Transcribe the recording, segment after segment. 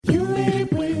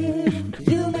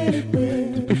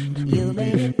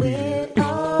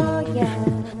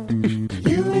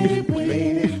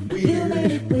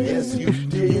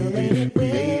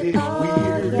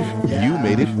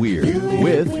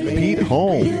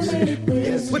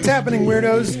What's happening,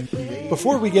 weirdos?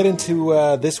 Before we get into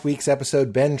this week's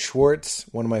episode, Ben Schwartz,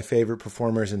 one of my favorite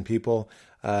performers and people,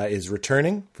 is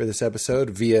returning for this episode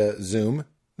via Zoom.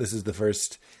 This is the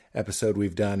first episode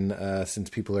we've done since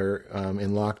people are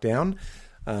in lockdown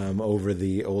over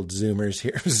the old Zoomers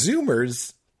here.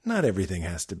 Zoomers? Not everything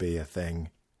has to be a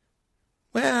thing.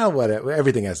 Well, whatever.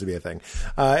 Everything has to be a thing.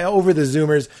 Over the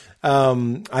Zoomers,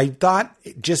 I thought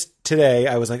just today,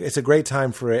 I was like, it's a great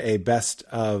time for a best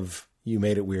of You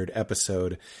Made It Weird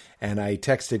episode. And I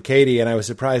texted Katie, and I was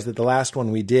surprised that the last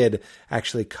one we did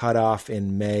actually cut off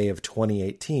in May of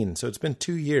 2018. So it's been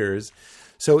 2 years.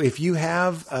 So if you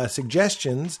have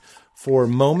suggestions for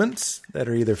moments that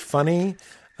are either funny,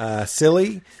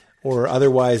 silly, or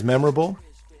otherwise memorable,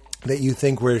 that you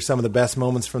think were some of the best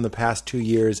moments from the past 2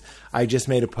 years, I just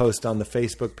made a post on the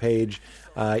Facebook page.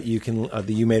 You can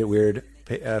the You Made It Weird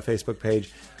Facebook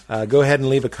page. Go ahead and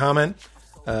leave a comment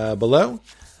below,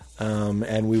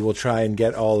 and we will try and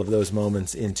get all of those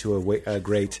moments into a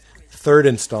great third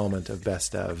installment of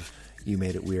Best of You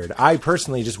Made It Weird. I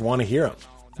personally just want to hear them.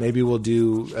 Maybe we'll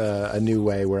do a new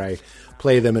way where I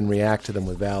play them and react to them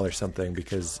with Val or something,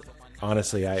 because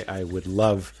honestly, I would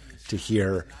love to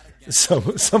hear some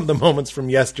of the moments from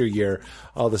yesteryear,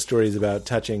 all the stories about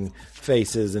touching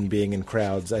faces and being in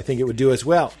crowds. I think it would do us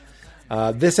well.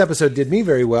 This episode did me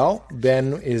very well.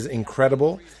 Ben is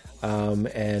incredible,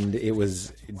 and it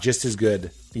was just as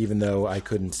good, even though I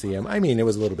couldn't see him. I mean, it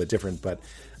was a little bit different, but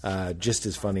just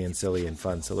as funny and silly and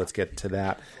fun. So let's get to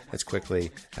that as quickly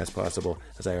as possible,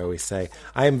 as I always say.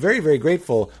 I am very, very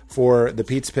grateful for the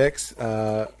Pete's Picks.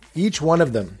 Each one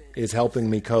of them is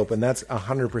helping me cope, and that's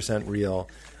 100% real.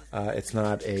 It's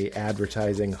not a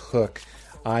advertising hook.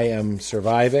 I am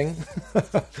surviving,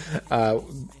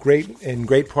 in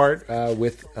great part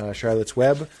with Charlotte's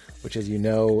Web, which, as you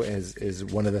know, is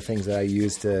one of the things that I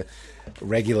use to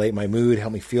regulate my mood,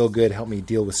 help me feel good, help me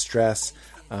deal with stress.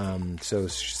 So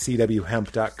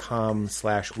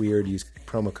cwhemp.com/weird. Use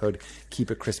promo code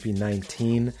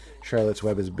KeepItCrispy19. Charlotte's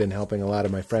Web has been helping a lot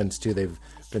of my friends too. They've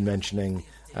been mentioning,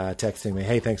 texting me,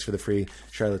 hey, thanks for the free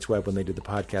Charlotte's Web when they did the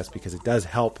podcast, because it does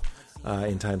help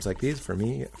in times like these for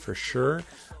me, for sure.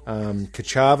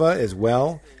 Kachava as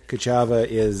well. Kachava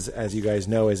is, as you guys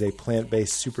know, is a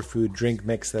plant-based superfood drink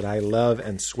mix that I love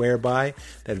and swear by,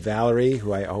 that Valerie,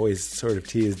 who I always sort of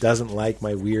tease, doesn't like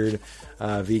my weird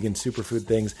vegan superfood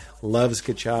things, loves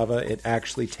Kachava. It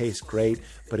actually tastes great,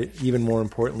 but even more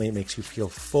importantly, it makes you feel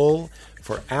full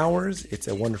for hours. It's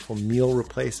a wonderful meal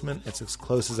replacement. It's as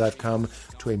close as I've come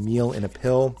to a meal in a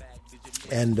pill.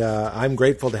 And I'm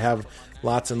grateful to have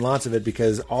lots and lots of it,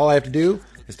 because all I have to do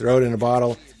is throw it in a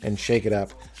bottle and shake it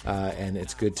up, and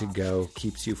it's good to go.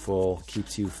 Keeps you full,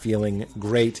 keeps you feeling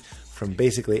great from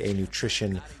basically a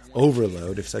nutrition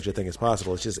overload, if such a thing is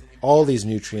possible. It's just all these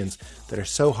nutrients that are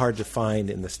so hard to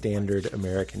find in the standard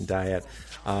American diet,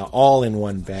 all in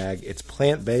one bag. It's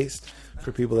plant-based.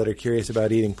 For people that are curious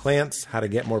about eating plants, how to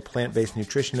get more plant-based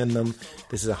nutrition in them,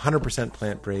 this is 100%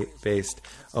 plant-based.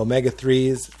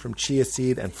 Omega-3s from chia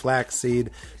seed and flax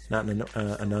seed, not an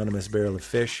anonymous barrel of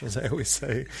fish, as I always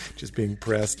say, just being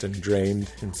pressed and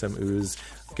drained in some ooze.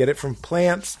 Get it from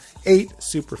plants, 8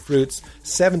 super fruits,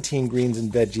 17 greens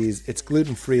and veggies. It's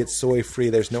gluten-free, it's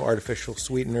soy-free, there's no artificial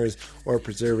sweeteners or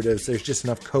preservatives. There's just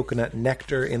enough coconut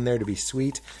nectar in there to be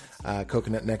sweet.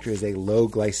 Coconut nectar is a low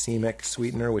glycemic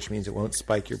sweetener, which means it won't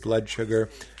spike your blood sugar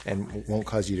and won't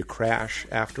cause you to crash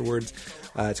afterwards.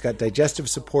 It's got digestive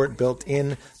support built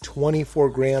in, 24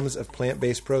 grams of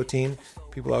plant-based protein.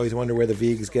 People always wonder where the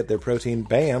vegans get their protein.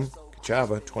 Bam!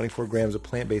 Kachava, 24 grams of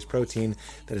plant-based protein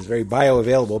that is very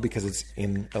bioavailable because it's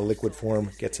in a liquid form,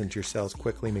 gets into your cells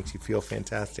quickly, makes you feel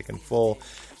fantastic and full.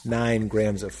 9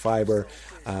 grams of fiber.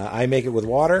 I make it with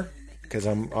water, because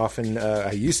I'm often,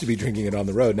 I used to be drinking it on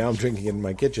the road. Now I'm drinking it in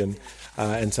my kitchen.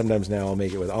 And sometimes now I'll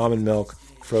make it with almond milk,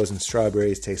 frozen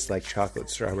strawberries, tastes like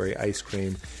chocolate strawberry ice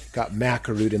cream. Got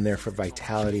macaroon in there for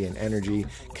vitality and energy.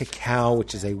 Cacao,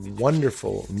 which is a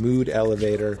wonderful mood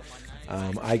elevator.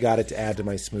 I got it to add to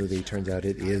my smoothie. Turns out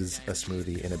it is a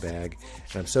smoothie in a bag.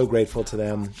 And I'm so grateful to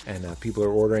them. And people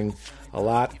are ordering a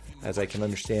lot, as I can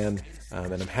understand.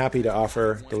 And I'm happy to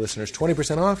offer the listeners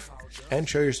 20% off and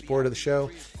show your support of the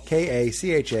show.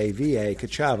 KACHAVA,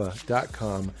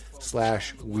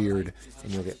 kachava.com/weird,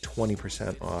 and you'll get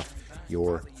 20% off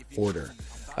your order.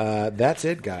 That's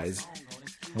it, guys.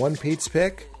 One Pete's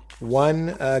pick,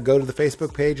 one go to the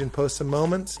Facebook page and post some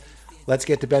moments. Let's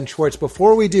get to Ben Schwartz.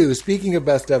 Before we do, speaking of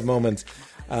best of moments,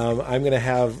 I'm going to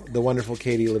have the wonderful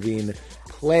Katie Levine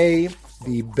play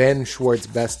the Ben Schwartz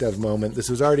best of moment. This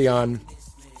was already on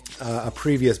a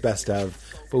previous best of,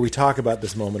 but we talk about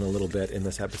this moment a little bit in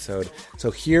this episode.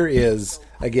 So here is,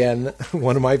 again,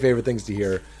 one of my favorite things to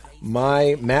hear,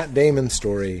 my Matt Damon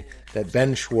story that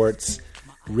Ben Schwartz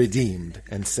redeemed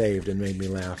and saved and made me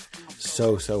laugh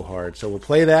so hard. So we'll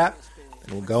play that,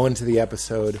 and we'll go into the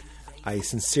episode. I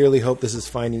sincerely hope this is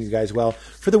finding you guys well.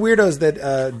 For the weirdos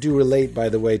that do relate, by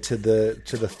the way, to the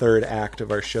third act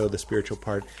of our show, the spiritual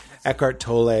part, Eckhart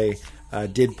Tolle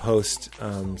did post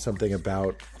something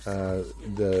about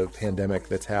the pandemic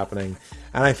that's happening,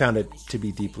 and I found it to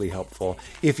be deeply helpful.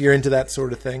 If you're into that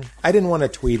sort of thing, I didn't want to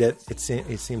tweet it. It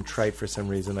seemed trite for some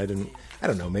reason. I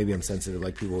don't know. Maybe I'm sensitive,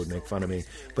 like people would make fun of me.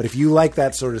 But if you like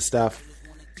that sort of stuff,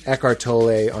 Eckhart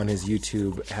Tolle on his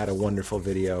YouTube had a wonderful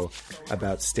video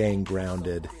about staying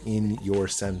grounded in your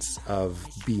sense of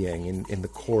being, in the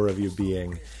core of your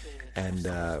being, and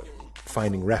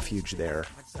finding refuge there,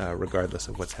 regardless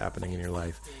of what's happening in your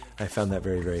life. I found that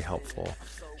very, very helpful.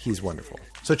 He's wonderful.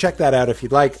 So check that out if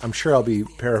you'd like. I'm sure I'll be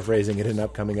paraphrasing it in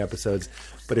upcoming episodes,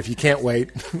 but if you can't wait,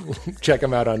 check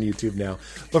him out on YouTube now.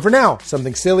 But for now,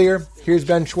 something sillier. Here's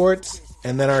Ben Schwartz,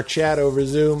 and then our chat over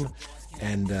Zoom.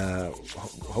 And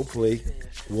hopefully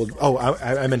we'll... Oh,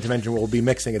 I meant to mention we'll be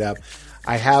mixing it up.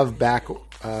 I have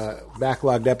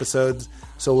backlogged episodes,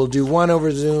 so we'll do one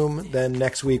over Zoom. Then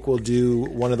next week we'll do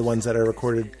one of the ones that are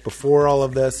recorded before all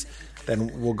of this.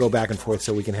 Then we'll go back and forth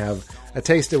so we can have a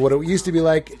taste of what it used to be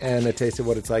like and a taste of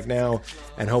what it's like now.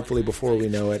 And hopefully before we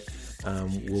know it,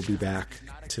 we'll be back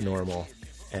to normal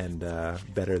and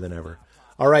better than ever.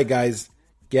 All right, guys,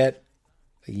 get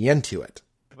into it.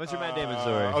 What's your Matt Damon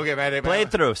story? Okay, Matt Damon. Play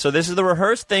it through. So this is the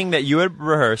rehearsed thing that you had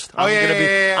rehearsed. I'm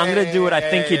going to do what I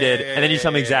think you did, and then you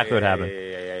tell me exactly what happened.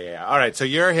 Yeah. All right, so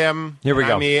you're him. Here we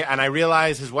go. I'm me, and I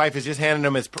realize his wife has just handed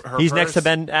him her He's purse. next to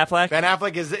Ben Affleck? Ben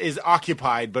Affleck is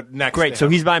occupied, but next Great, to so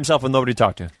him. he's by himself with nobody to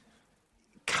talk to.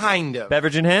 Kind of.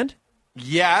 Beverage in hand?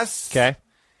 Yes. Okay.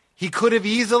 He could have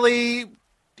easily...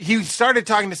 He started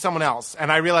talking to someone else,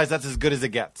 and I realized that's as good as it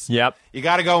gets. Yep. You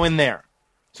got to go in there.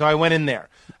 So I went in there,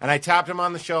 and I tapped him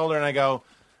on the shoulder, and I go,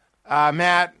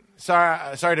 Matt,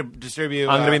 sorry to disturb you.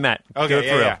 I'm going to be Matt. Okay, Do it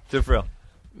for real. yeah. Do it for real.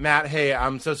 Matt, hey,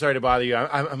 I'm so sorry to bother you.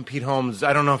 I'm Pete Holmes.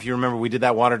 I don't know if you remember, we did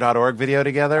that water.org video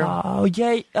together. Oh,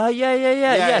 yeah.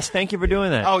 Yes, thank you for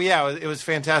doing that. Oh, yeah, it was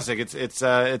fantastic.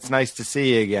 It's nice to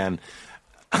see you again.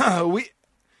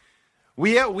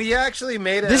 We actually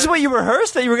made it. This is what you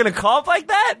rehearsed, that you were going to call up like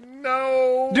that?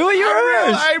 No. Do what you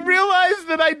rehearsed. I realized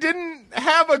that I didn't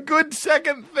have a good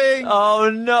second thing. Oh,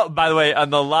 no. By the way, on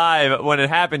the live, when it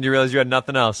happened, you realized you had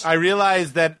nothing else. I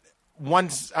realized that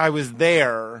once I was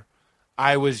there,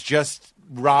 I was just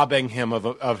robbing him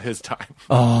of his time.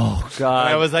 Oh, God.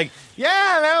 And I was like, yeah,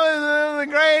 that was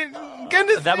great.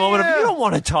 Goodness That moment of, you don't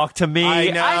want to talk to me.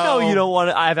 I know. You don't want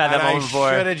to. I've had that moment before.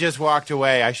 I should have just walked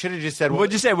away. I should have just said,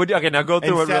 What'd you say? Okay, now go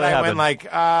through what instead really I happened. went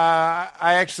like, I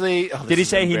actually... Did he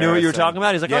say he knew what you were talking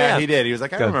about? He's like, yeah, oh, yeah. he did. He was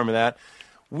like, I Good. remember that.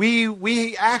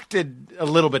 We acted a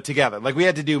little bit together. Like, we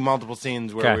had to do multiple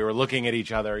scenes where Okay. we were looking at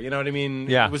each other. You know what I mean?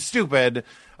 Yeah. It was stupid.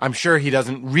 I'm sure he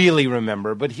doesn't really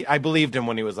remember, but I believed him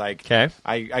when he was like, Okay.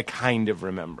 I kind of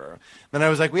remember. Then I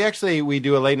was like, we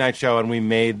do a late night show, and we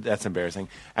made, that's embarrassing,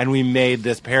 and we made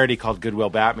this parody called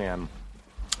Goodwill Batman.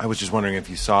 I was just wondering if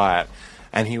you saw it.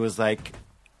 And he was like,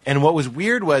 and what was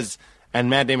weird was, and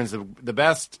Matt Damon's the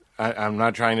best, I'm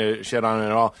not trying to shit on it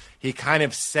at all. He kind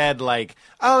of said like,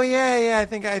 "Oh yeah, I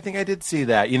think I did see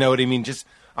that." You know what I mean? Just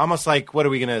almost like, what are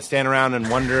we going to stand around and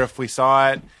wonder if we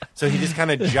saw it? So he just kind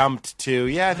of jumped to,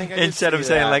 "Yeah, I think I did Instead see of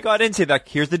saying that." like, "Oh, I didn't see that.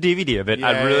 Here's the DVD of it.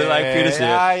 I'd really like for you to see it."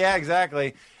 Yeah,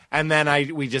 exactly. And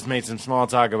then we just made some small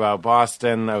talk about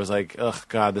Boston. I was like, "Oh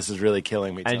God, this is really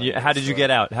killing me." And how did you get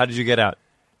out? How did you get out?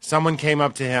 Someone came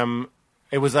up to him.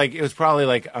 It was probably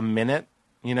like a minute.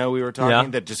 You know, we were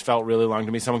talking that just felt really long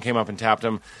to me. Someone came up and tapped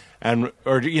him,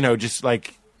 just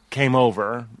like came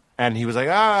over, and he was like,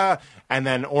 ah. And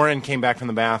then Oren came back from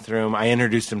the bathroom. I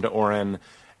introduced him to Oren,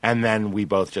 and then we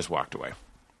both just walked away.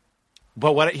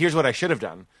 But here's what I should have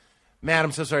done. Matt,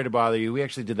 I'm so sorry to bother you. We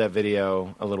actually did that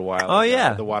video a little while ago. Oh,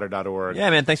 yeah. The water.org.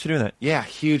 Yeah, man, thanks for doing that. Yeah,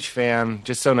 huge fan.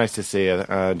 Just so nice to see you.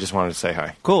 Just wanted to say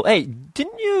hi. Cool. Hey,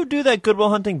 didn't you do that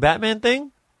Goodwill Hunting Batman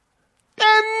thing?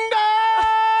 And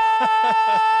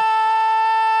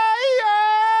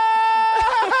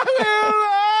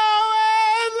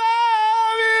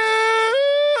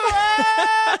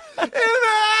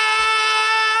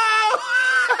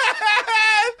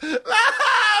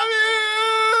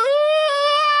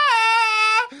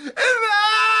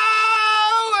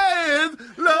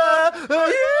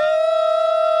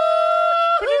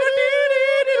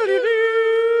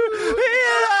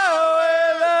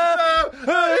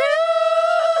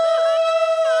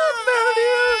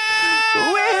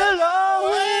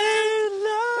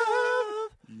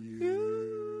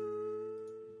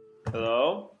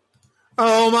Hello?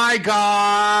 Oh my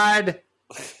God!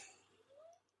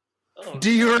 Do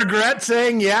you regret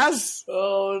saying yes?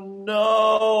 Oh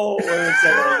no! Wait a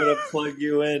second, I'm gonna plug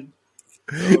you in.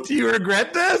 Do you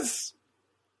regret this?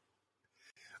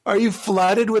 Are you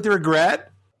flooded with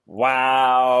regret?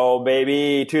 Wow,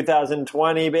 baby.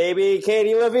 2020, baby.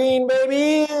 Katie Levine,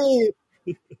 baby.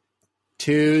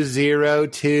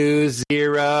 2020.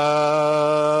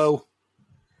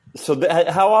 So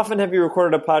how often have you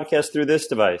recorded a podcast through this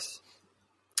device?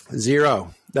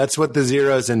 0. That's what the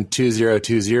zeros in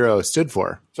 2020 stood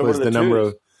for. So was what are the number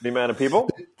twos? of The amount of people?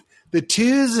 the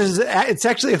twos is it's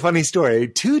actually a funny story.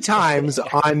 2 times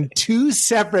on 2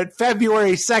 separate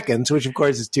February 2nds, which of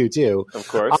course is 2-2. Of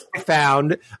course. I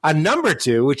found a number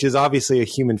 2, which is obviously a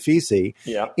human feces,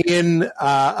 in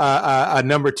a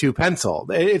number 2 pencil.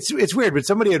 It's weird, but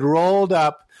somebody had rolled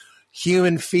up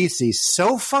human feces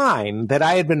so fine that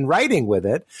I had been writing with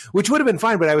it, which would have been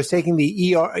fine, but I was taking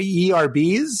the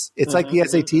ERBs. It's like the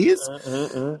SATs,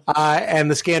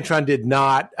 and the Scantron did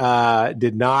not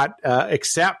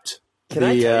accept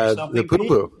the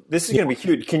poo-poo. This is going to be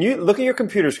huge. Can you look at your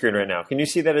computer screen right now? Can you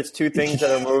see that it's 2 things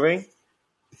that are moving?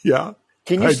 Yeah.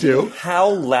 Can you see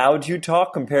how loud you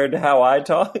talk compared to how I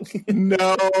talk?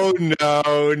 No.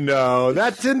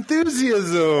 That's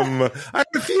enthusiasm. I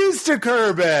refuse to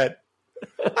curb it.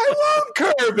 I won't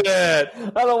curb it.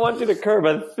 I don't want you to curb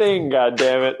a thing,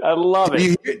 goddammit. I love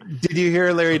it. Did you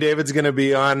hear Larry David's going to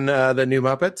be on the new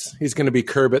Muppets? He's going to be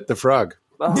Kermit the Frog.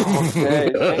 Oh,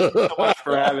 okay. Thank you so much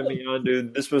for having me on,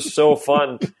 dude. This was so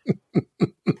fun.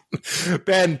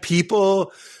 Ben,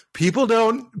 people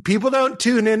don't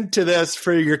tune into this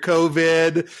for your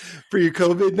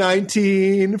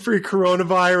COVID-19, for your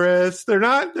coronavirus.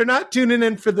 They're not tuning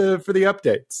in for the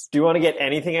updates. Do you want to get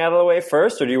anything out of the way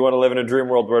first, or do you want to live in a dream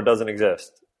world where it doesn't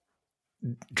exist?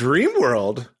 Dream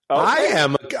world? Okay.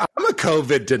 I'm a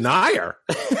COVID denier.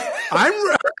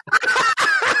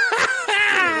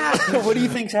 What do you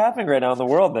think's happening right now in the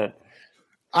world then?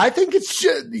 I think it's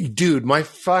just, dude, my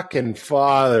fucking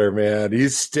father, man.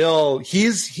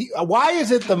 Why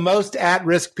is it the most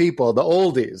at-risk people, the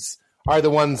oldies, are the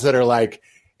ones that are like,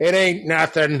 it ain't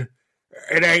nothing.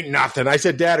 It ain't nothing. I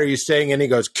said, Dad, are you staying in? He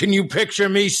goes, can you picture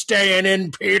me staying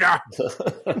in, Peter?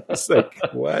 It's like,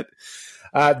 what?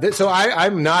 So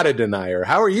I'm not a denier.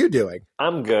 How are you doing?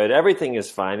 I'm good. Everything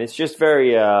is fine. It's just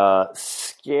very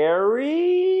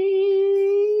scary.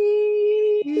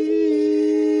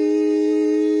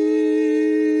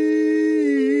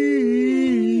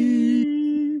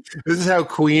 This is how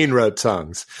Queen wrote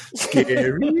songs.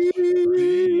 Scary.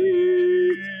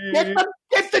 Get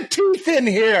the teeth in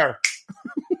here.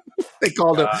 They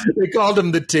called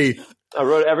him the teeth. I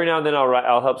wrote every now and then.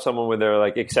 I'll help someone with their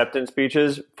like acceptance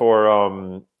speeches for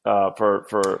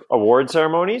award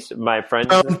ceremonies. My friends.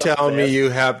 Don't tell me you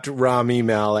have Rami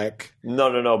Malek.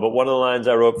 No. But one of the lines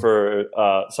I wrote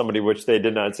for somebody, which they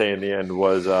did not say in the end,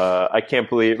 was I can't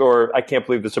believe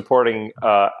the supporting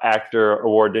actor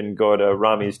award didn't go to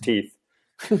Rami's teeth.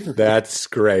 That's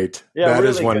great. Yeah, that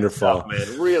really is wonderful, good stuff,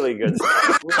 man. Really good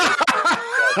stuff.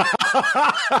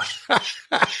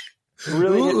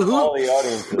 Really hitting all the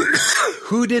audiences.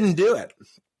 Who didn't do it?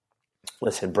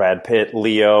 Listen, Brad Pitt,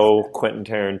 Leo, Quentin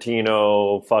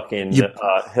Tarantino, fucking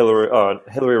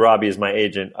Hillary Robbie is my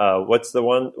agent. What's the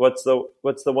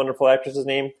wonderful actress's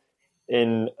name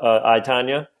in I,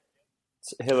 Tonya?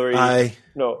 Hillary.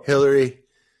 Hillary.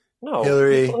 No,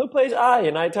 Hillary. Who plays I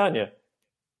in I, Tonya?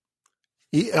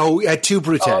 At Tu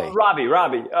Brute. Robbie.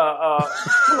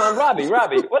 Come on, Robbie.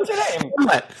 What's her name?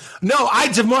 No,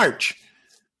 Ides of March.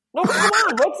 No, come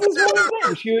on. What's this woman's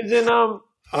name? She was in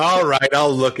All right,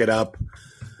 I'll look it up.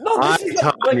 No, this is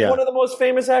like one of the most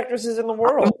famous actresses in the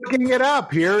world. I'm looking it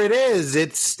up. Here it is.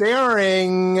 It's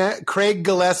starring Craig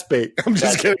Gillespie. I'm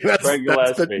just kidding. Craig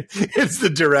Gillespie. It's the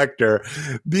director.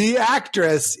 The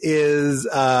actress is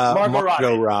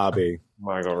Margot Robbie.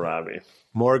 Margot Robbie.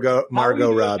 Margot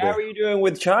Robbie. How are you doing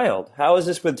with Child? How is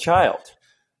this with Child?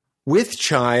 With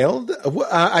Child,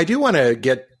 I do want to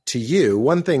get to you.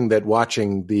 One thing that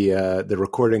watching the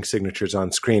recording signatures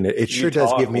on screen, it sure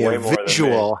does give me a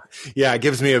visual. Yeah, it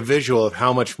gives me a visual of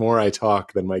how much more I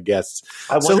talk than my guests.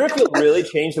 I wonder if it really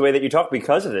changed the way that you talk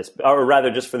because of this, or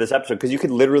rather just for this episode, because you could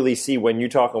literally see when you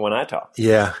talk and when I talk.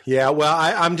 Yeah. Well,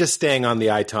 I'm just staying on the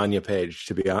I, Tonya page,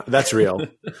 to be honest. That's real.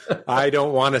 I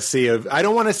don't want to see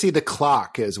the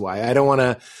clock is why. I don't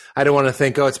want to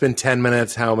think, oh, it's been 10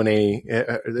 minutes. How many,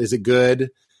 is it good?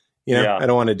 You know, I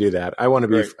don't want to do that. I want to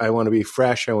be. I want to be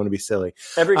fresh. I want to be silly.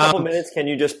 Every couple minutes, can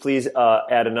you just please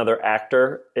add another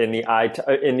actor in the I,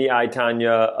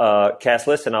 Tonya cast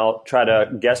list, and I'll try to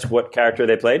guess what character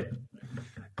they played.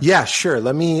 Yeah, sure.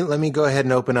 Let me go ahead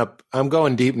and open up. I'm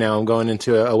going deep now. I'm going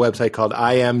into a website called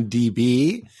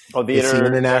IMDb. Oh, the it's the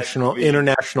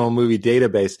international movie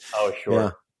database. Oh, sure.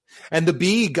 Yeah. And the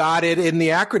B got it in the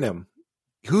acronym.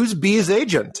 Who's B's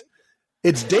agent?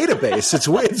 It's database.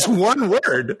 It's one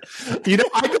word. You know,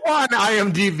 I go on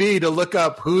IMDb to look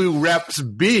up who reps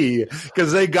B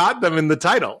because they got them in the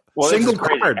title. Well, single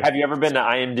card. Have you ever been to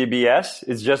IMDb's?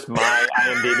 It's just my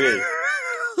IMDb.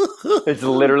 It's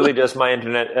literally just my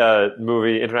international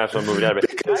movie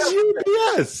database.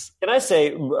 Yes. Can I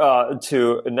say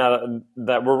to now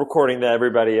that we're recording that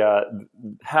everybody,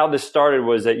 how this started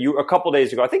was that you a couple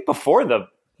days ago, I think before the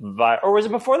virus, or was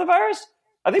it before the virus?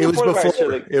 I think it was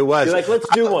before. It was. You're like, let's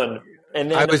do one, and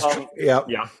then I was.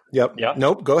 Yep.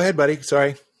 Nope. Go ahead, buddy.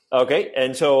 Sorry. Okay,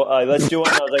 and so let's do one.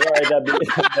 I was like, all right, that'd be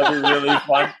really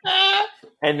fun.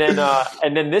 And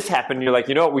then this happened. And you're like,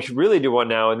 you know what? We should really do one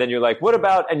now. And then you're like, what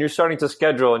about? And you're starting to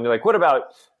schedule. And you're like, what about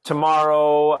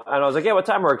tomorrow? And I was like, yeah, what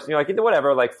time works? And you're like,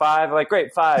 whatever, like 5. I'm like,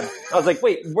 great, 5. I was like,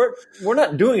 wait, we're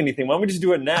not doing anything. Why don't we just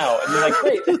do it now? And you're like,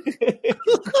 great.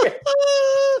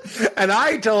 And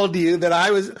I told you that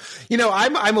I was, you know,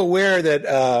 I'm aware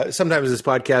that sometimes this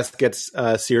podcast gets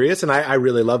serious, and I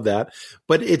really love that.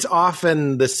 But it's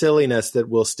often the silliness that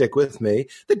will stick with me.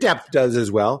 The depth does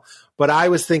as well. But I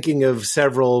was thinking of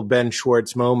several Ben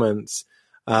Schwartz moments,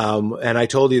 and I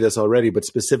told you this already, but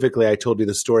specifically I told you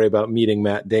the story about meeting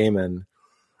Matt Damon.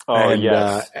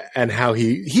 And how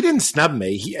he didn't snub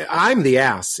me. I'm the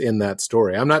ass in that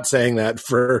story. I'm not saying that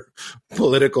for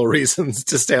political reasons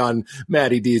to stay on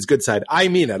Matty D's good side. I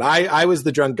mean it. I was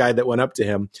the drunk guy that went up to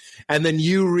him, and then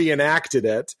you reenacted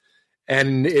it,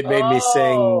 and it made me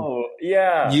sing.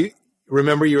 Yeah. You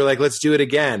remember you were like, let's do it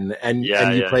again. And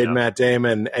you played Matt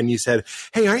Damon, and you said,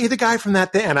 hey, aren't you the guy from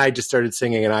that thing? And I just started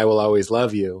singing, and I Will Always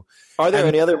Love You. Are there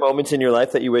any other moments in your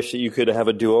life that you wish that you could have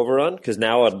a do-over on? Because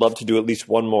now I'd love to do at least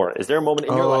one more. Is there a moment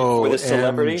in your life with a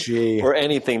celebrity or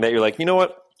anything that you're like, you know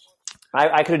what?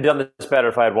 I could have done this better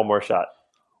if I had one more shot.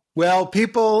 Well,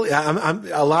 people,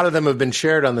 a lot of them have been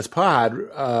shared on this pod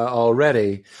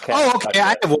already. Okay. Oh, okay.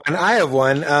 I have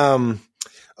one.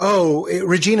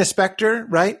 Regina Spektor,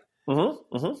 right?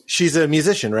 Mm-hmm. Mm-hmm. She's a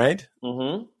musician, right?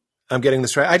 Mm-hmm. I'm getting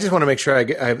this right. I just want to make sure I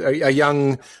have a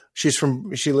young. She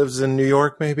lives in New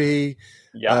York, maybe.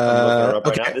 Yeah, I'm looking her up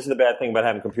right now. This is the bad thing about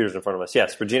having computers in front of us.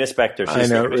 Yes, Regina Spektor. I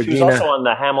know. She was also on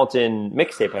the Hamilton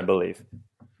mixtape, I believe.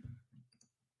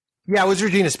 Yeah, it was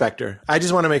Regina Spektor. I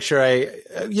just want to make sure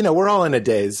we're all in a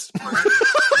daze.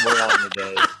 We're all in a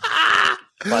daze.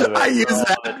 By the way,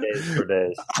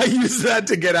 I use that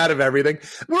to get out of everything.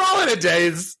 We're all in a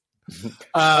daze.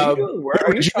 Are you doing work?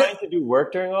 Are you trying to do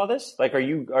work during all this? Like, are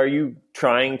you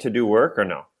trying to do work or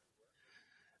no?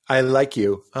 I like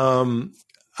you. I'm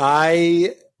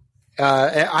lucky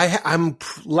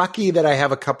that I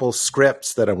have a couple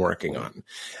scripts that I'm working on.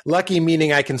 Lucky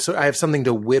meaning I have something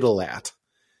to whittle at.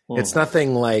 It's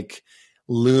nothing like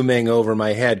looming over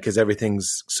my head because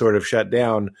everything's sort of shut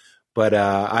down. But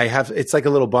it's like a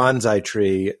little bonsai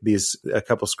tree. A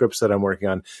couple scripts that I'm working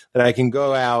on that I can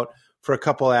go out for a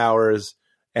couple hours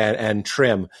and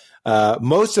trim.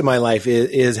 Most of my life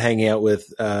is hanging out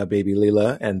with baby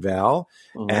Leela and Val.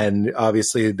 Mm-hmm. And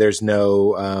obviously there's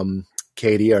no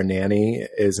Katie, our nanny,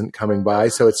 isn't coming by.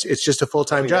 So it's just a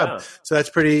full-time job. So that's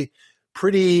pretty,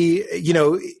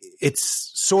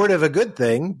 it's sort of a good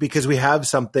thing because we have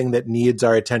something that needs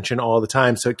our attention all the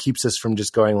time. So it keeps us from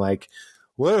just going like,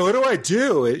 what do I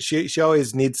do? She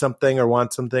always needs something or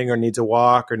wants something or needs a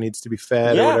walk or needs to be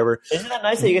fed or whatever. Isn't that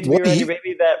nice that you get to be around your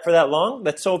baby for that long?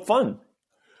 That's so fun.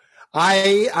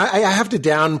 I have to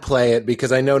downplay it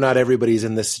because I know not everybody's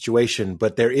in this situation,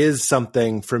 but there is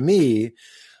something for me.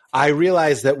 I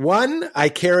realize that one, I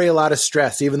carry a lot of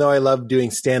stress, even though I love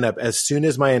doing stand-up. As soon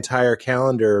as my entire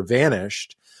calendar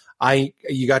vanished,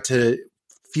 you got to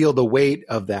feel the weight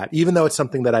of that, even though it's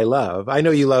something that I love. I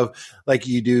know you love, like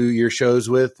you do your shows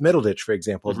with Middleditch, for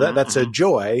example. Mm-hmm. That's a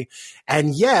joy.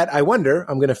 And yet I wonder,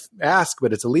 I'm going to ask,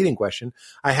 but it's a leading question.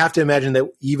 I have to imagine that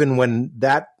even when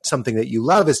that something that you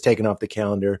love is taken off the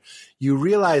calendar, you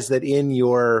realize that in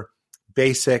your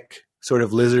basic sort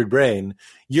of lizard brain,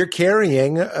 you're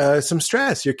carrying some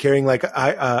stress. You're carrying like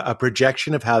a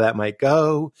projection of how that might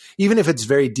go, even if it's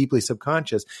very deeply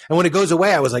subconscious. And when it goes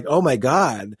away, I was like, oh my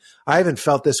God, I haven't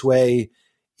felt this way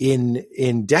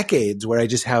in decades where I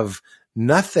just have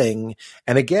nothing.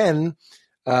 And again,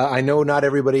 I know not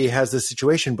everybody has this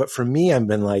situation, but for me, I've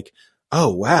been like,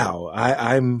 oh wow,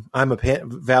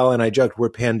 Val and I joked,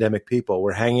 we're pandemic people.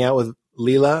 We're hanging out with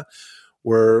Leela.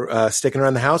 We're sticking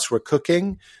around the house. We're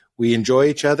cooking. We enjoy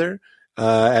each other.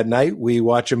 At night, we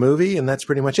watch a movie, and that's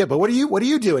pretty much it. But what are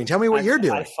you doing? Tell me what you're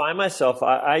doing. I find myself,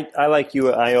 I like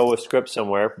you, I owe a script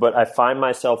somewhere, but I find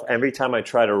myself every time I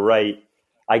try to write,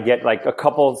 I get like a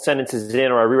couple sentences in,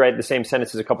 or I rewrite the same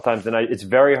sentences a couple times, and it's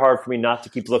very hard for me not to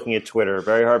keep looking at Twitter,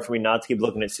 very hard for me not to keep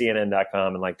looking at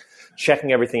CNN.com and like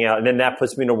checking everything out. And then that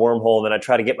puts me in a wormhole, and then I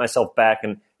try to get myself back.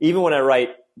 And even when I write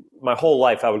my whole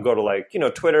life, I would go to like,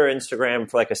 Twitter, Instagram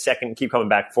for like a second, keep coming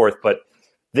back and forth. But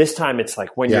this time it's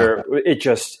like when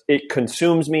it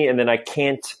consumes me, and then I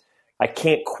can't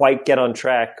quite get on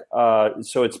track.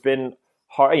 So it's been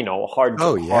hard, hard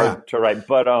to write,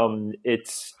 but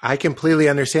I completely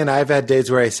understand. I've had days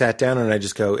where I sat down and I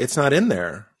just go, it's not in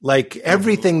there. Like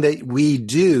everything that we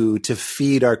do to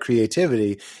feed our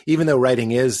creativity, even though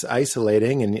writing is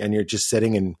isolating and you're just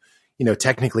sitting and,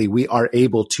 technically we are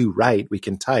able to write, we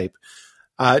can type.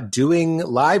 Doing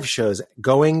live shows,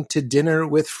 going to dinner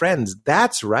with friends,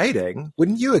 that's writing.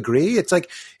 Wouldn't you agree? It's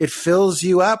like it fills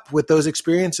you up with those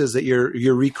experiences that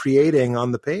you're recreating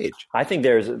on the page. I think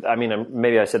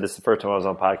maybe I said this the first time I was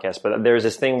on podcast, but there's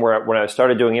this thing where when I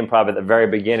started doing improv at the very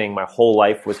beginning, my whole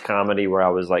life was comedy, where I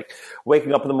was like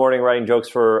waking up in the morning, writing jokes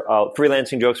for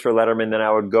freelancing jokes for Letterman. Then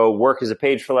I would go work as a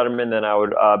page for Letterman. Then I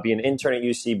would be an intern at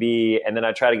UCB. And then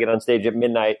I try to get on stage at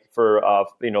midnight for,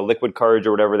 Liquid Courage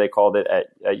or whatever they called it at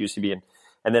UCB.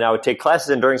 And then I would take classes,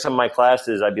 and during some of my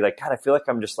classes, I'd be like, God, I feel like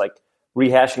I'm just like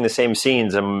rehashing the same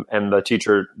scenes. And the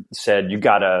teacher said, you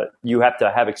have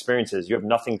to have experiences. You have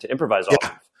nothing to improvise off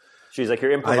of. She's like,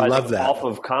 you're improvising off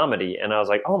of comedy. And I was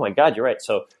like, oh my God, you're right.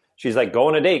 So she's like, go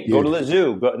on a date, go to the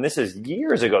zoo. And this is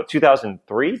years ago,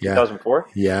 2003, 2004.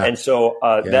 Yeah. And so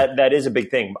that is a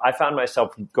big thing. I found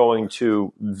myself going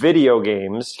to video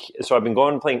games. So I've been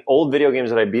going and playing old video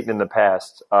games that I've beaten in the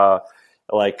past.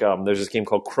 There's this game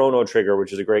called Chrono Trigger,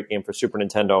 which is a great game for Super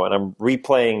Nintendo, and I'm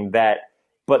replaying that.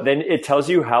 But then it tells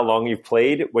you how long you've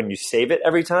played when you save it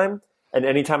every time. And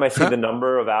anytime I see the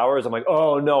number of hours, I'm like,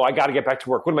 oh no, I got to get back to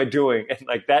work. What am I doing? And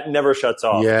like that never shuts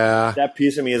off. Yeah, that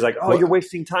piece of me is like, oh, you're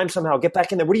wasting time somehow. Get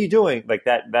back in there. What are you doing? Like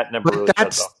that never really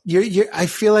shuts off. I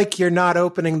feel like you're not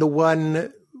opening the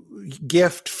one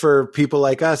gift for people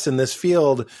like us in this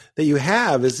field that you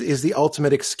have is the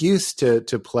ultimate excuse to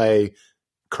play.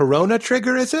 Chrono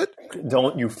Trigger, is it?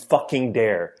 Don't you fucking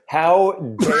dare. How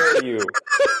dare you?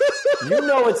 You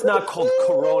know it's not called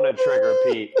Chrono Trigger,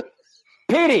 Pete.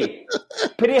 Petey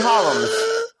Hollums.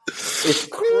 It's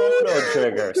Chrono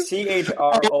Trigger.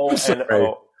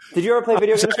 CHRONO. Did you ever play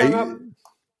video games growing up?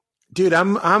 Dude,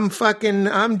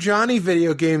 I'm Johnny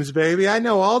Video Games, baby. I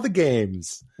know all the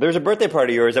games. There's a birthday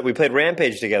party of yours that we played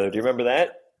Rampage together. Do you remember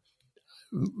that?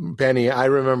 Benny, I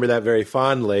remember that very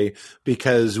fondly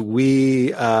because I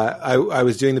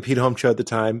was doing the Pete Holmes show at the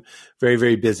time, very,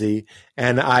 very busy.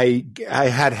 And I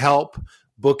had help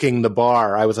booking the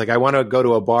bar. I was like, I want to go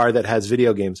to a bar that has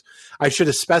video games. I should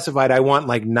have specified I want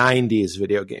like 90s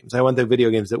video games. I want the video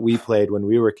games that we played when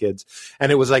we were kids.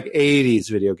 And it was like 80s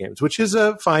video games, which is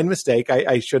a fine mistake.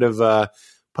 I should have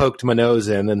poked my nose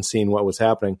in and seen what was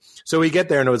happening. So we get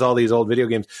there and it was all these old video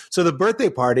games. So the birthday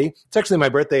party, it's actually my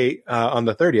birthday on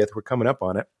the 30th. We're coming up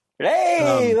on it.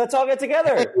 Hey, let's all get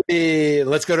together. Hey,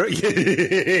 let's go to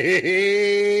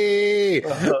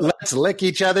let's lick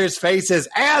each other's faces,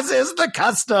 as is the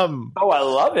custom. Oh, I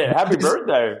love it. Happy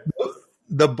birthday.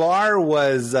 The bar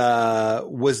was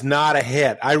not a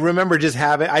hit. I remember just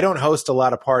I don't host a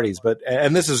lot of parties,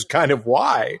 and this is kind of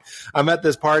why I'm at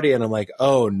this party and I'm like,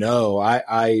 oh no,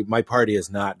 my party is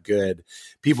not good.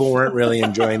 People weren't really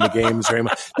enjoying the games very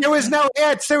much. There was no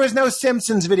hits. There was no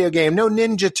Simpsons video game, no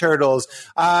Ninja Turtles,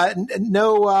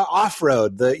 no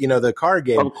Off-Road, the car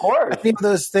game. Of course. Any of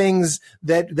those things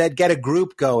that get a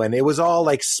group going. It was all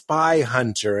like Spy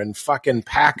Hunter and fucking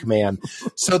Pac-Man.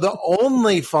 So the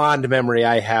only fond memory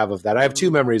I have of that, I have two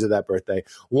memories of that birthday.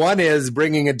 One is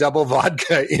bringing a double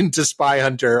vodka into Spy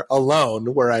Hunter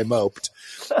alone, where I moped.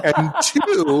 And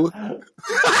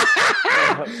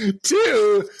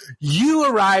two, you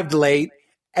arrived late,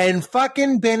 and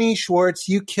fucking Benny Schwartz,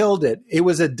 you killed it. It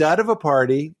was a dud of a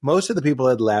party. Most of the people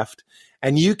had left,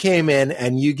 and you came in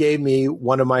and you gave me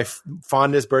one of my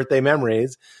fondest birthday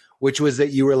memories, which was that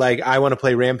you were like, I want to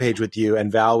play Rampage with you.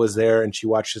 And Val was there and she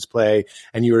watched us play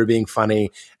and you were being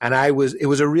funny. And it was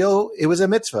a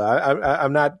mitzvah.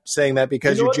 I'm not saying that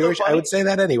because you're Jewish. So I would say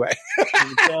that anyway.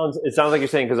 It sounds like you're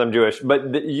saying because I'm Jewish.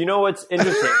 But you know what's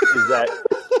interesting is that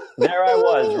there I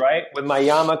was, right, with my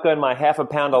yarmulke and my half a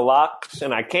pound of lox.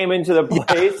 And I came into the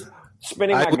place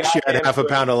spinning my goddamn. I wish you had half a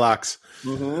pound of lox.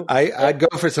 Mm-hmm. I'd go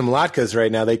for some latkes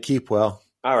right now. They keep well.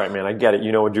 All right, man. I get it.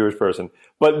 You know, a Jewish person.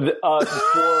 But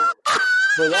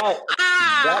for that,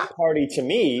 that party to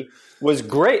me was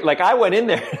great. Like I went in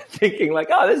there thinking like,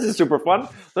 oh, this is super fun.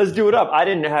 Let's do it up. I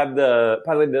didn't have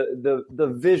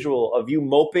the visual of you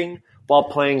moping while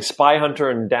playing Spy Hunter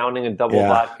and downing a double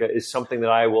vodka is something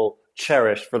that I will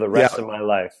cherish for the rest of my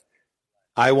life.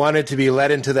 I wanted to be let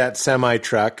into that semi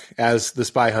truck as the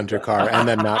Spy Hunter car and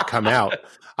then not come out.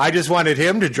 I just wanted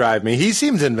him to drive me. He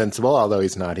seems invincible, although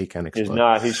he's not. He can explode. He's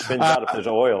not. He spins out if there's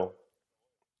oil.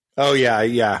 Oh yeah.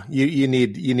 You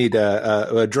need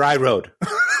a dry road.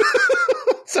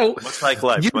 So much like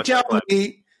life. You tell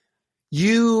me.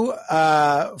 You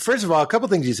first of all, a couple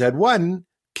things you said. One,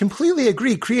 completely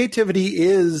agree. Creativity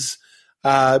is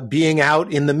being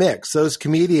out in the mix. Those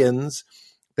comedians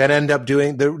that end up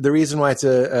doing the reason why it's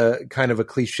a kind of a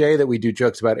cliche that we do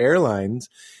jokes about airlines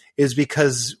is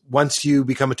because once you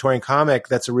become a touring comic,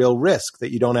 that's a real risk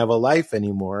that you don't have a life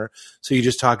anymore. So you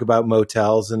just talk about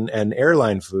motels and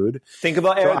airline food. Think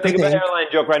about airline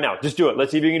joke right now. Just do it.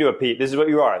 Let's see if you can do it, Pete. This is what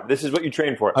you are. This is what you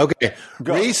train for. Okay.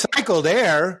 Go. Recycled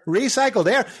air.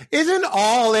 Isn't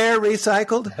all air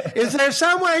recycled? Is there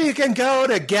somewhere you can go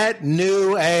to get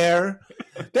new air?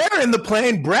 They're in the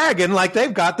plane bragging like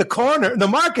they've got the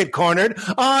market cornered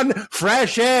on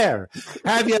fresh air.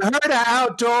 Have you heard of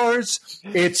outdoors?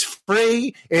 It's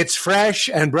free, it's fresh,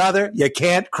 and brother, you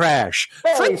can't crash.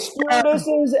 Hey,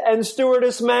 stewardesses and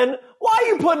stewardess men, why are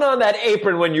you putting on that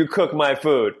apron when you cook my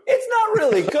food? It's not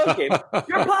really cooking.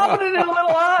 You're popping it in a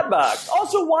little hot box.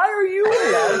 Also, why are you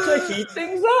allowed to heat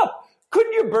things up?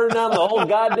 Couldn't you burn down the whole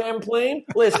goddamn plane?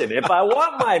 Listen, if I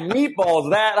want my meatballs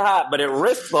that hot, but it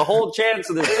risks the whole chance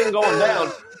of this thing going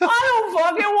down, I don't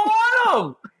fucking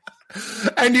want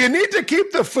them. And you need to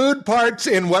keep the food parts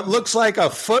in what looks like a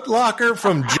Foot Locker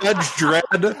from Judge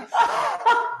Dredd.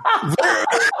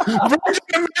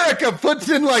 Virgin America puts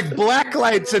in like black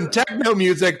lights and techno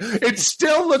music. It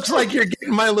still looks like you're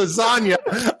getting my lasagna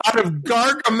out of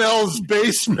Gargamel's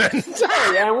basement.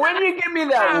 Hey, and when you give me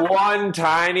that one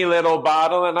tiny little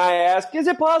bottle and I ask, is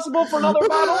it possible for another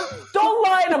bottle? Don't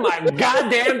lie to my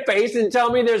goddamn face and tell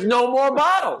me there's no more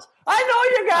bottles. I know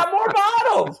you got more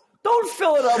bottles. Don't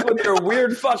fill it up with your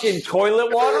weird fucking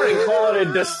toilet water and call it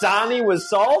a Dasani with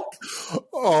salt.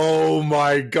 Oh,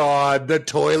 my God. The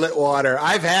toilet water.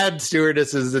 I've had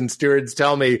stewardesses and stewards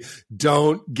tell me,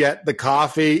 don't get the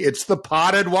coffee. It's the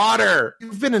potted water.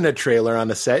 You've been in a trailer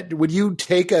on a set. Would you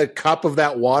take a cup of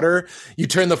that water? You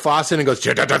turn the faucet and it goes,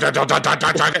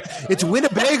 it's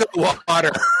Winnebago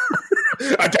water.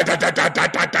 What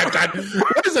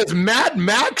is this, Mad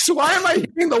Max? Why am I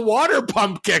hearing the water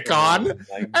pump kick on?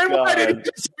 And why did he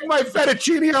just take my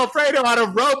fettuccine Alfredo out of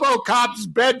RoboCop's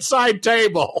bedside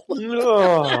table?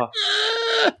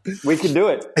 We can do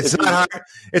it. It's not hard.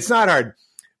 It's not hard.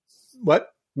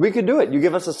 What? We could do it. You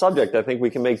give us a subject. I think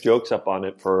we can make jokes up on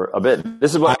it for a bit.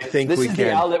 This is what I think this we is can.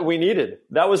 The outlet we needed.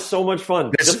 That was so much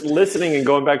fun. Just listening and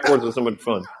going back and forth was so much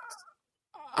fun.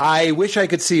 I wish I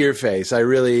could see your face. I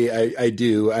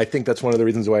do. I think that's one of the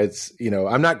reasons why it's,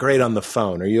 I'm not great on the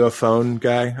phone. Are you a phone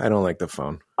guy? I don't like the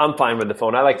phone. I'm fine with the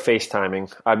phone. I like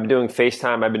FaceTiming. I'm doing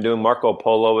FaceTime. I've been doing Marco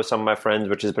Polo with some of my friends,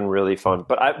 which has been really fun.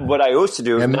 But what I used to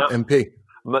do MP.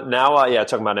 But now,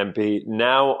 talking about MP.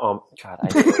 Now, God,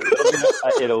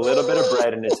 I ate a little bit of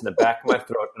bread and it's in the back of my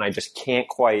throat, and I just can't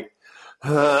quite.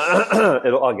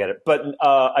 I'll get it. But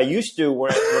I used to,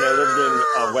 when I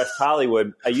lived in West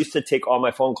Hollywood, I used to take all my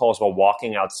phone calls while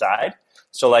walking outside.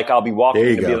 So like I'll be walking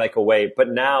and be like away. But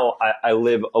now I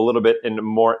live a little bit in a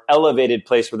more elevated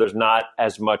place where there's not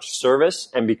as much service.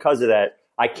 And because of that,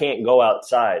 I can't go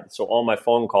outside. So all my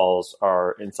phone calls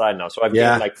are inside now. So I've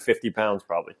gained like 50 pounds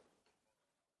probably.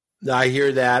 I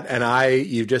hear that, and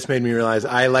you've just made me realize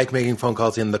I like making phone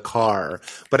calls in the car.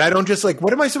 But I don't just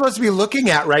what am I supposed to be looking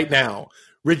at right now?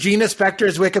 Regina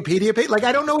Spektor's Wikipedia page?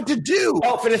 I don't know what to do.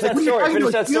 Oh, finish that story.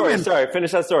 Finish that story. Sorry,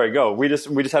 finish that story. Go. We just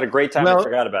had a great time and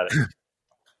forgot about it.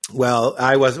 Well,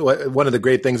 one of the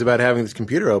great things about having this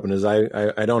computer open is I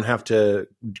don't have to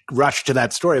rush to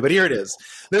that story. But here it is.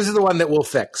 This is the one that we'll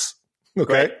fix.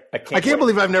 Okay. I can't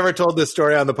believe I've never told this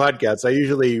story on the podcast. I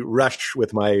usually rush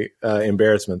with my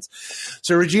embarrassments.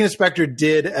 So Regina Spektor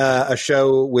did a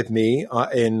show with me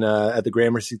at the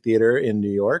Gramercy Theater in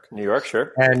New York. New York,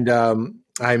 sure. And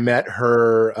I met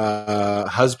her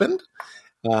husband,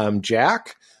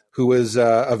 Jack, who was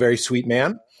a very sweet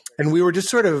man. And we were just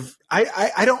sort of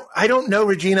I don't know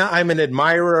Regina. I'm an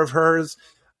admirer of hers.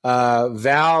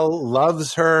 Val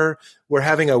loves her. We're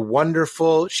having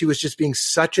she was just being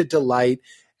such a delight.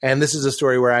 And this is a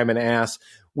story where I'm an ass.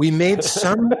 We made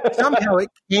somehow it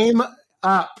came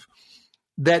up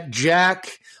that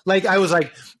Jack, like I was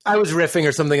riffing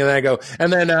or something, and then I go,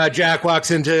 and then Jack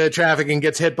walks into traffic and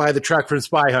gets hit by the truck from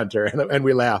Spy Hunter, and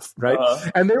we laugh, right?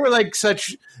 And they were like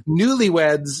such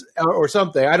newlyweds or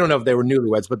something. I don't know if they were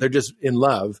newlyweds, but they're just in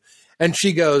love. And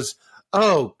she goes,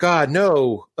 "Oh God,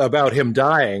 no," about him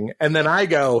dying. And then I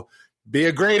go, "Be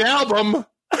a great album."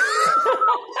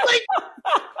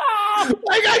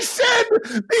 Like I said,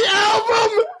 the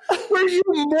album where you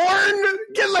mourn,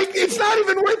 it's not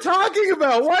even worth talking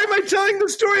about. Why am I telling the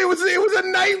story? It was a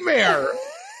nightmare.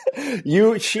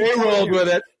 She rolled with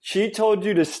it. She told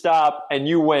you to stop, and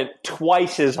you went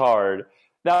twice as hard.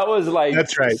 That was like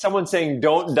That's right. Someone saying,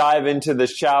 "Don't dive into the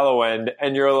shallow end,"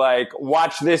 and you're like,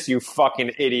 "Watch this, you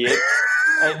fucking idiot."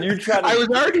 And you try to. I was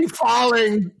already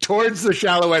falling towards the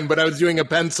shallow end, but I was doing a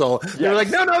pencil. Yes. They were like,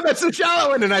 no, that's the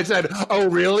shallow end. And I said, "Oh,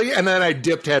 really?" And then I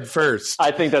dipped head first. I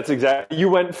think that's exactly. You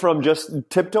went from just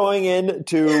tiptoeing in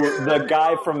to the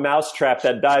guy from Mousetrap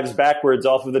that dives backwards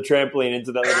off of the trampoline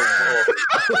into that little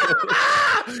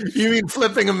bowl. You mean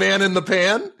flipping a man in the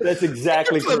pan? That's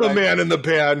exactly correct. Flip a man in the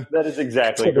pan. That is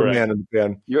exactly flip correct. A man in the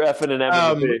pan. You're effing an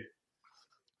MVP.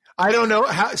 I don't know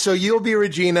how. So you'll be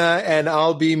Regina, and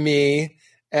I'll be me.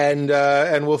 And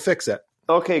we'll fix it.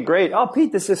 Okay, great. Oh,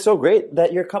 Pete, this is so great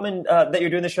that you're coming. That you're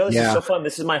doing the show. This is so fun.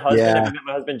 This is my husband. Yeah. Have you met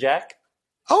my husband, Jack?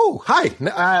 Oh, hi.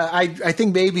 I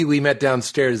think maybe we met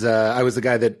downstairs. I was the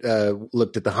guy that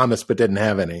looked at the hummus but didn't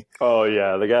have any. Oh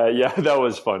yeah, the guy. Yeah, that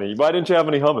was funny. Why didn't you have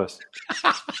any hummus?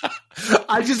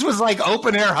 I just was like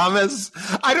open air hummus.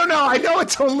 I don't know. I know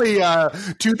it's only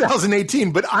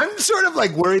 2018, but I'm sort of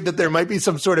like worried that there might be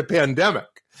some sort of pandemic.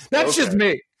 That's just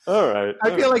me. All right.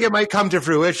 I feel like it might come to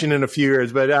fruition in a few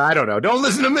years, but I don't know. Don't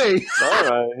listen to me. All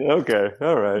right. Okay.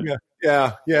 All right.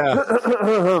 Yeah.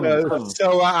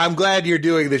 So I'm glad you're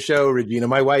doing the show, Regina.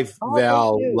 My wife,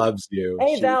 Val, loves you.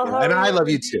 Hey, Val. How and are I you, love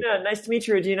Regina? you too. Nice to meet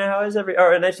you, Regina. How is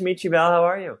nice to meet you, Val. How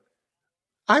are you?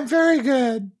 I'm very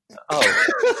good. Oh.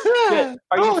 Good.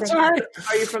 Are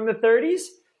you from the 30s?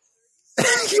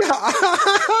 Yeah,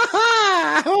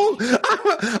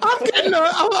 I'm getting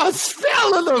a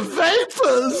spell of the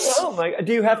vapors. Oh my God!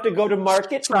 Do you have to go to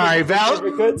market? Sorry, Val.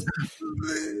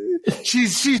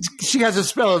 She has a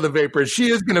spell of the vapors. She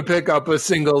is going to pick up a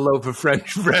single loaf of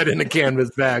French bread in a canvas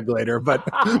bag later, but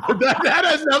that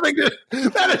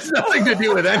has nothing to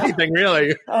do with anything,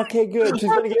 really. Okay, good. She's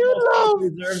going to get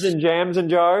preserves and jams and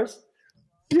jars.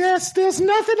 Yes, there's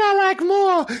nothing I like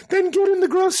more than getting the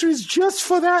groceries just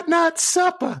for that night's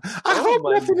supper. I hope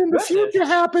nothing in the future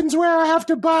happens where I have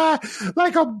to buy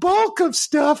like a bulk of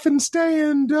stuff and stay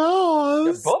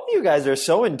indoors. Both of you guys are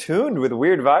so in tune with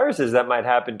weird viruses that might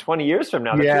happen 20 years from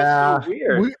now. That feels so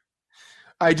weird.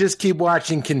 I just keep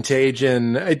watching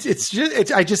Contagion. I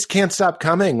just can't stop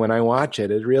coming when I watch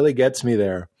it. It really gets me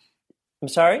there. I'm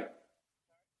sorry?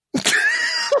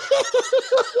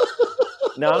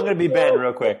 Now I'm going to be Ben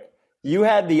real quick. You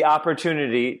had the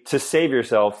opportunity to save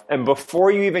yourself, and before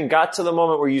you even got to the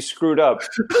moment where you screwed up,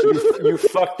 you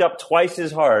fucked up twice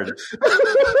as hard.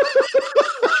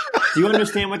 Do you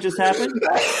understand what just happened?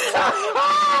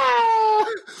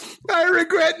 I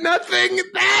regret nothing.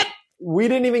 We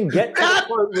didn't even get to the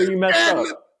part where you messed up.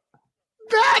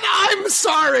 That I'm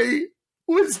sorry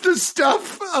was the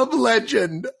stuff of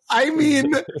legend. I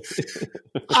mean,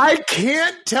 I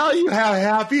can't tell you how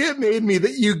happy it made me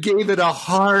that you gave it a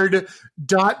hard ...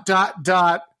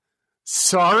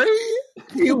 Sorry?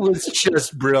 It was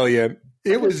just brilliant.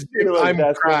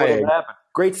 I'm crying.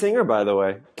 Great singer, by the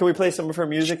way. Can we play some of her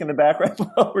music in the background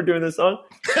while we're doing this song?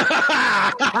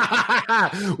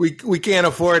 We can't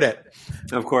afford it.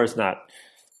 Of course not.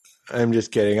 I'm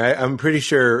just kidding. I'm pretty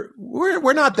sure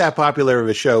we're not that popular of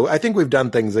a show. I think we've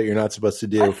done things that you're not supposed to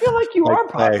do. I feel like you are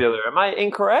popular. Am I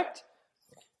incorrect?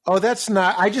 Oh, that's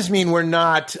not. I just mean we're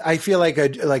not. I feel like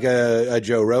a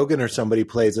Joe Rogan or somebody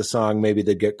plays a song, maybe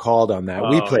they'd get called on that.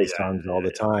 We play songs all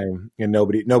the time, and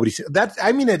nobody. That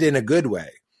I mean it in a good way.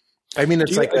 I mean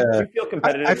it's like a. Feel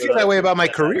competitive I feel that way about my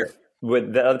career.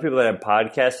 With the other people that have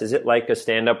podcasts, is it like a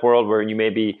stand-up world where you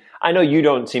maybe, I know you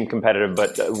don't seem competitive,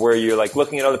 but where you're like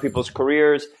looking at other people's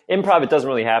careers? Improv, it doesn't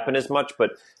really happen as much,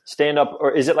 but stand-up,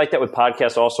 or is it like that with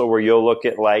podcasts also where you'll look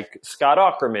at like Scott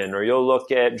Aukerman, or you'll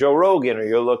look at Joe Rogan, or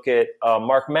you'll look at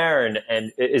Mark Maron,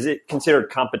 and is it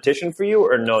considered competition for you,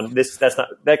 or no, that's not,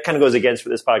 that kind of goes against what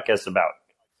this podcast is about?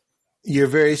 You're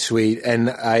very sweet,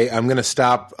 and I'm going to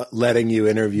stop letting you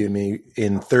interview me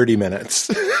in 30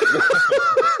 minutes.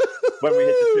 When we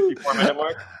hit the 54-minute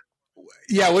mark?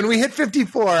 Yeah, when we hit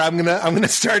 54, I'm gonna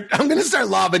start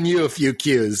lobbing you a few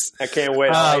cues. I can't wait.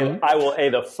 I will A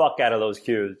the fuck out of those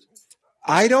cues.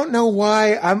 I don't know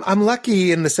why. I'm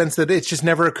lucky in the sense that it's just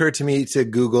never occurred to me to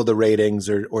Google the ratings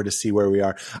or to see where we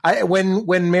are.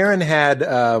 When Maron had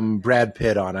Brad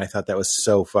Pitt on, I thought that was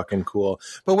so fucking cool.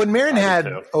 But when Maron had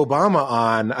Obama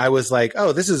on, I was like,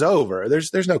 oh, this is over.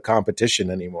 There's no competition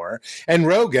anymore. And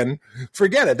Rogan,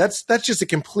 forget it. That's just a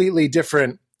completely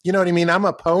different. You know what I mean? I'm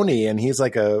a pony, and he's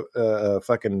like a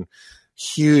fucking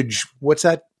huge. What's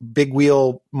that big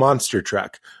wheel monster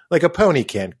truck? Like a pony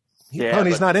can't.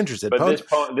 Pony's not interested. This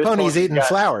pony's eating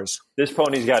flowers. This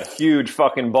pony's got huge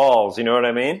fucking balls. You know what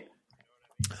I mean?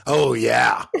 Oh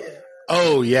yeah,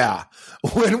 oh yeah.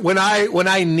 When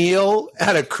I kneel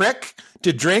at a creek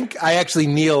to drink, I actually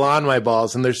kneel on my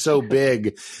balls, and they're so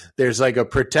big. There's like a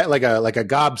like a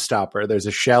gobstopper. There's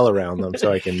a shell around them, so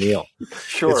I can kneel.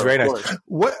 Sure, it's very nice.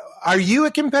 What are you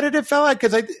a competitive fella?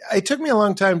 Because it took me a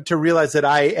long time to realize that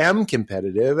I am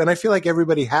competitive, and I feel like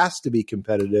everybody has to be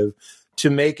competitive to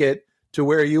make it to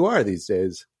where you are these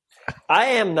days. I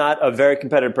am not a very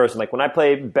competitive person. Like when I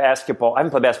play basketball, I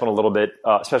haven't played basketball in a little bit,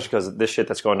 especially because of this shit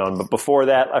that's going on. But before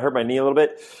that, I hurt my knee a little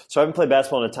bit, so I haven't played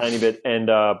basketball in a tiny bit. And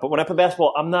but when I play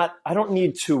basketball, I don't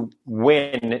need to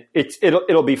win.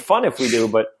 It'll be fun if we do,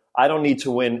 but I don't need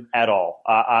to win at all.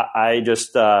 I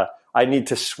just I need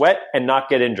to sweat and not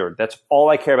get injured. That's all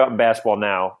I care about in basketball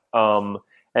now.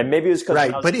 And maybe it's because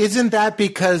right. But isn't that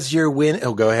because you're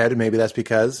Oh, go ahead. Maybe that's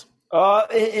because.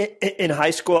 In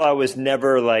high school, I was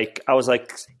never I was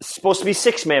supposed to be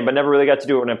sixth man, but never really got to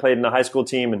do it when I played in the high school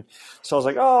team. And so I was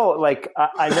like,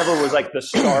 I never was like the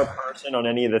star person on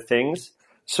any of the things.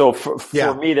 So for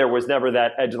me, there was never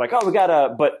that edge of like, oh, we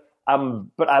gotta, but I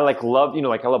love,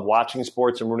 I love watching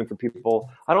sports and rooting for people.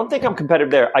 I don't think I'm competitive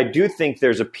there. I do think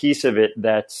there's a piece of it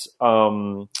that's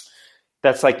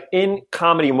like in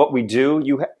comedy and what we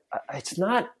do, it's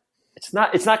not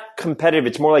competitive.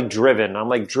 It's more like driven. I'm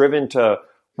like driven to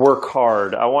work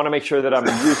hard. I want to make sure that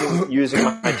I'm using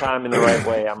my time in the right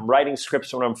way. I'm writing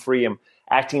scripts when I'm free. I'm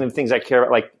acting in the things I care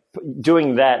about, like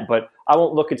doing that. But I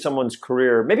won't look at someone's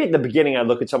career. Maybe at the beginning, I'd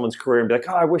look at someone's career and be like,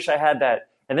 oh, I wish I had that.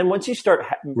 And then once you start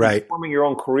forming your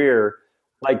own career,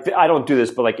 like I don't do this,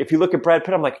 but like if you look at Brad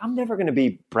Pitt, I'm like, I'm never going to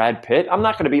be Brad Pitt. I'm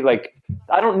not going to be like,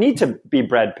 I don't need to be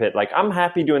Brad Pitt. Like I'm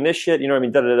happy doing this shit. You know what I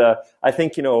mean? Da, da, da. I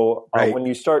think, when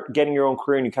you start getting your own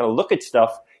career and you kind of look at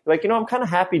stuff, you're like, I'm kind of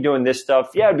happy doing this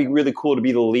stuff. Yeah, it'd be really cool to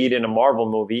be the lead in a Marvel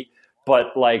movie.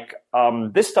 But like,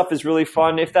 this stuff is really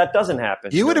fun if that doesn't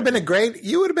happen. You would have been a great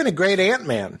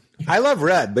Ant-Man. I love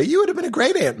Red, but you would have been a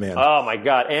great Ant-Man. Oh my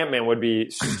God. Ant-Man would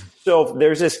be so,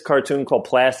 there's this cartoon called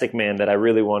Plastic Man that I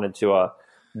really wanted to,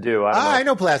 do. I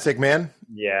know Plastic Man.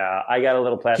 Yeah, I got a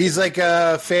little plastic. He's like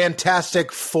a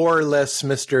fantastic four-less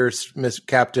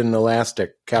Captain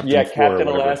Elastic. Captain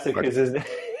Elastic is his name.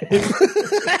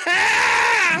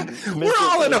 We're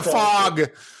all in a fog.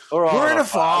 We're in a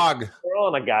fog. We're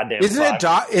all in a goddamn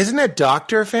fog. Isn't it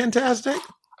Dr. Fantastic?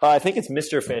 I think it's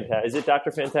Mr. Fantastic. Is it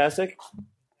Dr. Fantastic?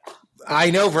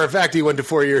 I know for a fact he went to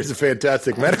 4 years of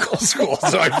fantastic medical school,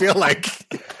 so I feel like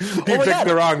he picked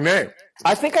the wrong name.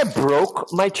 I think I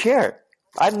broke my chair.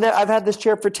 I've had this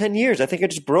chair for 10 years. I think I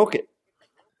just broke it.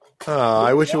 Oh,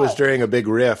 I wish it was during a big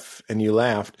riff and you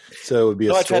laughed, so it would be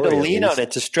a story. I tried to lean on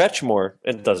it to stretch more.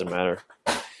 It doesn't matter.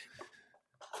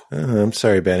 I'm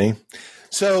sorry, Benny.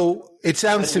 So it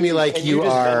sounds to me like you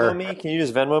are. Can you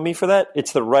just Venmo me for that?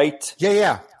 It's the right.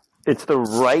 Yeah. It's the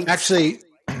right. Actually.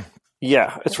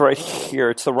 Yeah, it's right here.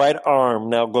 It's the right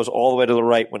arm. Now it goes all the way to the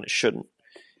right when it shouldn't.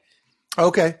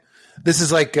 Okay. This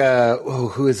is like,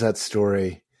 who is that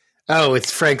story? Oh,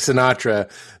 it's Frank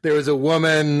Sinatra. There was a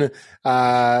woman,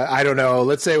 I don't know,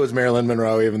 let's say it was Marilyn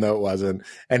Monroe, even though it wasn't.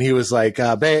 And he was like,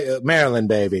 Marilyn,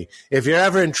 baby, if you're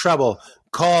ever in trouble,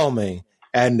 call me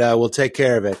and we'll take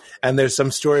care of it. And there's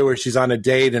some story where she's on a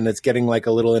date and it's getting like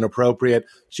a little inappropriate.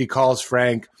 She calls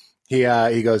Frank. He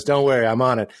goes, don't worry, I'm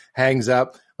on it. Hangs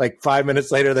up. Like 5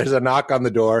 minutes later, there's a knock on the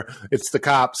door. It's the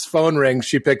cops. Phone rings.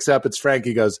 She picks up. It's Frank.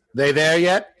 He goes, they there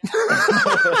yet?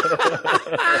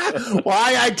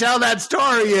 Why I tell that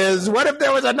story is, what if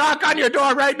there was a knock on your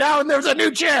door right now and there was a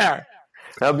new chair?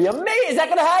 That would be amazing. Is that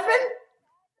going to happen?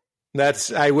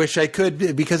 I wish I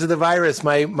could because of the virus.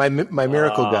 My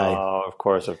miracle guy. Oh, of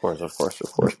course. Because of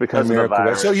the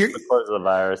virus. So because of the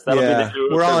virus.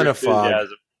 We're all in a fog.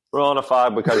 We're all in a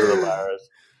fog because of the virus.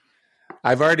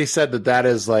 I've already said that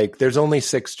is like, there's only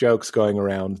 6 jokes going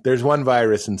around. There's one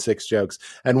virus and 6 jokes.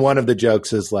 And one of the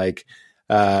jokes is like,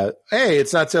 hey,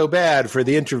 it's not so bad for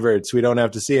the introverts. We don't have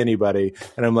to see anybody.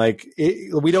 And I'm like,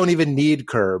 we don't even need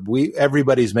curb.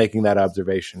 Everybody's making that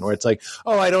observation where it's like,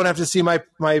 oh, I don't have to see my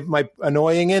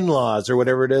annoying in-laws or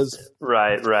whatever it is.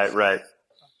 Right.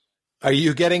 Are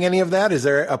you getting any of that? Is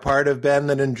there a part of Ben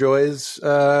that enjoys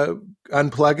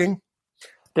unplugging?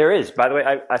 There is. By the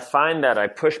way, I find that I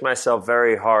push myself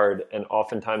very hard, and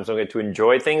oftentimes don't get to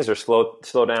enjoy things or slow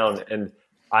down. And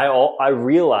I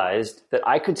realized that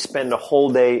I could spend a whole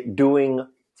day doing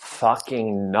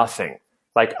fucking nothing.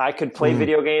 Like I could play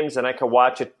video games and I could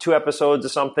watch 2 episodes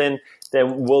of something.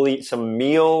 Then we'll eat some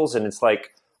meals, and it's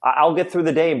like I'll get through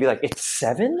the day and be like, "It's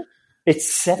 7?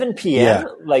 It's 7 p.m."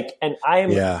 Yeah. Like, and I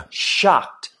am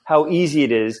shocked how easy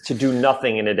it is to do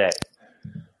nothing in a day.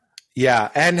 Yeah,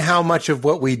 and how much of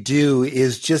what we do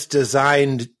is just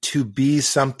designed to be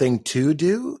something to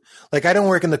do. Like, I don't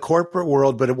work in the corporate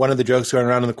world, but one of the jokes going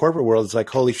around in the corporate world is like,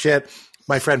 holy shit,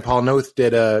 my friend Paul Noth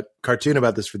did a cartoon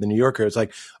about this for The New Yorker. It's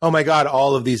like, oh my God,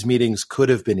 all of these meetings could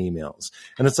have been emails.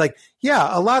 And it's like, yeah,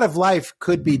 a lot of life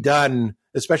could be done,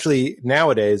 especially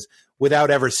nowadays,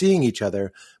 without ever seeing each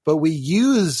other. But we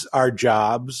use our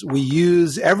jobs, we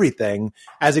use everything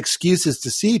as excuses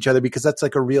to see each other because that's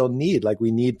like a real need. Like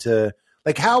we need to,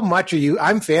 like how much are you,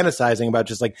 I'm fantasizing about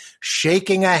just like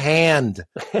shaking a hand.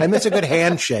 I miss a good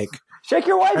handshake. Shake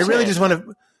your wife's I really hand. just want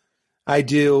to, I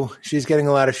do. She's getting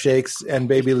a lot of shakes and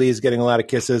baby Lee's getting a lot of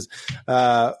kisses.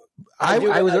 I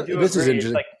do this is agree. interesting.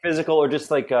 It's like physical or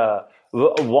just like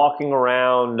walking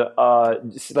around,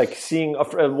 just like seeing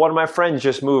one of my friends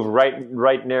just moved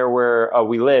right near where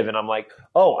we live, and I'm like,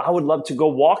 oh, I would love to go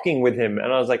walking with him,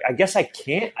 and I was like, I guess I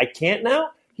can't now.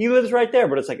 He lives right there,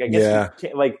 but it's like I guess you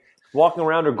can't, like walking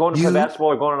around or going to play basketball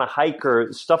or going on a hike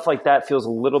or stuff like that feels a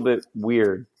little bit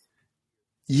weird.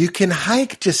 You can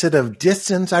hike just at a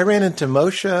distance. I ran into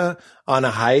Moshe on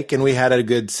a hike, and we had a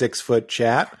good 6-foot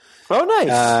chat. Oh,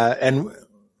 nice.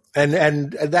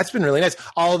 And that's been really nice.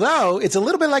 Although it's a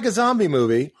little bit like a zombie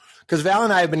movie because Val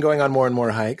and I have been going on more and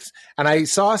more hikes. And I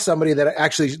saw somebody that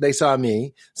actually they saw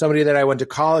me, somebody that I went to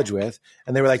college with,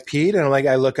 and they were like, Pete. And I'm like,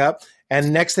 I look up,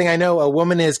 and next thing I know, a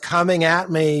woman is coming at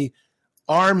me,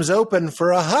 arms open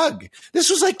for a hug. This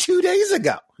was like 2 days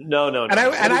ago. No. And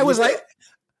I was like,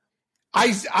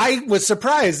 I was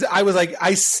surprised. I was like,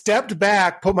 I stepped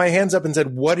back, put my hands up, and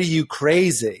said, "What are you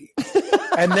crazy?"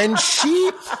 And then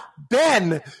she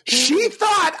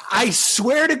thought, I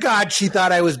swear to God, she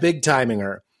thought I was big timing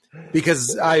her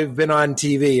because I've been on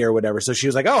TV or whatever. So she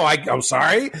was like, oh, I'm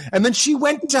sorry. And then she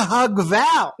went to hug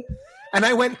Val. And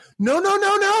I went, no.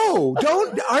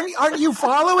 Aren't you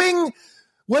following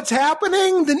what's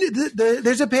happening?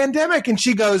 There's a pandemic. And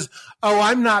she goes, oh,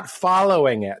 I'm not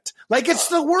following it. Like it's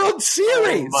the World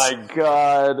Series. Oh my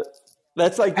God.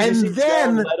 That's like, and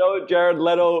then Jared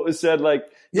Leto said like,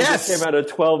 yes, he just came out of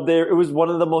 12-day. It was one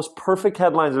of the most perfect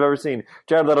headlines I've ever seen.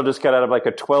 Jared Leto just got out of like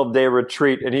a 12-day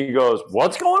retreat, and he goes,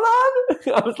 "What's going on?"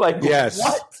 I was like, yes,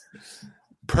 what?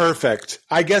 Perfect.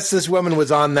 I guess this woman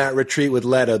was on that retreat with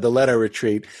Leto, the Leto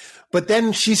retreat, but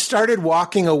then she started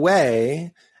walking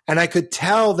away, and I could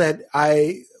tell that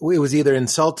it was either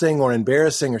insulting or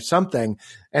embarrassing or something.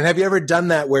 And have you ever done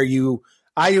that where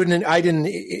I didn't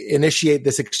initiate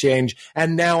this exchange,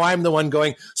 and now I'm the one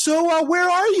going, so where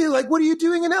are you? Like, what are you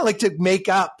doing in that? Like to make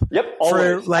up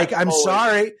for like, I'm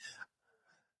sorry.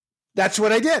 That's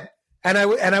what I did. And I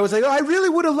was like, oh, I really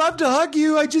would have loved to hug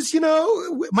you. I just,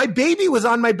 my baby was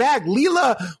on my back.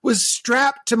 Leela was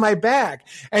strapped to my back.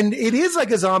 And it is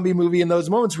like a zombie movie in those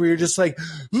moments where you're just like,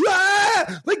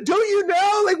 like, don't you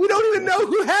know? Like, we don't even know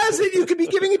who has it. You could be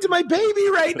giving it to my baby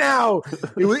right now.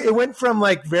 It went from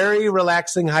like very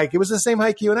relaxing hike. It was the same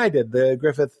hike you and I did, the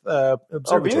Griffith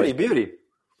Observatory. Oh, beauty.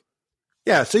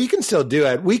 Yeah, so you can still do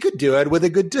it. We could do it with a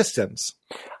good distance.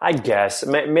 I guess.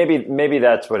 Maybe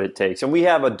that's what it takes. And we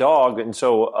have a dog, and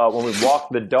so when we walk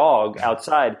the dog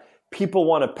outside, people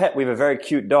want to pet. We have a very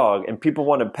cute dog, and people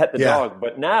want to pet the dog.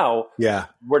 But now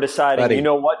we're deciding, you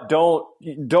know what? Don't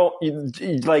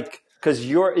like, because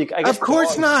I guess of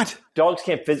course not. Dogs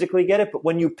can't physically get it, but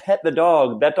when you pet the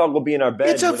dog, that dog will be in our bed.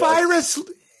 It's a virus.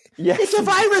 Yes. It's a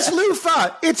virus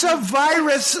loofah. It's a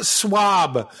virus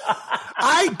swab.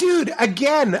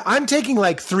 Again, I'm taking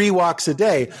like 3 walks a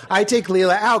day. I take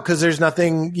Leela out because there's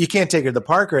nothing, you can't take her to the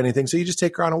park or anything. So you just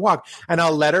take her on a walk and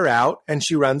I'll let her out and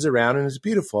she runs around and it's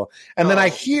beautiful. And then I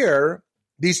hear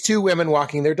these 2 women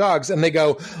walking their dogs and they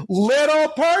go, little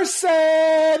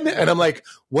person. And I'm like,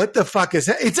 what the fuck is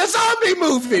that? It's a zombie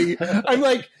movie. I'm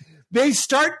like, they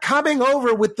start coming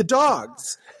over with the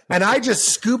dogs. And I just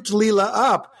scooped Leela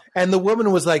up. And the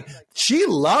woman was like, she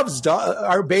loves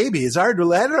our babies. Let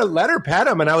her pet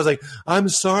them. And I was like, I'm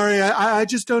sorry. I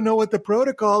just don't know what the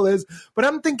protocol is. But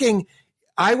I'm thinking,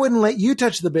 I wouldn't let you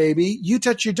touch the baby. You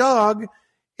touch your dog.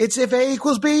 It's if A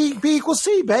equals B, B equals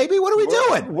C, baby. What are we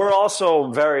doing? We're also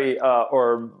very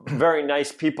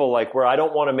nice people, like where I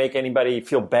don't want to make anybody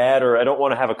feel bad, or I don't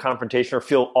want to have a confrontation or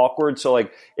feel awkward. So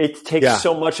like it takes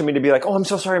so much of me to be like, oh, I'm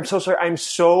so sorry. I'm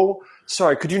so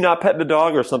sorry. Could you not pet the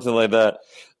dog or something like that?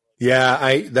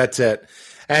 Yeah, that's it.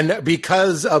 And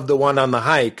because of the one on the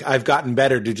hike, I've gotten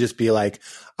better to just be like,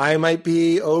 I might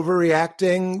be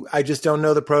overreacting. I just don't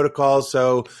know the protocol,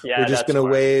 so we're just going to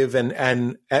wave.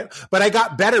 But I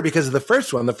got better because of the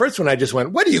first one. The first one, I just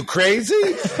went, "What are you,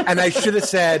 crazy?" And I should have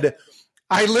said,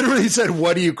 I literally said,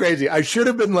 "What are you, crazy?" I should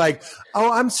have been like,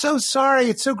 "Oh, I'm so sorry.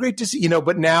 It's so great to see you."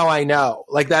 But now I know.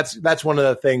 Like that's one of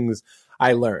the things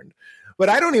I learned. But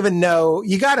I don't even know.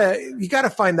 You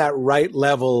gotta find that right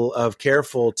level of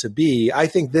careful to be. I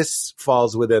think this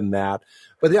falls within that.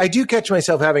 But I do catch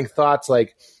myself having thoughts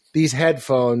like these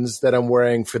headphones that I'm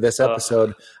wearing for this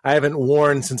episode, I haven't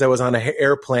worn since I was on an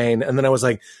airplane. And then I was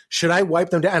like, should I wipe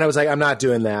them down? And I was like, I'm not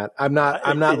doing that. I'm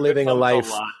not living a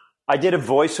life. I did a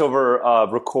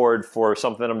voiceover record for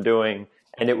something I'm doing.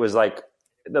 And it was like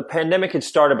the pandemic had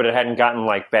started, but it hadn't gotten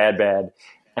like bad.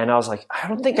 And I was like, I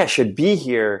don't think I should be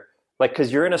here. Like,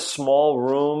 cause you're in a small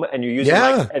room and you're using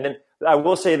and then I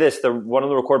will say this, one of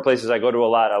the record places I go to a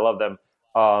lot, I love them.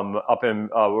 Up in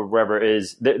wherever it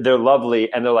is, they're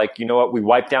lovely, and they're like, you know what? We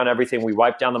wipe down everything. We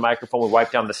wipe down the microphone. We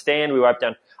wipe down the stand. We wipe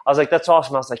down. I was like, that's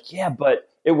awesome. I was like, yeah, but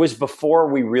it was before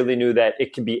we really knew that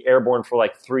it could be airborne for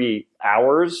like 3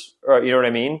 hours, or you know what I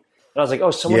mean? And I was like,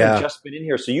 oh, someone had just been in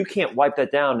here, so you can't wipe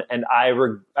that down. And I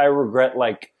regret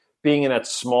like being in that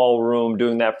small room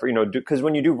doing that for because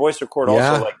when you do voice record,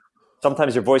 also like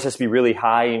sometimes your voice has to be really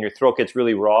high and your throat gets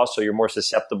really raw, so you're more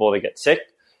susceptible to get sick.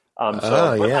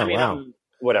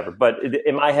 Whatever. But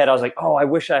in my head, I was like, oh, I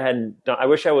wish I hadn't done. I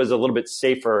wish I was a little bit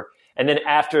safer. And then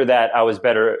after that, I was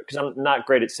better because I'm not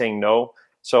great at saying no.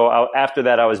 So after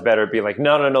that, I was better at being like,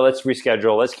 no, let's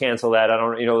reschedule, let's cancel that. I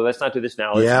don't, let's not do this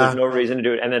now. There's no reason to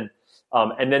do it. And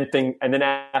then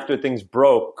after things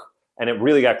broke and it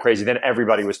really got crazy, then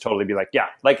everybody was totally be like, yeah,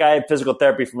 like I had physical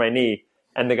therapy for my knee.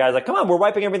 And the guy's like, come on, we're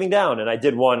wiping everything down. And I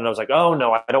did one, and I was like, oh,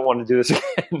 no, I don't want to do this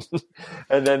again.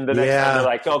 And then the next time they're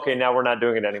like, okay, now we're not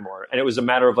doing it anymore. And it was a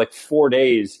matter of like 4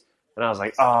 days. And I was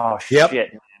like, oh, shit.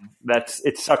 Man.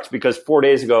 It sucks because 4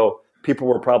 days ago, people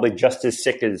were probably just as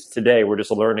sick as today. We're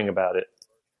just learning about it.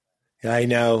 I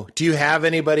know. Do you have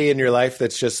anybody in your life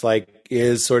that's just like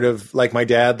is sort of like my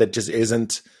dad that just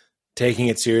isn't taking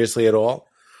it seriously at all?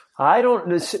 I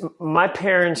don't. My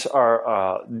parents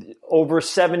are over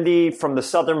 70 from the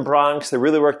Southern Bronx. They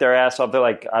really work their ass off. They're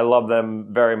like, I love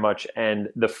them very much. And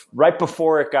right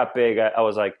before it got big, I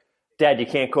was like, Dad, you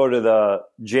can't go to the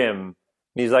gym. And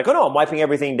he's like, oh no, I'm wiping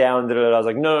everything down. I was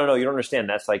like, no, you don't understand.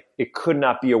 That's like, it could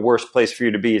not be a worse place for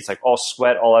you to be. It's like all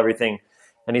sweat, all everything.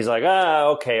 And he's like,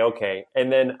 okay.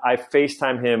 And then I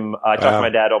FaceTime him. I talk to my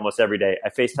dad almost every day. I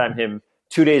FaceTime him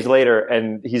 2 days later,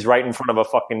 and he's right in front of a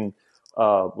fucking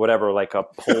whatever, like a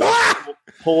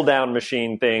pull down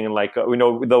machine thing, like that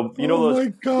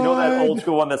old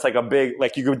school one that's like a big,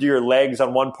 like you could do your legs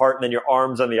on one part and then your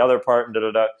arms on the other part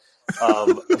and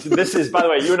this is, by the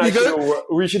way, you and I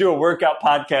we should do a workout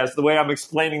podcast the way I'm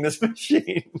explaining this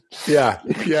machine. Yeah.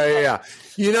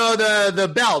 You know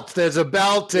the belt. There's a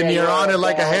belt and you're on it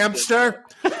like a hamster.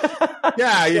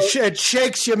 It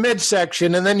shakes your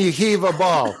midsection and then you heave a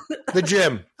ball. The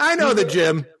gym. I know the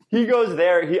gym. He goes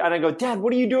there, and I go, Dad,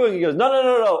 what are you doing? He goes,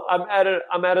 no.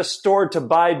 I'm at a store to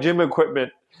buy gym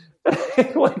equipment.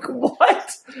 Like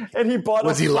what? And he bought.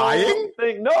 Was he lying?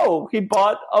 Thing. No, he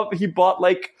bought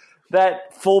like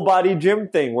that full body gym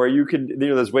thing where you can,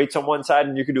 there's weights on one side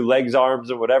and you can do legs, arms,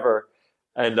 and whatever.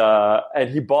 And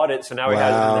he bought it, so now he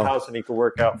has it in the house and he can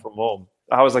work out from home.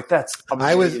 I was like, that's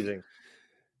amazing.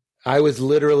 I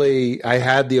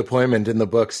had the appointment in the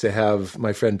books to have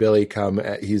my friend Billy come.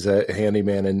 He's a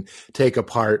handyman and take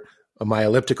apart my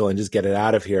elliptical and just get it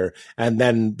out of here. And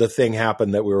then the thing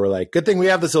happened that we were like, good thing we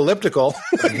have this elliptical.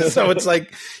 So it's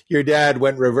like your dad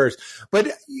went reverse. But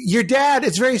your dad,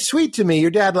 it's very sweet to me.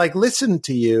 Your dad like listened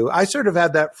to you. I sort of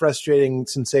had that frustrating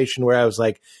sensation where I was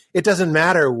like, it doesn't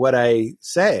matter what I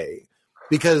say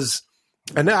because –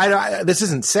 and this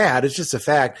isn't sad. It's just a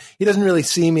fact. He doesn't really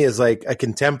see me as like a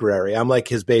contemporary. I'm like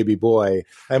his baby boy.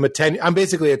 I'm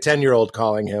basically a 10-year-old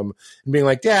calling him and being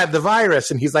like, Dad, the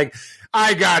virus. And he's like,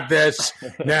 I got this.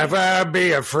 Never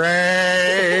be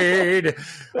afraid.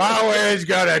 Always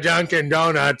go to Dunkin'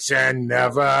 Donuts and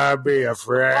never be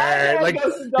afraid. Like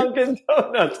Dunkin'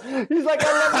 Donuts. He's like,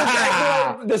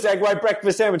 I love this egg white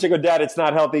breakfast sandwich. I go, Dad, it's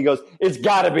not healthy. He goes, it's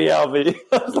got to be healthy.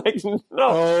 I was like, no.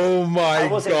 Oh my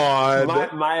God.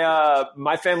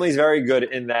 My family's very good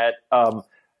in that.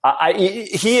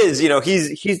 He is, you know,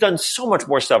 he's done so much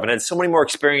more stuff and had so many more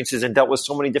experiences and dealt with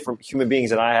so many different human beings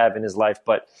than I have in his life.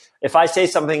 But if I say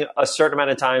something a certain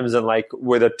amount of times and like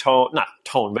with a not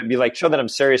tone, but be like, show that I'm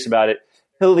serious about it,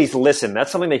 he'll at least listen.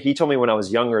 That's something that he told me when I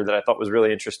was younger that I thought was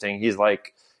really interesting. He's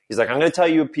like, I'm going to tell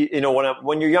you, you know,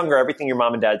 when you're younger, everything your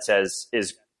mom and dad says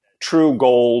is true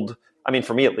gold. I mean,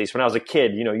 for me, at least when I was a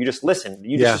kid, you know, you just listen,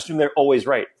 you just assume they're always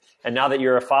right. And now that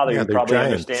you're a father, you probably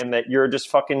understand that you're just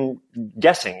fucking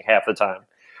guessing half the time.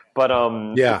 But,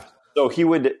 so one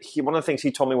of the things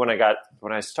he told me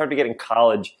when I started getting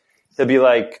college, he'll be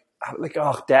like,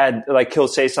 oh, Dad, like he'll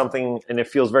say something and it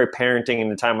feels very parenting in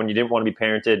the time when you didn't want to be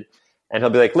parented. And he'll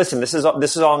be like, listen, this is all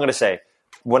I'm going to say.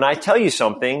 When I tell you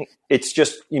something, it's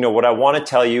just, you know, what I want to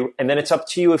tell you. And then it's up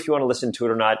to you if you want to listen to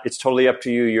it or not. It's totally up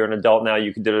to you. You're an adult now.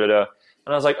 You can da-da-da.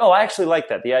 And I was like, oh, I actually like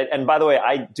that. And by the way,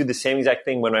 I do the same exact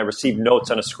thing when I receive notes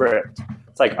on a script.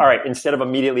 It's like, all right, instead of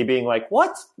immediately being like,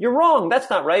 what? You're wrong. That's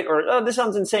not right. Or, oh, this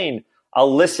sounds insane.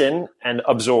 I'll listen and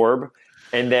absorb.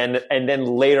 And then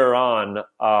later on,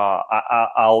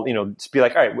 I'll, you know, be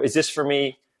like, all right, is this for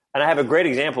me? And I have a great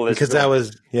example of this. Because that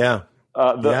was,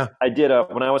 I did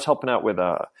when I was helping out with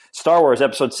Star Wars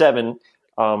Episode 7.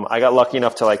 I got lucky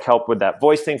enough to like help with that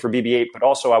voice thing for BB-8, but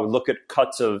also I would look at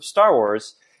cuts of Star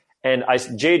Wars. And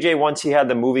JJ, once he had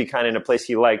the movie kind of in a place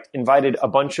he liked, invited a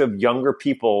bunch of younger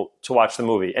people to watch the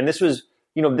movie. And this was,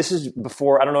 you know, this is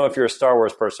before, I don't know if you're a Star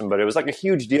Wars person, but it was like a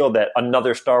huge deal that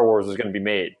another Star Wars was going to be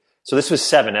made. So this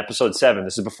was Episode 7.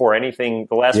 This is before anything.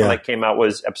 The last one that came out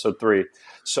was Episode 3.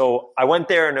 So I went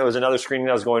there and there was another screening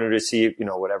I was going to see, you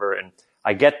know, whatever. And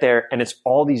I get there and it's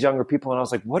all these younger people. And I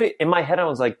was like, in my head, I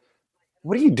was like,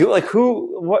 what do you do? Like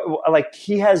like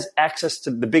he has access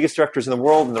to the biggest directors in the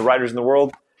world and the writers in the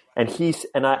world. And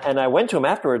I went to him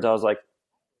afterwards. I was like,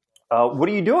 what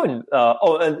are you doing?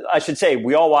 And I should say,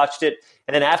 we all watched it.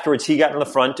 And then afterwards, he got in the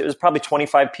front. It was probably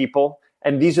 25 people.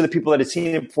 And these are the people that had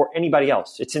seen it before anybody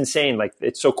else. It's insane. Like,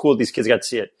 it's so cool these kids got to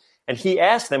see it. And he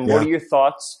asked them, what are your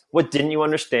thoughts? What didn't you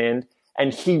understand?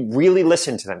 And he really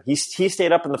listened to them. He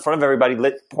stayed up in the front of everybody,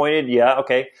 pointed,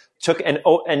 okay.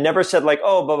 And never said like,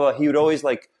 oh, blah, blah. He would always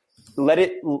like, let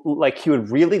it, like he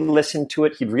would really listen to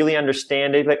it. He'd really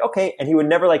understand it. Like, okay. And he would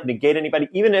never like negate anybody.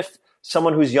 Even if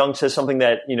someone who's young says something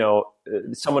that, you know,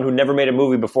 someone who never made a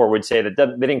movie before would say that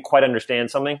they didn't quite understand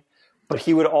something, but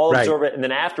he would all absorb it. And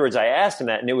then afterwards I asked him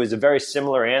that, and it was a very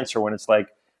similar answer when it's like,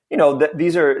 you know,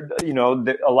 these are, you know,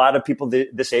 a lot of people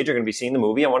this age are going to be seeing the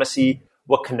movie. I want to see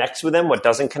what connects with them, what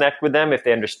doesn't connect with them, if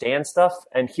they understand stuff.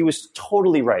 And he was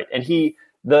totally right. And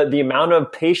the amount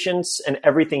of patience and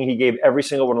everything he gave every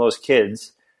single one of those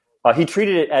kids, he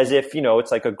treated it as if, you know,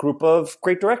 it's like a group of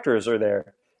great directors are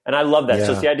there. And I love that. Yeah.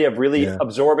 So it's the idea of really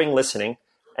absorbing, listening.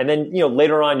 And then, you know,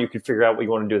 later on you can figure out what you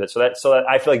want to do that. So that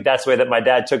I feel like that's the way that my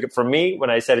dad took it from me when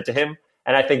I said it to him.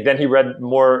 And I think then he read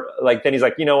more like, then he's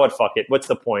like, you know what, fuck it. What's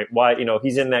the point? Why, you know,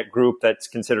 he's in that group that's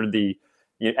considered the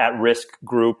at-risk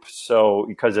group. So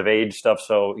because of age stuff.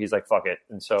 So he's like, fuck it.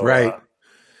 And so, but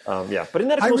isn't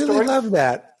that a cool story? I really love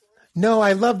that. No,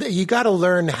 I love that. You got to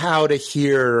learn how to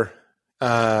hear,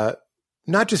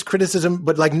 not just criticism,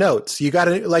 but like notes. You got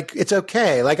to like, it's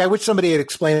okay. Like, I wish somebody had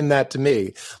explained that to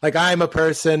me. Like, I'm a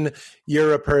person,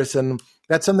 you're a person.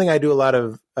 That's something I do a lot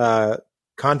of,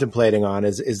 contemplating on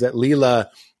is that Leela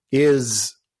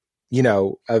is, you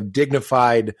know, a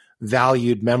dignified,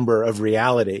 valued member of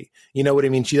reality. You know what I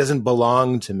mean? She doesn't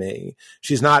belong to me.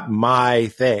 She's not my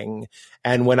thing.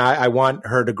 And when I want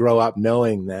her to grow up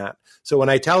knowing that. So when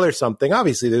I tell her something,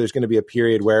 obviously there's going to be a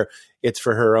period where it's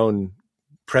for her own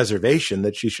preservation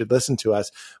that she should listen to us.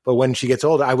 But when she gets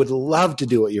older, I would love to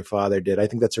do what your father did. I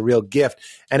think that's a real gift.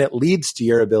 And it leads to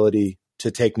your ability to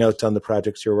take notes on the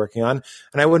projects you're working on.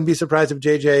 And I wouldn't be surprised if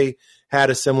JJ had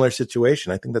a similar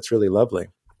situation. I think that's really lovely.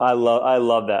 I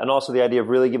love that. And also the idea of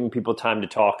really giving people time to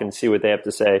talk and see what they have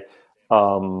to say.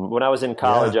 When I was in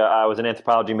college, I was an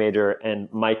anthropology major,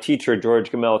 and my teacher,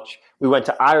 George Gamelch, we went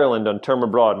to Ireland on term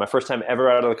abroad. My first time ever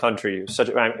out of the country.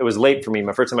 It was late for me.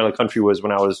 My first time out of the country was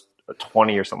when I was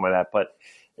 20 or something like that. But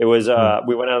it was,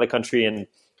 we went out of the country, and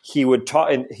he would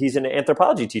talk, and he's an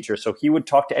anthropology teacher, so he would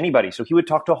talk to anybody. So he would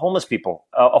talk to a homeless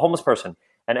person,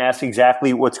 and ask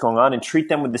exactly what's going on and treat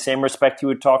them with the same respect he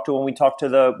would talk to when we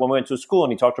went to school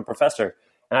and he talked to a professor.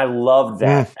 And I loved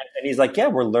that. And he's like, yeah,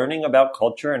 we're learning about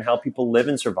culture and how people live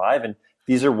and survive. And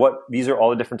these are all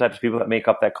the different types of people that make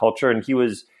up that culture. And he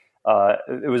was,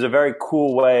 it was a very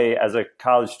cool way as a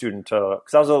college student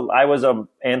because I was a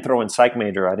anthro and psych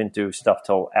major. I didn't do stuff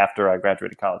till after I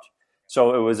graduated college.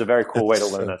 So it was a very cool way to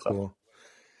learn that stuff.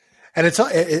 And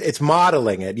it's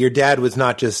modeling it. Your dad was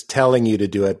not just telling you to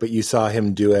do it, but you saw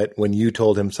him do it when you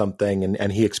told him something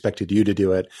and he expected you to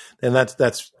do it. And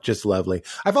that's just lovely.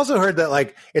 I've also heard that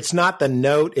like, it's not the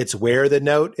note, it's where the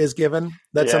note is given.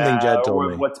 That's something Jed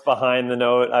told me. What's behind the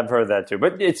note. I've heard that too,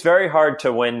 but it's very hard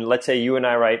to when, let's say you and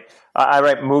I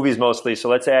write movies mostly. So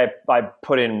let's say I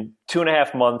put in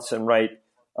 2.5 months and write,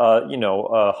 a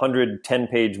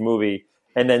 110-page movie.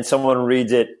 And then someone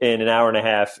reads it in an hour and a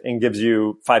half and gives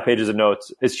you 5 pages of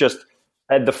notes. It's just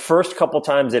the first couple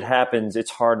times it happens, it's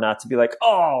hard not to be like,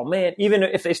 oh man, even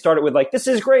if they start it with like, this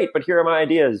is great, but here are my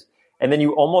ideas. And then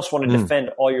you almost want to defend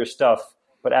all your stuff.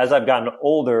 But as I've gotten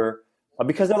older,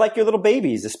 because they're like your little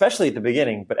babies, especially at the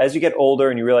beginning. But as you get older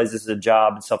and you realize this is a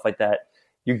job and stuff like that,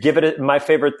 you give it my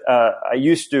favorite. I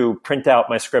used to print out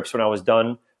my scripts when I was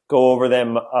done, go over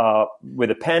them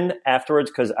with a pen afterwards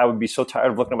because I would be so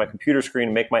tired of looking at my computer screen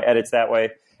and make my edits that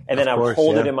way. And then I would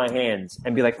hold it in my hands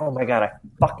and be like, oh my God,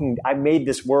 I made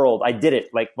this world. I did it.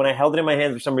 Like when I held it in my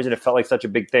hands, for some reason, it felt like such a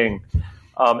big thing.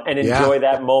 And enjoy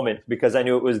that moment because I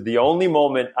knew it was the only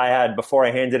moment I had before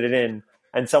I handed it in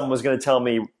and someone was going to tell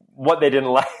me what they didn't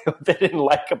like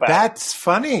about it. That's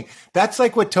funny. That's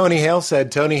like what Tony Hale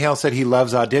said. Tony Hale said he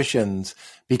loves auditions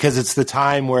because it's the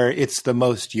time where it's the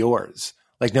most yours.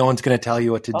 Like no one's going to tell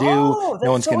you what to do.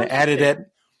 No one's going to edit it.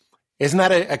 Isn't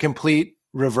that a complete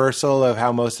reversal of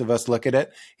how most of us look at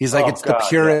it? He's like, the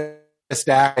purest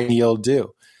acting you'll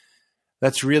do.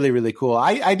 That's really, really cool.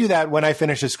 I do that when I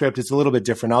finish a script. It's a little bit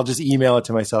different. I'll just email it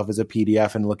to myself as a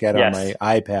PDF and look at it on my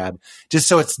iPad just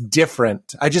so it's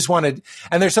different. I just wanted,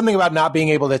 and there's something about not being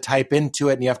able to type into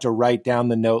it and you have to write down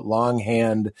the note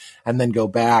longhand and then go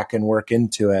back and work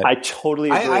into it. I totally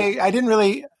agree. I didn't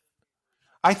really,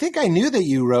 I think I knew that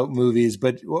you wrote movies,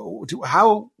 but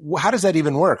how does that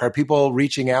even work? Are people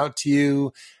reaching out to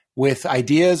you with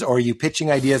ideas, or are you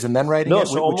pitching ideas and then writing it?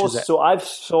 So I've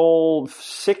sold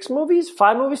 5 movies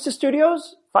to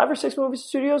studios, 5 or 6 movies to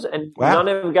studios, and none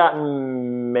have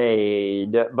gotten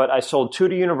made. But I sold 2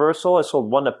 to Universal. I sold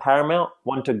 1 to Paramount,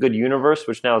 1 to Good Universe,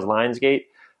 which now is Lionsgate.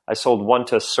 I sold 1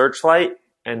 to Searchlight,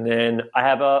 and then I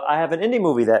have an indie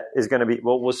movie that is going to be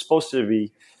was supposed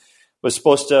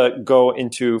to go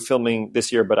into filming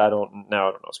this year, but I don't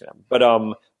know what's going to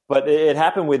happen. But it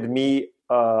happened with me.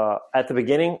 At the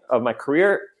beginning of my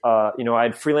career,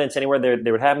 I'd freelance anywhere.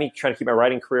 They would have me trying to keep my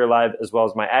writing career alive as well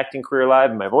as my acting career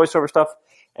alive and my voiceover stuff.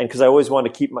 And because I always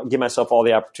wanted to give myself all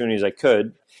the opportunities I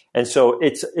could. And so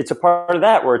it's a part of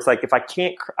that where it's like, if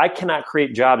I cannot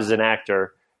create jobs as an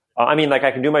actor. I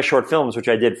can do my short films, which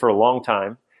I did for a long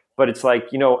time. But it's like,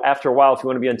 after a while, if you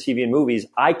want to be on TV and movies,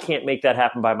 I can't make that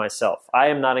happen by myself. I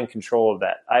am not in control of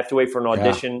that. I have to wait for an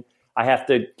audition. Yeah. I have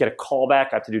to get a call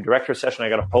back. I have to do director session. I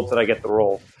got to hope that I get the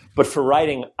role. But for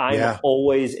writing, I'm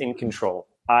always in control.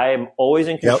 I'm always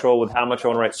in control with how much I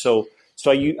want to write. So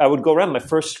I would go around. My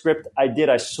first script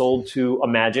I sold to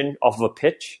Imagine off of a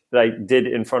pitch that I did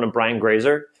in front of Brian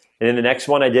Grazer. And then the next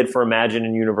one I did for Imagine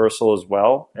and Universal as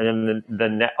well. And then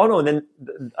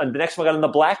the next one got on the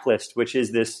Blacklist, which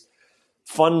is this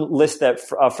fun list that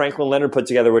Franklin Leonard put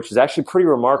together, which is actually pretty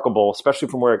remarkable, especially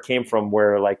from where it came from,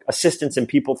 where like assistants and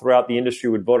people throughout the industry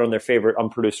would vote on their favorite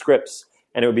unproduced scripts,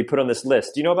 and it would be put on this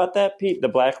list. Do you know about that, Pete? The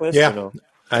Blacklist? Yeah, no?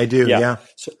 I do. Yeah.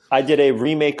 So I did a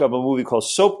remake of a movie called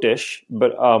Soap Dish,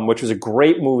 but which was a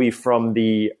great movie from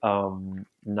the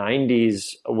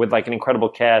 90s with like an incredible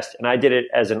cast, and I did it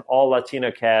as an all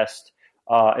Latina cast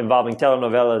involving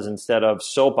telenovelas instead of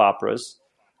soap operas.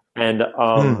 And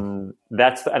and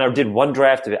I did 1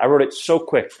 draft of it. I wrote it so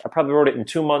quick. I probably wrote it in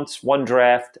 2 months, 1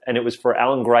 draft, and it was for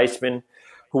Alan Greisman,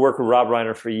 who worked with Rob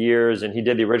Reiner for years, and he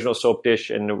did the original Soap Dish,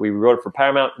 and we wrote it for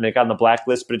Paramount, and it got on the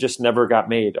Blacklist, but it just never got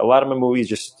made. A lot of my movies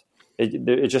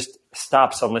it just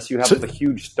stops unless you have a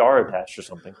huge star attached or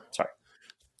something. Sorry.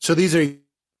 So these are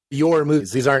your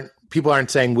movies. People aren't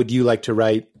saying, would you like to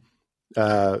write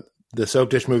the Soap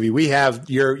Dish movie?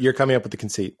 You're coming up with the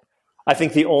conceit. I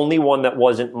think the only one that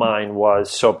wasn't mine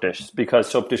was Soap Dish, because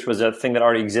Soap Dish was a thing that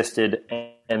already existed,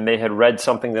 and they had read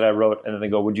something that I wrote, and then they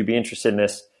go, would you be interested in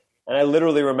this? And I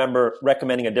literally remember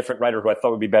recommending a different writer who I thought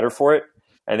would be better for it,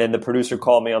 and then the producer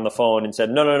called me on the phone and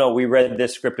said, no, we read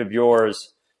this script of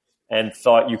yours and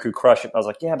thought you could crush it. I was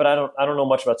like, yeah, but I don't know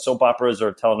much about soap operas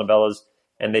or telenovelas.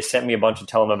 And they sent me a bunch of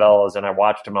telenovelas, and I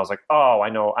watched them. I was like, oh, I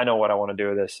know what I want to do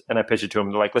with this. And I pitched it to them.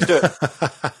 They're like, let's do it.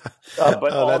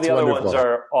 But all the other ones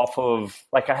are off of,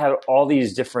 like, I had all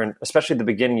these different, especially at the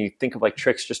beginning, you think of like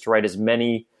tricks just to write as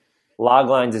many log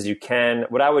lines as you can.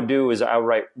 What I would do is I would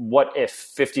write, what if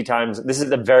 50 times, this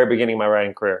is the very beginning of my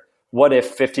writing career. What if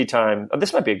 50 times,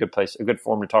 this might be a good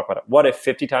form to talk about it. What if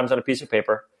 50 times on a piece of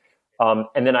paper,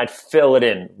 And then I'd fill it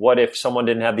in. What if someone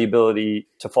didn't have the ability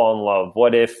to fall in love?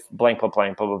 What if blank, blank,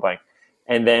 blank, blah, blah, blank.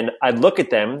 And then I'd look at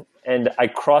them and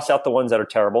I'd cross out the ones that are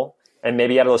terrible. And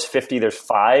maybe out of those 50, there's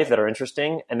 5 that are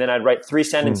interesting. And then I'd write 3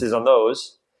 sentences on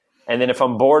those. And then if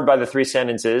I'm bored by the 3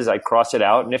 sentences, I'd cross it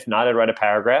out. And if not, I'd write a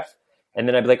paragraph. And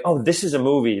then I'd be like, oh, this is a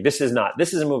movie. This is not.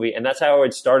 This is a movie. And that's how I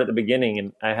would start at the beginning.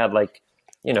 And I had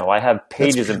I have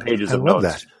pages and pages of notes.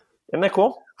 That. Isn't that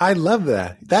cool? I love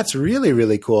that. That's really,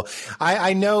 really cool.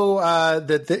 I know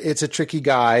that it's a tricky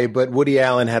guy, but Woody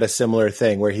Allen had a similar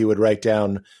thing where he would write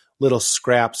down little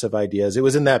scraps of ideas. It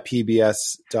was in that PBS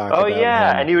doc. Oh,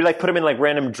 yeah. And he would put them in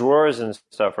random drawers and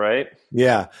stuff, right?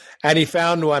 Yeah. And he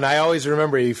found one. I always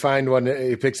remember he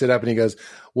picks it up and he goes,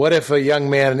 what if a young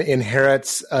man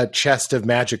inherits a chest of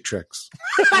magic tricks?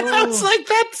 I was like,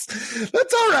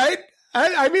 that's all right.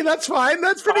 I mean, that's fine.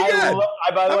 That's pretty good.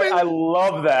 By the way, I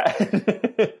love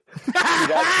that.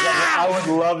 I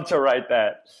would love to write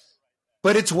that.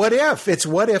 But it's what if. It's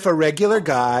what if a regular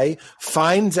guy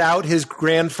finds out his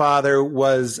grandfather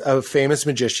was a famous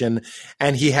magician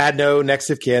and he had no next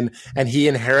of kin and he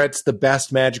inherits the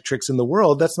best magic tricks in the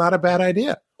world. That's not a bad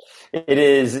idea. It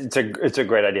is. It's a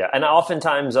great idea. And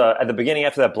oftentimes at the beginning,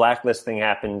 after that blacklist thing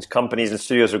happens, companies and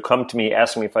studios would come to me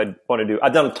asking me if I'd want to do.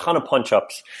 I've done a ton of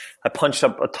punch-ups. I punched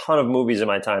up a ton of movies in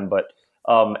my time, but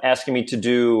asking me to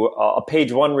do a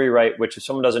page 1 rewrite, which if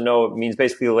someone doesn't know, it means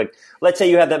basically let's say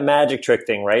you had that magic trick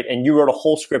thing, right? And you wrote a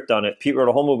whole script on it. Pete wrote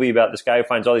a whole movie about this guy who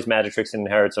finds all these magic tricks and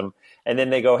inherits them. And then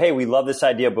they go, hey, we love this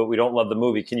idea, but we don't love the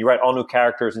movie. Can you write all new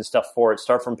characters and stuff for it?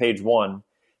 Start from page 1.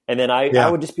 And then I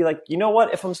would just be like, you know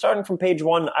what? If I'm starting from page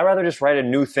 1, I'd rather just write a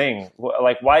new thing.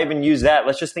 Why even use that?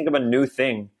 Let's just think of a new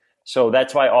thing. So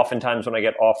that's why oftentimes when I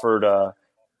get offered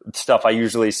stuff, I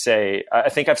usually say, I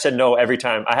think I've said no every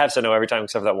time. I have said no every time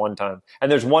except for that one time. And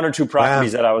there's 1 or 2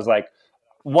 properties that I was like,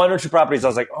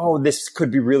 oh, this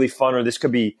could be really fun, or this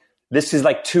is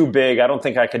too big. I don't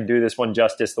think I could do this one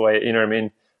justice the way, you know what I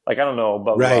mean? I don't know,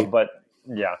 but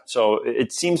yeah. So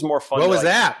it seems more fun. What was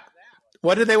that?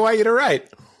 What did they want you to write?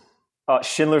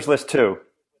 Schindler's List 2.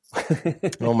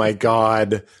 Oh my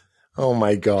God. Oh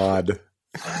my God.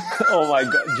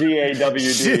 GAWD.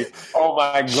 Oh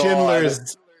my God.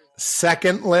 Schindler's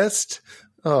second list.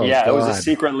 Oh yeah, God. It was a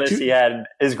secret list he had.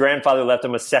 His grandfather left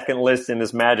him a second list in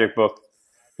this magic book.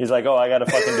 He's like, oh, I got to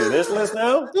fucking do this list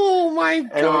now? Oh my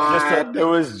God. It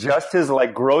was just his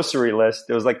grocery list.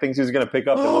 It was things he was going to pick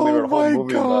up and let me write a whole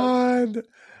movie about.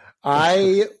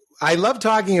 I love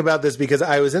talking about this because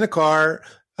I was in a car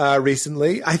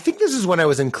recently. I think this is when I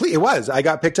was in Cleveland. I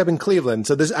got picked up in Cleveland.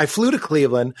 So I flew to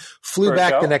Cleveland, flew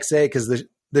back the next day because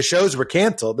the shows were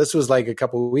canceled. This was a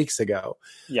couple of weeks ago.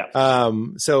 Yeah.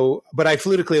 But I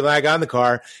flew to Cleveland. I got in the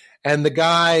car, and the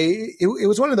guy, it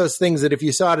was one of those things that if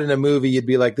you saw it in a movie, you'd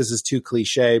be like, this is too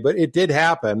cliche, but it did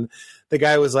happen. The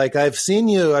guy was like, I've seen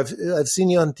you on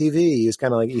TV. He was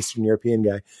kind of Eastern European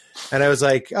guy. And I was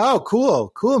like, oh,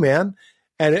 cool, man.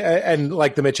 And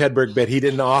like the Mitch Hedberg bit, he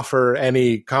didn't offer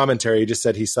any commentary. He just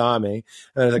said he saw me.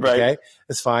 And I was like, okay,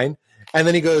 that's fine. And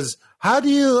then he goes, how do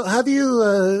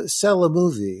you sell a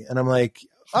movie? And I'm like,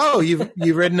 oh, you've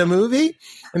written a movie?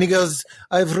 And he goes,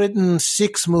 I've written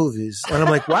 6 movies. And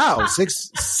I'm like, wow,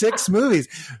 six movies.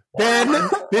 Ben,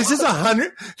 this is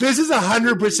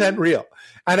 100% real.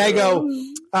 And I go,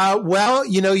 well,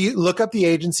 you look up the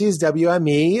agencies,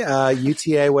 WME,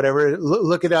 UTA, whatever,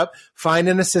 look it up, find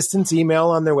an assistant's email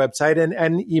on their website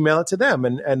and email it to them.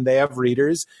 And they have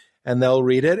readers and they'll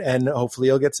read it and hopefully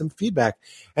you'll get some feedback.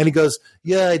 And he goes,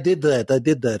 yeah, I did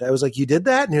that. I was like, you did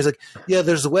that? And he was like, yeah,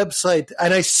 there's a website.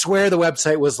 And I swear the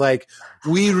website was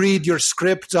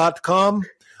wereadyourscript.com.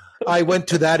 I went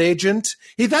to that agent.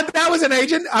 He thought that was an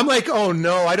agent. I'm like, oh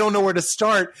no, I don't know where to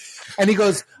start. And he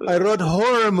goes, I wrote a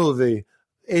horror movie.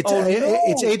 It's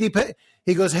 80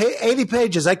 He goes, hey, 80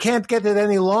 pages. I can't get it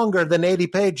any longer than 80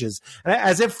 pages.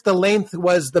 As if the length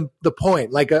was the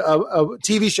point. Like a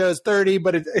TV show is 30,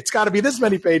 but it's got to be this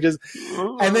many pages.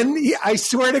 And then I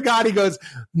swear to God, he goes,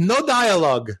 no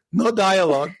dialogue.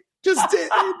 Just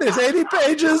there's 80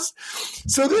 pages.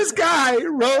 So this guy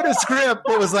wrote a script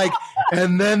that was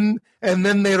and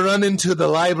then they run into the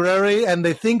library and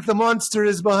they think the monster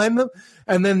is behind them.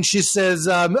 And then she says,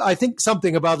 I think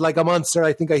something about a monster.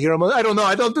 I think I hear a monster. I don't know.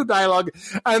 I don't do dialogue.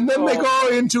 And then they go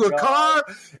into a car.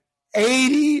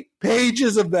 80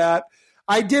 pages of that.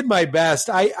 I did my best.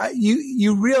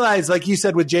 You realize, like you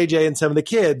said with JJ and some of the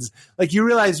kids, you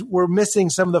realize we're missing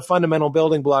some of the fundamental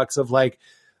building blocks of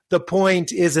the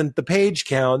point isn't the page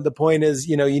count. The point is,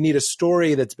 you need a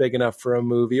story that's big enough for a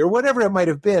movie or whatever it might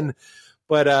have been.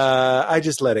 But I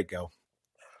just let it go.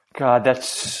 God, that's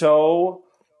so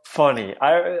funny.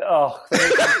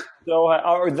 So,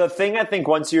 or the thing I think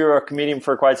once you're a comedian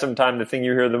for quite some time, the thing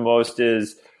you hear the most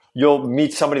is you'll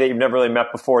meet somebody that you've never really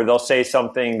met before. They'll say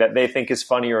something that they think is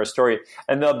funny or a story,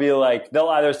 and they'll be like, they'll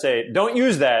either say, "Don't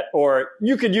use that," or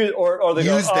 "You could use," or they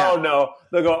go, "Oh no,"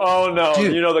 they'll go, "Oh no,"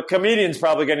 Dude. the comedian's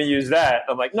probably going to use that.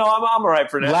 I'm like, "No, I'm all right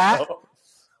for now."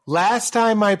 Last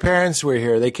time my parents were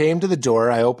here, they came to the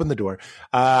door. I opened the door,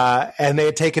 and they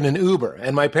had taken an Uber.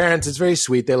 And my parents, it's very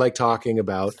sweet. They like talking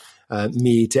about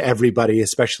me to everybody,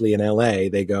 especially in LA.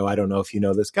 They go, "I don't know if you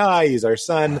know this guy. He's our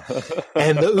son."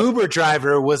 And the Uber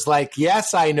driver was like,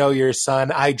 "Yes, I know your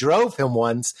son. I drove him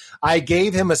once. I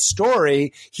gave him a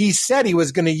story. He said he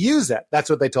was going to use it." That's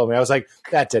what they told me. I was like,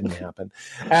 that didn't happen.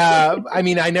 I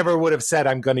mean, I never would have said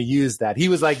I'm going to use that. He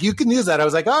was like, "You can use that." I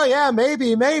was like, "Oh yeah,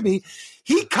 maybe.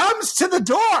 He comes to the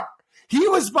door. He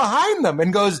was behind them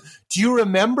and goes, "Do you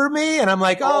remember me?" And I'm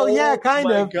like, "Oh yeah, kind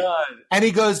of." God. And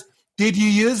he goes, "Did you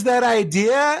use that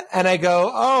idea?" And I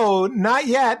go, "Oh, not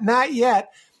yet.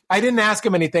 I didn't ask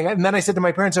him anything." And then I said to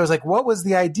my parents, I was like, "What was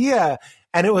the idea?"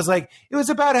 And it was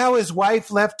about how his wife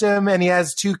left him and he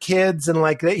has 2 kids and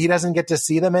like he doesn't get to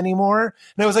see them anymore.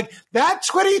 And I was like,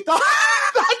 that's what he thought.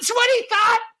 That's what he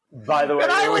thought. By the way,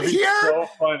 it would be so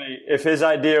funny if his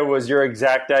idea was your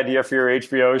exact idea for your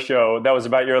HBO show that was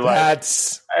about your life.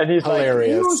 That's and he's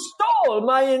hilarious. Like, "You stole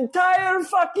my entire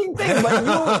fucking thing, but you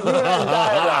had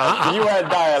dialogue. You had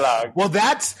dialogue." Well,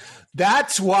 that's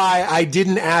why I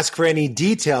didn't ask for any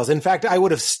details. In fact, I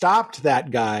would have stopped that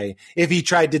guy if he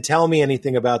tried to tell me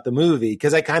anything about the movie,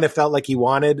 because I kind of felt like he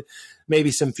wanted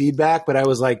maybe some feedback, but I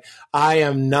was like, I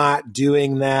am not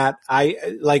doing that.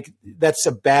 That's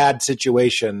a bad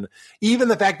situation. Even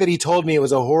the fact that he told me it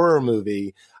was a horror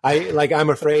movie, I'm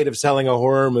afraid of selling a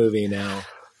horror movie now.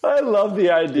 I love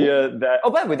the idea that,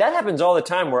 by the way, that happens all the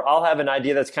time where I'll have an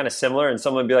idea that's kind of similar and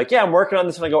someone will be like, "Yeah, I'm working on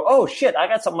this." And I go, "Oh shit, I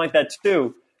got something like that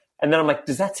too." And then I'm like,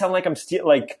 does that sound like I'm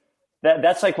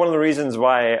that's like one of the reasons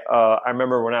why I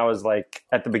remember when I was like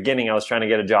at the beginning, I was trying to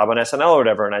get a job on SNL or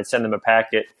whatever, and I'd send them a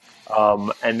packet,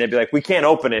 and they'd be like, "We can't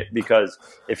open it because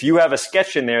if you have a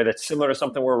sketch in there that's similar to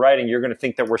something we're writing, you're going to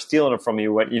think that we're stealing it from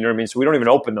you." You know what I mean? So we don't even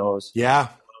open those. Yeah.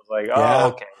 I was like, "Oh,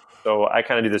 okay." So I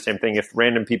kind of do the same thing. If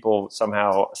random people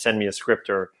somehow send me a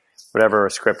script or whatever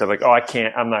script, I'm like, "Oh, I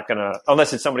can't. I'm not gonna,"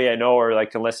 unless it's somebody I know or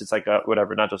like unless it's like a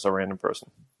whatever, not just a random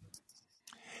person.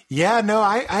 Yeah, no,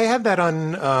 I had that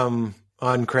on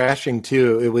Crashing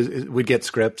too. We'd get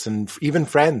scripts and even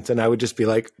friends, and I would just be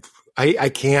like, I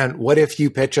can't. What if you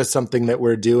pitch us something that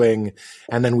we're doing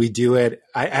and then we do it?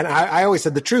 I always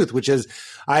said the truth, which is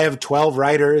I have 12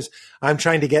 writers. I'm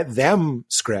trying to get them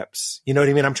scripts. You know what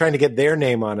I mean? I'm trying to get their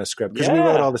name on a script because we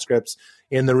wrote all the scripts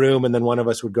in the room and then one of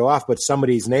us would go off, but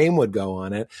somebody's name would go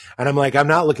on it. And I'm like, I'm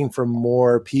not looking for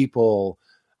more people.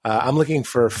 I'm looking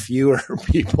for fewer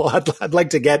people. I'd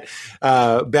like to get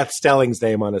Beth Stelling's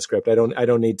name on a script. I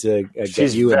don't need to get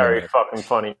She's you in there. She's very fucking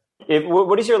funny.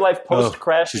 What is your life post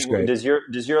Crash? She's great. Does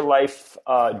your life?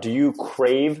 Do you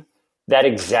crave that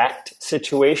exact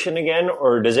situation again,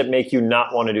 or does it make you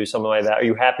not want to do something like that? Are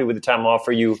you happy with the time off?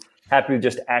 Are you happy with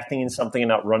just acting in something and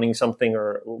not running something,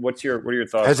 or what are your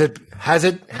thoughts? Has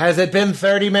it been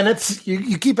 30 minutes?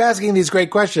 You keep asking these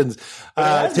great questions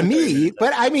to me,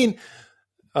 but I mean.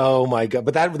 Oh my God!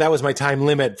 But that was my time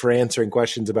limit for answering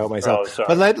questions about myself.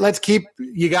 But let's keep.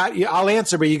 I'll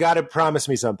answer, but you got to promise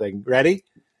me something. Ready?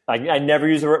 I never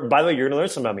use the word. By the way, you're going to learn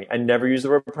something about me. I never use the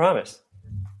word promise.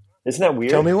 Isn't that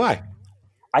weird? Tell me why.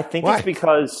 I think it's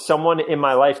because someone in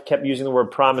my life kept using the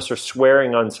word promise or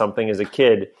swearing on something as a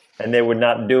kid, and they would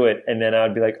not do it, and then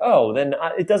I'd be like, "Oh, then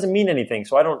it doesn't mean anything."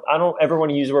 So I don't ever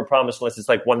want to use the word promise unless it's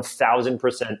like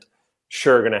 1,000%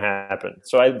 sure going to happen.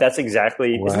 So that's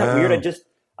exactly. Wow. Isn't that weird?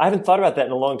 I haven't thought about that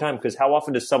in a long time because how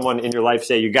often does someone in your life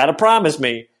say, "You got to promise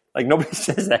me"? Like nobody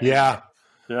says that. Yeah.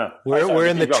 We're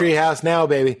in the treehouse now,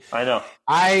 baby. I know.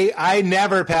 I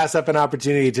never pass up an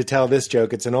opportunity to tell this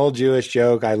joke. It's an old Jewish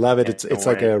joke. I love it. It's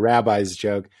like a rabbi's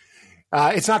joke.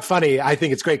 It's not funny. I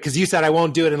think it's great because you said I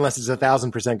won't do it unless it's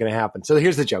 1,000% going to happen. So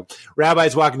here's the joke.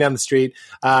 Rabbi's walking down the street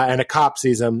and a cop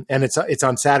sees him, and it's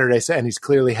on Saturday, and he's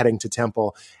clearly heading to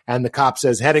temple. And the cop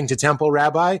says, "Heading to temple,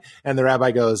 Rabbi?" And the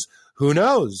rabbi goes, "Who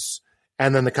knows?"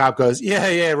 And then the cop goes,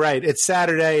 yeah, right. It's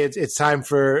Saturday. It's time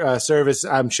for service.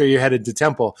 I'm sure you're headed to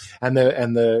temple. And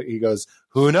he goes,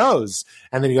 "Who knows?"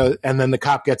 And then the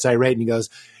cop gets irate and he goes,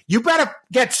 "You better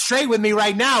get straight with me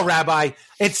right now, Rabbi.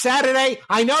 It's Saturday.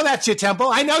 I know that's your temple.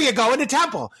 I know you're going to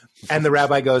temple." And the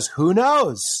rabbi goes, "Who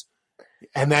knows?"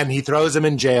 And then he throws him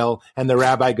in jail. And the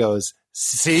rabbi goes,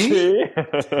 See?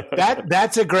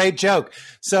 That's a great joke.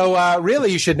 So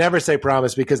really, you should never say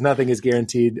promise because nothing is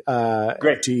guaranteed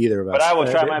to either of us. But I will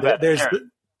try my best.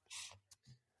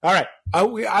 All right.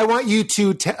 I want you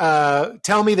to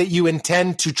tell me that you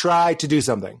intend to try to do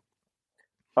something.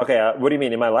 Okay. What do you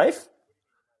mean in my life?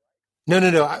 No.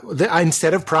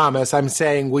 Instead of promise, I'm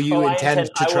saying, will you intend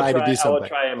to try to do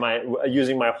something? I will try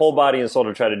using my whole body and soul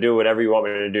to try to do whatever you want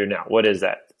me to do now. What is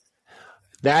that?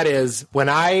 That is, when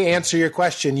I answer your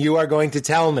question, you are going to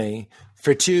tell me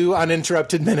for 2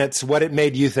 uninterrupted minutes what it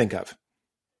made you think of.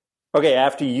 Okay,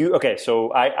 after you. Okay,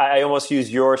 so I almost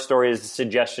use your story as a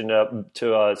suggestion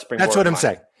to springboard. That's what I'm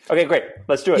saying. Okay, great.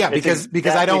 Let's do it. Yeah, because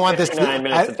I don't want this to 9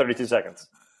 minutes and 32 seconds.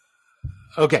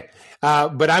 Okay,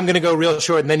 but I'm going to go real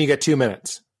short, and then you get 2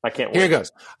 minutes. I can't wait. Here it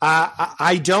goes.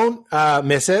 I don't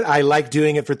miss it. I like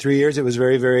doing it for 3 years. It was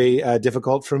very, very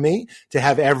difficult for me to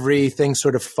have everything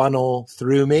sort of funnel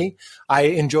through me. I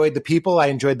enjoyed the people. I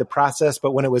enjoyed the process.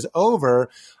 But when it was over,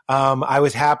 I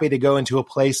was happy to go into a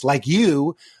place like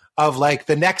you of like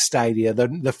the next idea,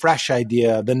 the fresh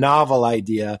idea, the novel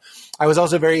idea. I was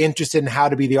also very interested in how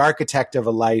to be the architect of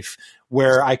a life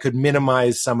where I could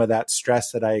minimize some of that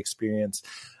stress that I experienced.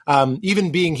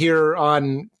 Even being here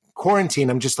on quarantine,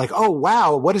 I'm just like, oh,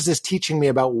 wow, what is this teaching me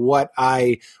about what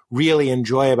I really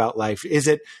enjoy about life? Is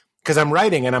it because I'm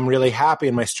writing and I'm really happy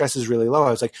and my stress is really low? I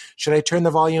was like, should I turn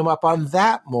the volume up on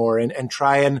that more and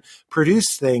try and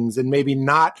produce things and maybe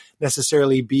not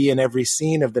necessarily be in every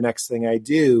scene of the next thing I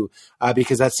do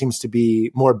because that seems to be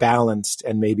more balanced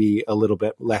and maybe a little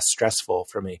bit less stressful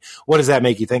for me. What does that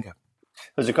make you think of?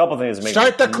 There's a couple things that make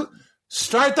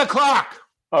Start the clock.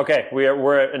 Okay,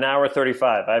 we're at an hour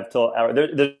 35. I have till hour.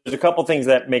 There's a couple things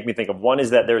that make me think of. One is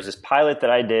that there's this pilot that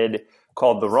I did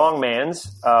called The Wrong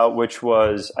Mans, which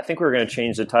was, I think we were going to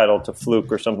change the title to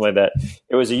Fluke or something like that.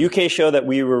 It was a UK show that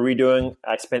we were redoing.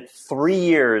 I spent 3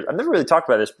 years. I've never really talked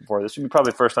about this before. This would be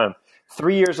probably the first time.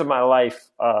 3 years of my life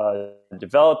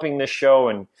developing this show,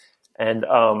 and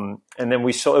then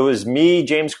we saw. It was me,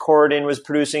 James Corden was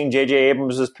producing, J.J.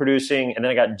 Abrams was producing, and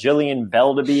then I got Jillian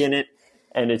Bell to be in it.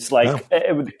 And it's like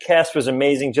the cast was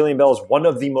amazing. Jillian Bell is one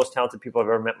of the most talented people I've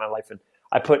ever met in my life. And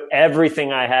I put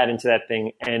everything I had into that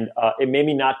thing. And it made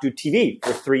me not do TV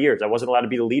for 3 years. I wasn't allowed to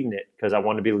be the lead in it because I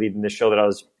wanted to be the lead in this show that I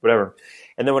was whatever.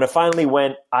 And then when I finally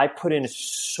went, I put in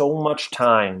so much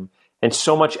time and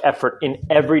so much effort in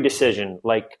every decision,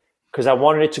 like because I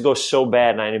wanted it to go so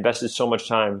bad and I invested so much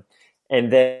time.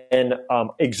 And then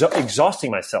exhausting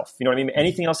myself. You know what I mean?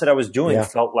 Anything else that I was doing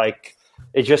felt like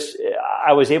it just –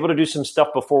 I was able to do some stuff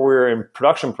before we were in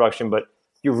production, but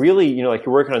you're really, like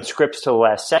you're working on scripts till the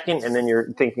last second and then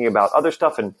you're thinking about other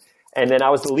stuff. And then I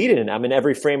was the lead in it. I'm in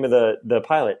every frame of the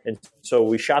pilot. And so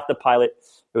we shot the pilot.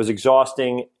 It was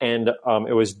exhausting and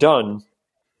it was done.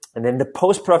 And then the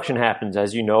post-production happens.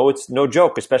 As you know, it's no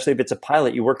joke, especially if it's a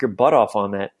pilot. You work your butt off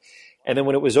on that. And then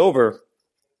when it was over,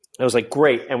 I was like,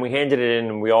 great. And we handed it in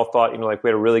and we all thought, like we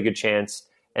had a really good chance.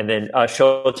 And then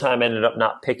Showtime ended up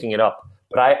not picking it up.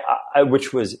 But I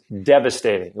which was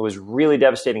devastating. It was really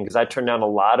devastating because I turned down a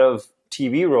lot of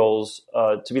TV roles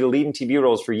to be the lead in TV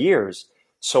roles for years,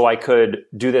 so I could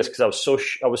do this because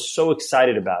I was so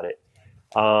excited about it.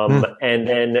 And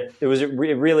then it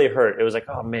really hurt. It was like,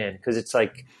 oh man, because it's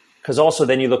like also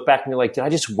then you look back and you're like, did I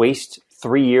just waste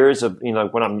 3 years of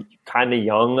when I'm kind of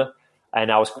young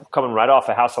and I was coming right off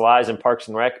of House of Lies and Parks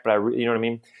and Rec, but you know what I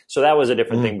mean. So that was a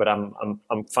different thing. But I'm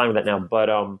fine with that now. But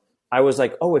I was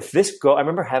like, oh, if this I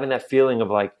remember having that feeling of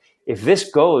like, if this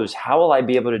goes, how will I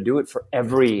be able to do it for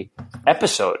every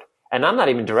episode? And I'm not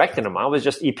even directing them. I was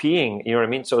just EPing, you know what I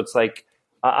mean? So it's like,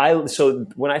 so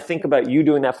when I think about you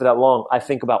doing that for that long, I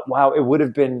think about, wow, it would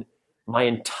have been my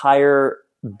entire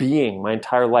being, my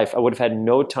entire life. I would have had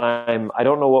no time. I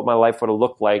don't know what my life would have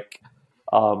looked like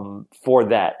for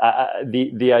that.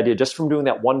 The idea just from doing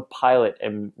that one pilot,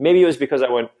 and maybe it was because I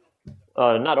went,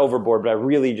 not overboard, but I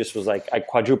really just was like, I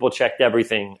quadruple checked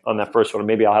everything on that first one. And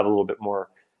maybe I'll have a little bit more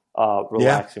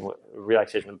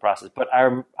relaxation in the process. But I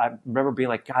remember being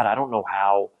like, God, I don't know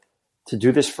how to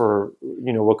do this for,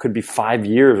 what could be 5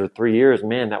 years or 3 years.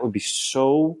 Man, that would be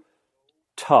so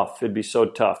tough. It'd be so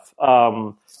tough.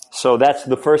 So that's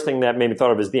the first thing that made me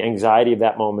thought of is the anxiety of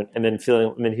that moment. And then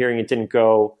hearing it didn't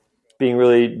go, being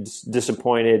really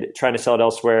disappointed, trying to sell it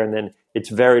elsewhere. And then it's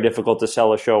very difficult to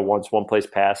sell a show once one place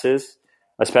passes,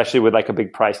 especially with like a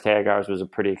big price tag. Ours was a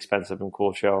pretty expensive and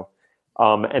cool show.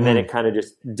 And then it kind of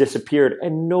just disappeared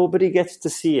and nobody gets to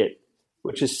see it,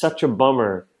 which is such a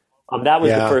bummer. That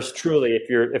was the first truly,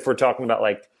 if we're talking about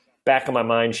like back of my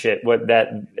mind shit,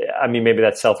 maybe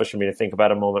that's selfish for me to think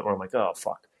about a moment where I'm like, oh,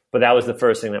 fuck. But that was the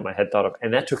first thing that my head thought of.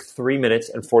 And that took 3 minutes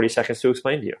and 40 seconds to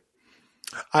explain to you.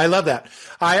 I love that.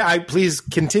 I please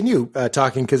continue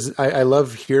talking because I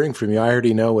love hearing from you. I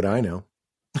already know what I know.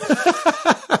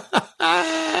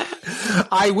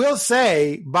 I will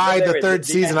say by the third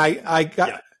season, I got.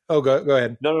 Yeah. Oh, go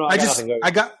ahead. No.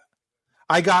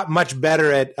 I got much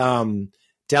better at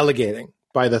delegating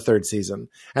by the third season,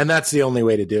 and that's the only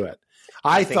way to do it.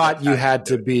 I thought you had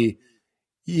to be.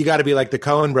 You got to be like the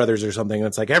Coen brothers or something.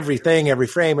 It's like everything, every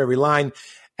frame, every line.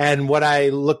 And what I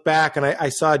look back and I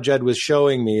saw Judd was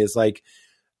showing me is like,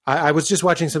 I was just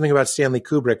watching something about Stanley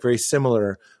Kubrick, very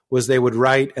similar, was they would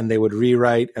write and they would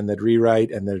rewrite and they'd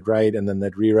rewrite and they'd write and then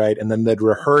they'd rewrite and then they'd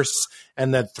rehearse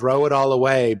and they'd throw it all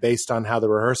away based on how the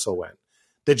rehearsal went.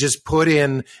 They just put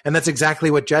in, and that's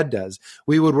exactly what Judd does.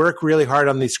 We would work really hard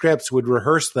on these scripts, would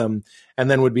rehearse them, and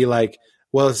then would be like,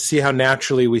 well, see how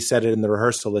naturally we said it in the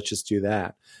rehearsal. Let's just do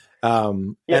that. But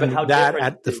how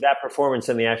different is that performance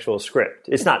in the actual script?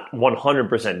 It's not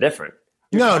 100% different.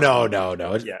 No.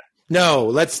 Yeah. No,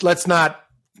 let's not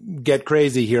get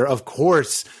crazy here. Of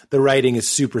course, the writing is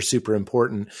super, super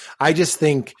important. I just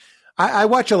think I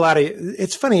watch a lot of,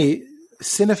 it's funny,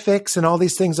 Cinefix and all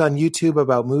these things on YouTube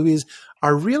about movies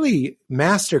are really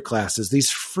masterclasses,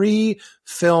 these free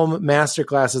film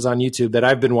masterclasses on YouTube that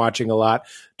I've been watching a lot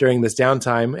during this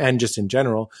downtime and just in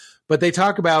general. But they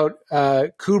talk about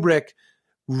Kubrick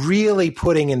really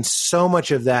putting in so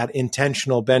much of that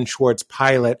intentional Ben Schwartz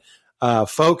pilot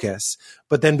focus.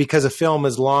 But then because a film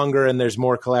is longer and there's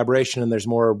more collaboration and there's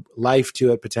more life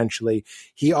to it potentially,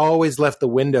 he always left the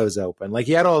windows open. Like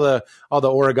he had all the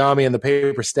origami and the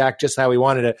paper stacked just how he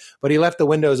wanted it, but he left the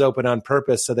windows open on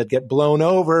purpose so they'd get blown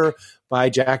over by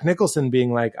Jack Nicholson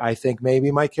being like, I think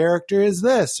maybe my character is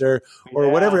this or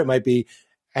whatever it might be.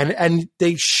 And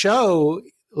they show,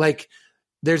 like,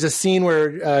 there's a scene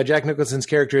where Jack Nicholson's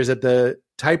character is at the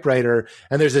typewriter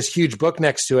and there's this huge book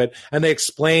next to it. And they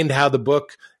explained how the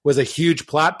book was a huge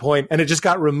plot point and it just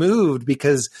got removed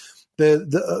because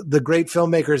the great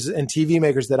filmmakers and TV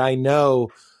makers that I know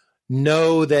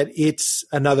that it's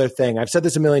another thing. I've said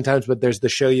this a million times, but there's the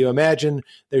show you imagine,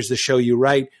 there's the show you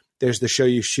write, there's the show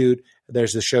you shoot,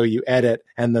 there's the show you edit,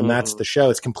 and then that's the show.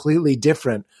 It's completely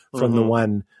different from the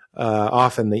one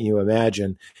often that you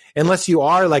imagine, unless you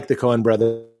are like the Coen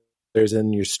brothers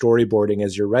and you're storyboarding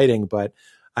as you're writing. But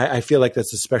I feel like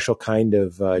that's a special kind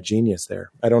of genius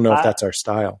there. I don't know if that's our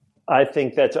style. I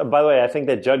think that's, by the way, I think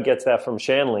that Judd gets that from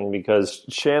Shandling, because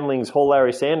Shandling's whole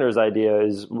Larry Sanders idea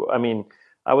is, I mean,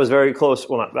 I was very close.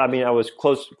 Well, I mean, I was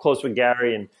close with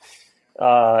Gary, and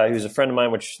he was a friend of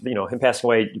mine, which, you know, him passing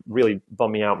away really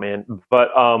bummed me out, man. But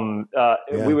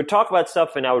we would talk about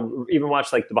stuff, and I would even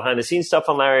watch like the behind the scenes stuff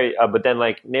on Larry. But then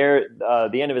like near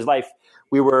the end of his life,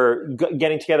 we were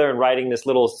getting together and writing this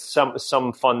little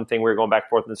some fun thing. We were going back and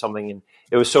forth and something, and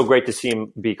it was so great to see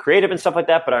him be creative and stuff like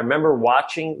that. But I remember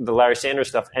watching the Larry Sanders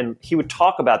stuff, and he would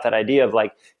talk about that idea of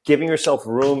like giving yourself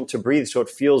room to breathe so it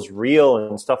feels real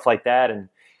and stuff like that. And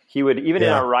he would, even in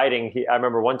our writing, I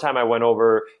remember one time I went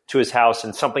over to his house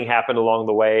and something happened along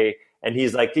the way. And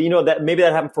he's like, you know, that maybe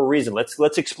that happened for a reason.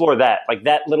 Let's explore that. Like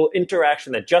that little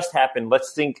interaction that just happened.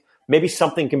 Let's think maybe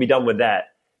something can be done with that.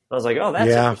 And I was like, oh, that's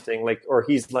interesting. Like, or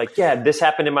he's like, yeah, this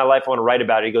happened in my life. I want to write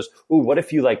about it. He goes, ooh, what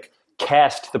if you like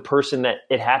cast the person that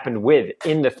it happened with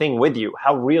in the thing with you?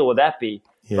 How real would that be?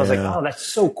 I was like, oh, that's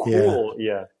so cool.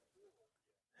 Yeah.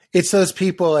 It's those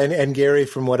people, and Gary,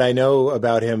 from what I know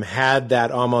about him, had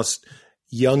that almost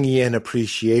Jungian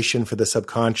appreciation for the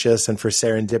subconscious and for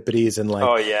serendipities and like.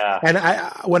 Oh yeah. And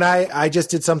when I just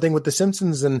did something with The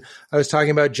Simpsons, and I was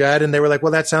talking about Judd, and they were like,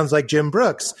 "Well, that sounds like Jim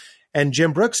Brooks." And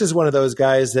Jim Brooks is one of those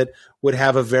guys that would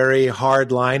have a very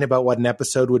hard line about what an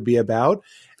episode would be about.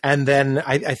 And then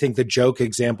I think the joke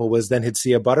example was then he'd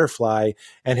see a butterfly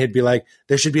and he'd be like,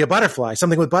 there should be a butterfly,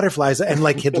 something with butterflies. And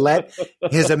like he'd let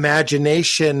his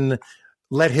imagination,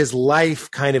 let his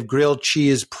life kind of grilled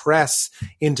cheese press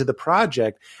into the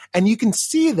project. And you can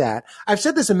see that. I've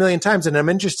said this a million times, and I'm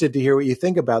interested to hear what you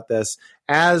think about this.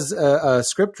 As a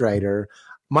scriptwriter,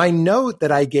 my note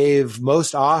that I gave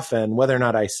most often, whether or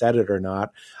not I said it or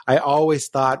not, I always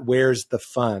thought, where's the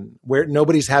fun? Where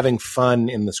nobody's having fun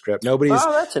in the script.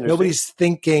 Nobody's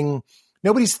thinking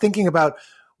about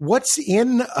what's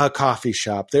in a coffee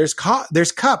shop. There's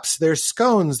cups, there's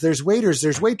scones, there's waiters,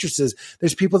 there's waitresses,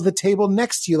 there's people at the table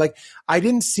next to you. Like I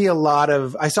saw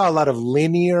a lot of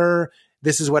linear,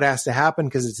 this is what has to happen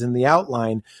because it's in the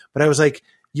outline. But I was like,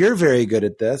 you're very good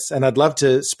at this, and I'd love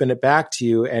to spin it back to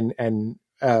you and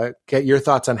get your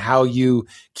thoughts on how you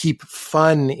keep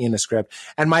fun in a script.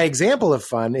 And my example of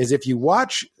fun is if you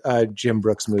watch Jim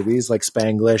Brooks movies like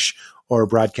Spanglish or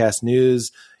Broadcast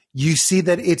News, you see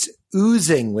that it's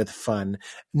oozing with fun.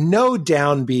 No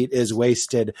downbeat is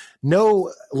wasted.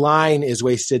 No line is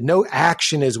wasted. No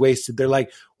action is wasted. They're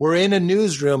like, we're in a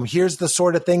newsroom. Here's the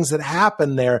sort of things that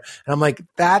happen there. And I'm like,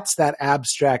 that's that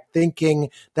abstract thinking.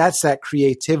 That's that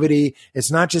creativity.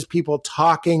 It's not just people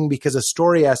talking because a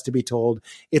story has to be told.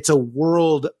 It's a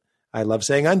world, I love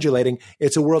saying undulating.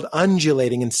 It's a world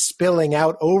undulating and spilling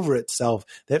out over itself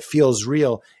that feels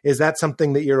real. Is that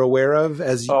something that you're aware of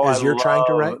as you're trying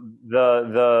to write?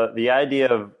 The idea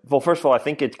of, well, first of all, I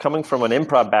think it's coming from an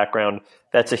improv background.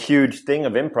 That's a huge thing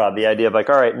of improv. The idea of like,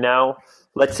 all right, now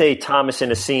let's say Thomas in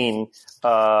a scene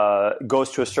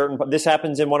goes to a certain, this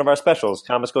happens in one of our specials.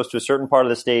 Thomas goes to a certain part of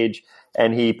the stage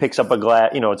and he picks up a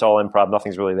glass, it's all improv.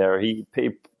 Nothing's really there. He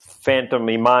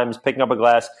mimes picking up a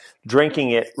glass,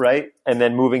 drinking it, right? And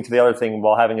then moving to the other thing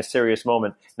while having a serious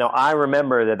moment. Now, I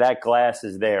remember that glass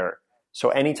is there. So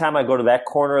anytime I go to that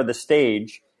corner of the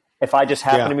stage, if I just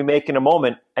happen to be making a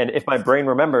moment, and if my brain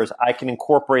remembers, I can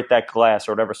incorporate that glass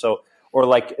or whatever. So, or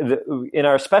like in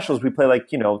our specials, we play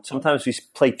sometimes we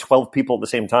play 12 people at the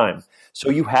same time. So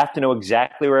you have to know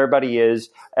exactly where everybody is.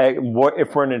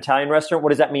 If we're in an Italian restaurant, what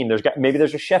does that mean? Maybe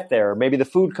there's a chef there. Or maybe the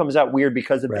food comes out weird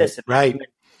because of this. Right.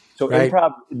 So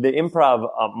the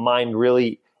improv mind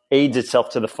really aids itself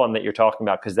to the fun that you're talking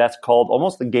about, because that's called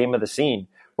almost the game of the scene,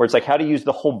 where it's like how to use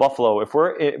the whole buffalo.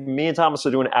 Me and Thomas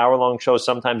are doing hour-long shows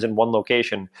sometimes in one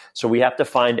location, so we have to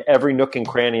find every nook and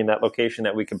cranny in that location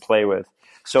that we can play with.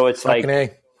 So it's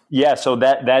so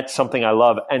that's something I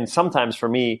love. And sometimes for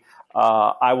me,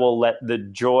 I will let the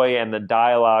joy and the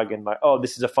dialogue and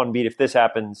this is a fun beat if this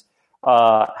happens,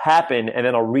 happen, and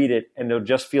then I'll read it and it'll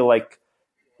just feel like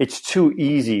it's too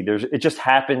easy. It just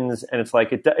happens, and it's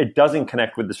like it doesn't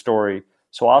connect with the story.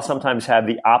 So I'll sometimes have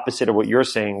the opposite of what you're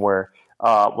saying, where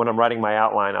when I'm writing my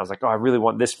outline, I was like, I really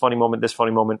want this funny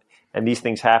moment, and these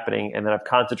things happening, and then I've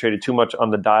concentrated too much on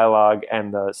the dialogue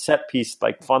and the set piece,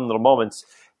 like fun little moments,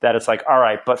 that it's like, all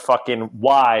right, but fucking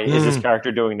why is this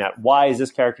character doing that? Why is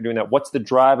this character doing that? What's the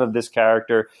drive of this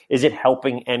character? Is it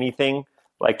helping anything?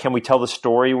 Like, can we tell the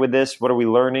story with this? What are we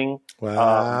learning?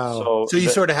 Wow. So you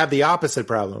sort of have the opposite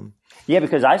problem. Yeah,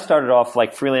 because I started off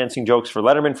like freelancing jokes for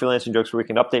Letterman, freelancing jokes for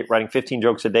Weekend Update, writing 15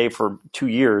 jokes a day for 2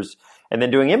 years, and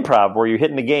then doing improv where you're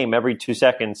hitting the game every 2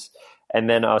 seconds. And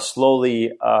then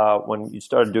slowly, when you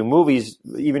started doing movies,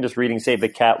 even just reading Save the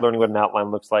Cat, learning what an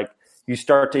outline looks like, you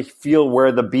start to feel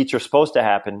where the beats are supposed to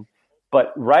happen.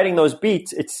 But writing those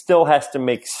beats, it still has to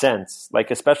make sense.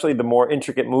 Like, especially the more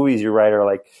intricate movies you write, or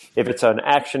like if it's an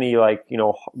action-y, like,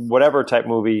 whatever type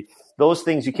movie, those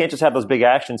things, you can't just have those big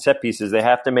action set pieces. They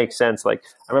have to make sense. Like,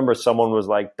 I remember someone was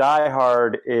like, Die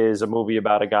Hard is a movie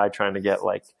about a guy trying to get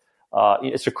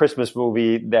it's a Christmas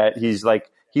movie that he's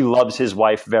like, he loves his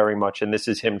wife very much, and this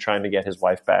is him trying to get his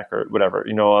wife back or whatever.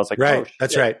 I was like, right. Oh, shit.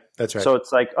 That's right. So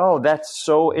it's like, that's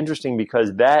so interesting,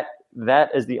 because that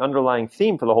is the underlying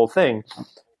theme for the whole thing.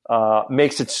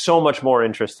 Makes it so much more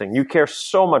interesting. You care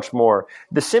so much more.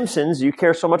 The Simpsons, you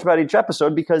care so much about each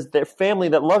episode because they're family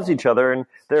that loves each other, and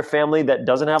they're family that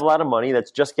doesn't have a lot of money,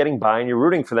 that's just getting by, and you're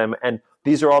rooting for them. And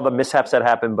these are all the mishaps that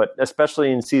happen, but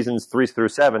especially in seasons 3 through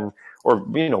 7, or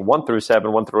 1 through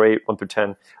 7, 1 through 8, 1 through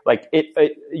 10. Like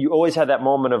you always have that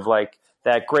moment of like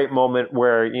that great moment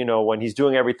where when he's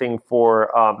doing everything for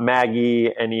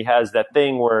Maggie, and he has that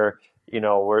thing where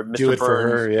where Mr. Do it Burns, for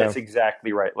her, yeah. That's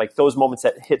exactly right. Like those moments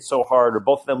that hit so hard, or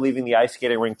both of them leaving the ice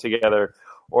skating rink together,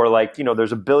 or like,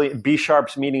 there's a billion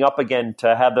B-sharps meeting up again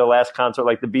to have their last concert,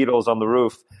 like the Beatles on the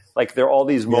roof. Like there are all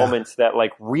these moments that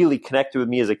like really connected with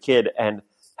me as a kid, and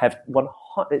have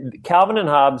Calvin and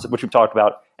Hobbes, which we've talked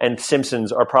about, and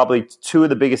Simpsons are probably two of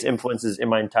the biggest influences in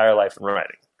my entire life in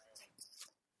writing.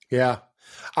 Yeah.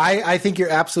 I think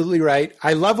you're absolutely right.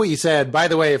 I love what you said. By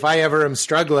the way, if I ever am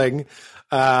struggling,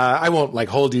 I won't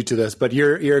hold you to this, but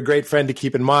you're a great friend to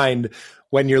keep in mind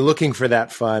when you're looking for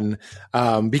that fun,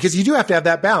 because you do have to have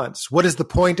that balance. What is the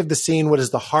point of the scene? What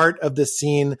is the heart of the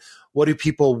scene? What do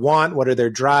people want? What are their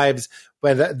drives?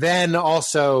 But then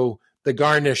also the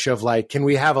garnish of can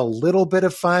we have a little bit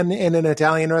of fun in an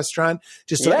Italian restaurant?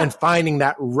 And finding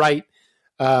that right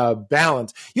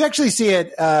balance. You actually see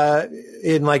it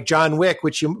in John Wick,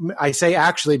 which I say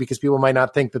actually because people might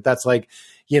not think that that's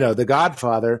The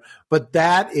Godfather, but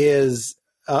that is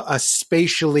a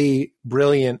spatially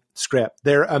brilliant script.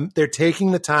 They're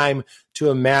taking the time to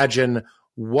imagine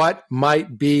what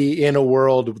might be in a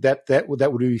world that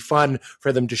would be fun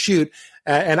for them to shoot.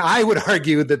 And I would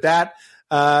argue that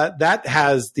that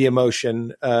has the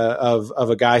emotion of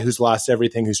a guy who's lost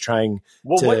everything, who's trying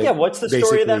to what's the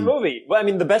story of that movie? Well, I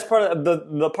mean, the best part of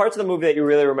the parts of the movie that you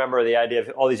really remember are the idea of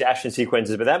all these action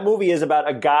sequences, but that movie is about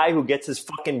a guy who gets his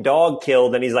fucking dog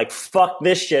killed, and he's like, fuck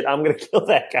this shit, I'm going to kill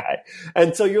that guy.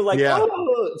 And so you're like,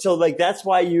 oh, so like, that's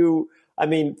why I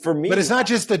mean, for me, but it's not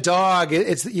just the dog.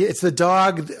 It's the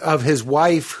dog of his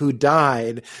wife who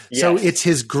died. Yes. So it's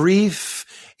his grief.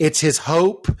 It's his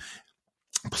hope.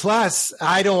 Plus,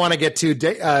 I don't want to get too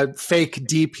fake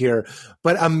deep here,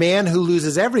 but a man who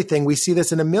loses everything, we see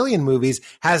this in a million movies,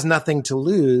 has nothing to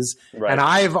lose. Right. And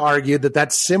I've argued that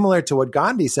that's similar to what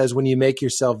Gandhi says when you make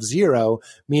yourself zero,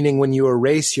 meaning when you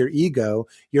erase your ego,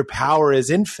 your power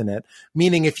is infinite.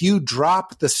 Meaning if you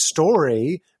drop the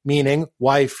story, meaning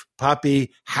wife, puppy,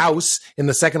 house, in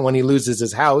the second one he loses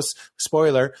his house,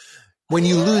 spoiler, when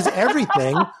you lose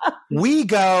everything, we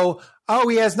go, oh,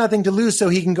 he has nothing to lose, so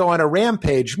he can go on a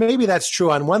rampage. Maybe that's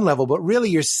true on one level, but really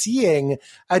you're seeing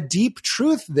a deep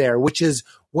truth there, which is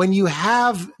when you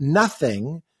have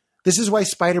nothing, this is why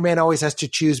Spider-Man always has to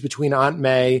choose between Aunt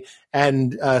May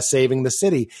and saving the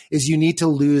city, is you need to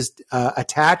lose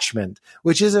attachment,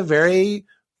 which is a very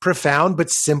profound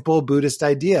but simple Buddhist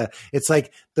idea. It's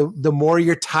like the more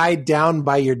you're tied down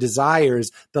by your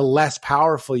desires, the less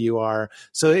powerful you are.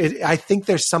 So I think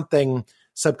there's something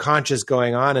subconscious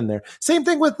going on in there. Same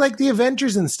thing with like the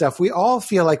Avengers and stuff. We all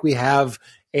feel like we have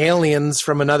aliens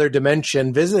from another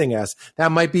dimension visiting us.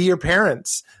 That might be your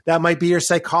parents. That might be your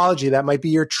psychology. That might be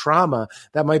your trauma.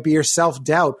 That might be your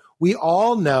self-doubt. We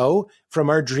all know from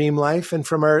our dream life and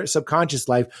from our subconscious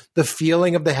life, the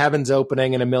feeling of the heavens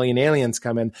opening and a million aliens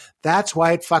come in. That's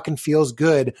why it fucking feels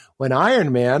good when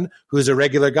Iron Man, who's a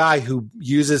regular guy who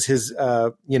uses his,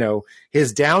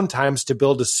 his downtimes to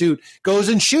build a suit, goes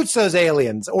and shoots those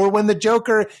aliens. Or when the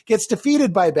Joker gets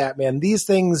defeated by Batman. These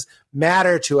things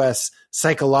matter to us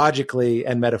psychologically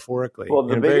and metaphorically. Well,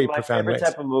 my favorite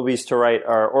type of movies to write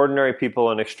are ordinary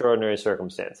people in extraordinary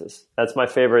circumstances. That's my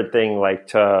favorite thing.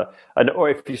 Or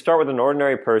if you start with an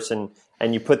ordinary person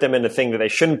and you put them in a thing that they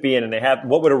shouldn't be in, and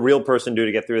what would a real person do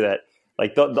to get through that?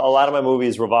 Like a lot of my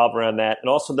movies revolve around that. And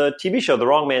also the TV show, The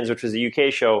Wrong Mans, which was a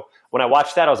UK show. When I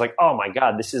watched that, I was like, oh my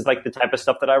God, this is like the type of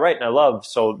stuff that I write and I love.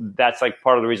 So that's like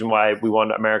part of the reason why we want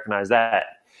to Americanize that.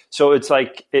 So it's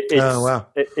like it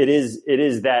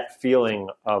is that feeling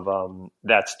of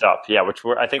that stuff, yeah, which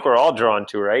I think we're all drawn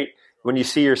to, right? When you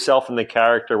see yourself in the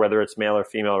character, whether it's male or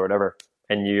female or whatever,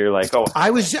 and you're like, oh,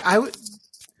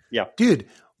 yeah, dude.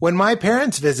 When my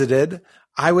parents visited,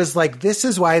 I was like, this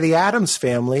is why the Addams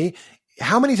Family.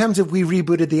 How many times have we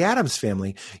rebooted the Addams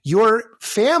Family? Your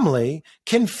family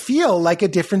can feel like a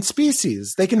different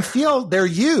species. They can feel they're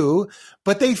you,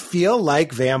 but they feel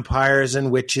like vampires and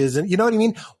witches. And you know what I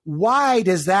mean? Why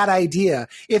does that idea,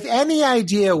 if any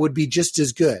idea would be just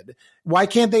as good, why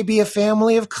can't they be a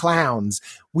family of clowns?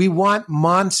 We want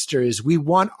monsters. We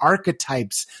want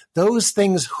archetypes. Those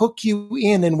things hook you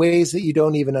in ways that you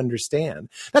don't even understand.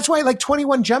 That's why like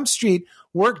 21 Jump Street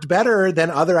worked better than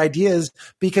other ideas,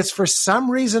 because for some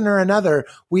reason or another,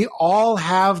 we all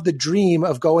have the dream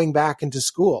of going back into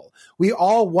school. We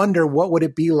all wonder what would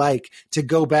it be like to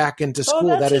go back into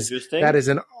school. That is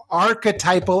an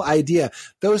archetypal idea.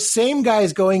 Those same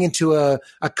guys going into a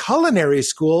culinary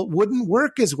school wouldn't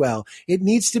work as well. It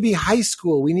needs to be high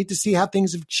school. We need to see how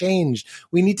things have changed.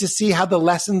 We need to see how the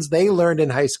lessons they learned in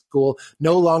high school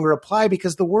no longer apply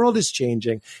because the world is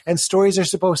changing, and stories are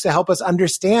supposed to help us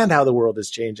understand how the world is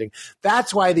changing.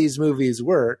 That's why these movies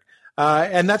work.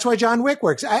 And that's why John Wick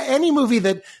works. Any movie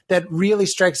that really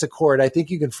strikes a chord, I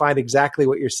think you can find exactly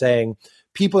what you're saying.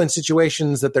 People in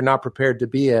situations that they're not prepared to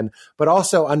be in, but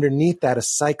also underneath that, a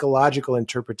psychological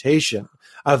interpretation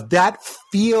of that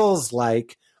feels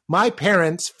like my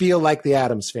parents feel like the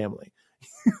Addams Family.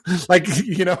 Like,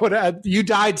 you know, you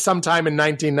died sometime in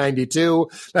 1992.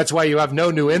 That's why you have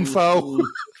no new info.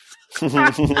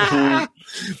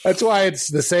 That's why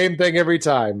it's the same thing every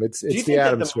time. It's the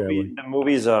Addams Family. The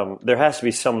movies, there has to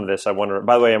be some of this. I wonder.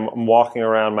 By the way, I'm walking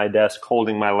around my desk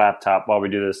holding my laptop while we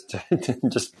do this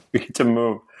to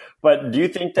move. But do you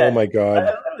think that? Oh my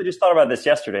God! I just thought about this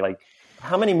yesterday. Like,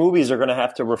 how many movies are going to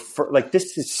have to refer? Like,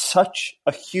 this is such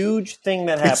a huge thing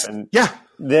that happened.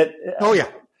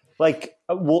 Like,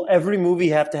 will every movie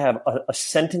have to have a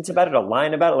sentence about it, a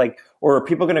line about it? Like, or are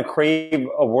people going to crave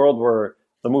a world where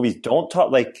the movies don't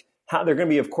talk? Like, how they're going to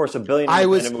be, of course, a billion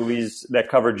movies that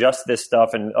cover just this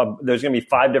stuff, and there's going to be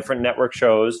 5 different network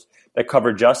shows that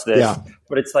cover just this. Yeah.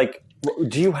 But it's like,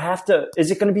 do you have to?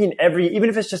 Is it going to be in every? Even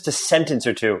if it's just a sentence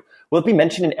or two, will it be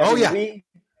mentioned in every movie?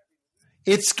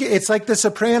 It's like The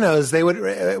Sopranos. They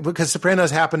would, because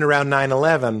Sopranos happened around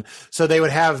 9/11. So they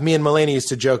would have, me and Mulaney used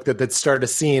to joke that they'd start a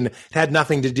scene. It had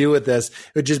nothing to do with this.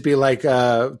 It would just be like,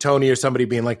 Tony or somebody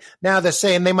being like, now they're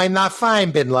saying they might not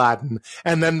find bin Laden.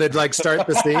 And then they'd like start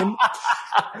the scene.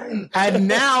 And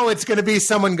now it's going to be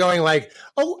someone going like,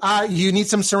 oh, you need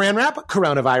some saran wrap?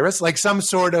 Coronavirus, like some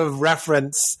sort of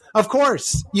reference. Of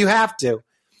course, you have to.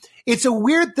 It's a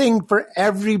weird thing for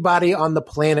everybody on the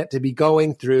planet to be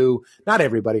going through, not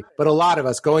everybody, but a lot of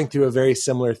us going through a very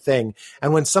similar thing.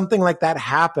 And when something like that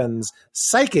happens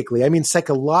psychically, I mean,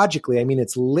 psychologically, I mean,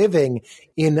 it's living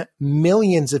in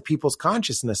millions of people's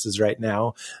consciousnesses right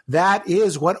now. That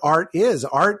is what art is.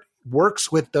 Art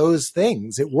works with those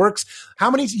things. It works.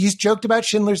 You joked about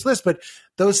Schindler's List, but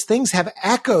those things have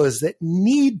echoes that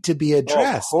need to be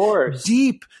addressed. Of course.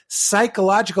 Deep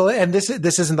psychological, and this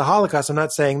isn't the Holocaust. I'm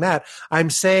not saying that. I'm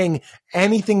saying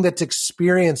anything that's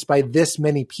experienced by this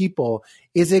many people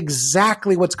is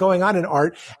exactly what's going on in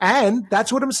art. And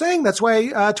that's what I'm saying. That's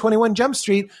why 21 Jump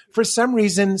Street, for some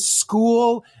reason,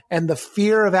 school and the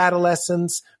fear of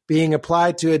adolescence being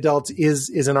applied to adults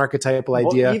is an archetypal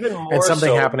idea, even more and something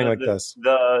so, happening like this.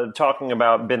 The talking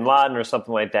about bin Laden or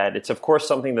something like that, it's of course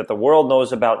something that the world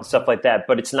knows about and stuff like that,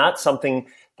 but it's not something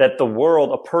that the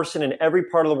world, a person in every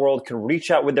part of the world can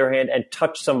reach out with their hand and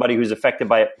touch somebody who's affected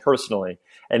by it personally.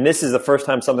 And this is the first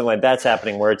time something like that's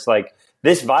happening, where it's like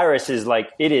this virus is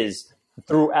like, it is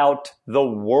throughout the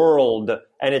world.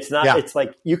 And it's not, It's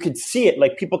like you could see it,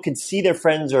 like people could see their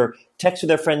friends or text with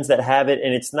their friends that have it.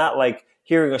 And it's not like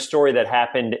hearing a story that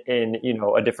happened in,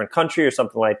 a different country or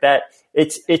something like that.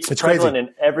 It's prevalent in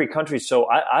every country. So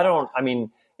I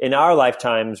mean, in our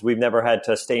lifetimes, we've never had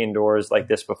to stay indoors like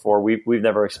this before. We've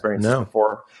never experienced this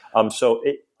before.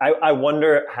 I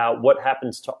wonder what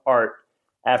happens to art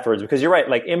afterwards, because you're right.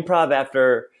 Like improv,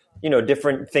 after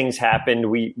different things happened,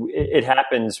 it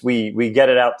happens. We get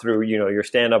it out through your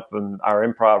stand up and our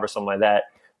improv or something like that.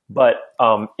 But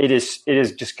it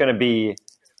is just going to be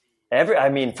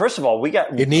first of all,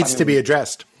 it needs to be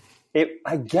addressed.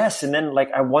 I guess, and then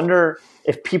I wonder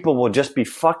if people will just be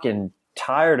fucking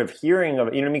tired of hearing of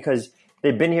it, because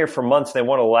they've been here for months. They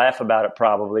want to laugh about it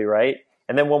probably, right?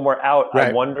 And then when we're out, right.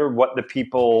 I wonder what the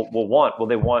people will want. Will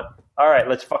they want, all right,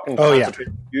 let's fucking concentrate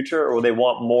on the future, or will they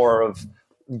want more of,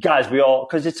 guys,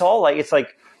 because it's all it's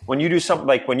like when you do something,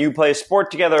 like when you play a sport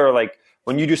together, or like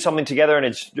when you do something together and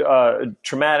it's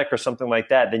traumatic or something like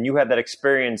that, then you have that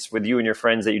experience with you and your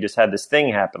friends that you just had this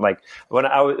thing happen. Like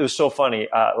it was so funny.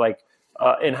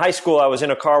 In high school, I was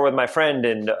in a car with my friend,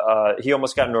 and he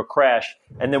almost got into a crash.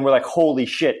 And then we're like, holy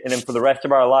shit. And then for the rest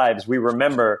of our lives, we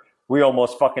remember we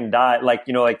almost fucking died.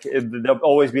 There'll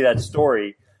always be that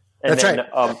story. And That's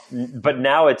right. But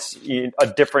now it's a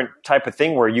different type of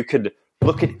thing where you could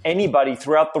look at anybody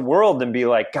throughout the world and be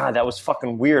like, God, that was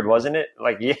fucking weird, wasn't it?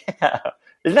 Like, yeah.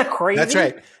 Isn't that crazy? That's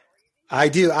right. I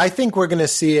do. I think we're going to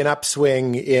see an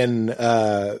upswing in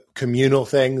communal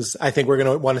things. I think we're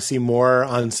going to want to see more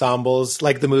ensembles,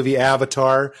 like the movie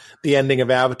Avatar. The ending of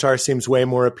Avatar seems way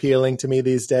more appealing to me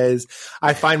these days.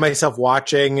 I find myself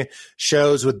watching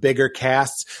shows with bigger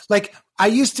casts. Like, I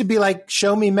used to be like,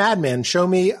 show me Mad Men, show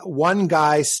me one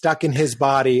guy stuck in his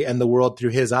body and the world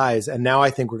through his eyes. And now I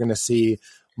think we're going to see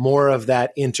more of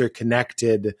that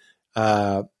interconnected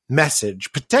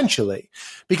message, potentially.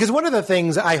 Because one of the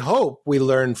things I hope we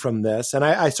learned from this, and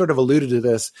I sort of alluded to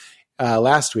this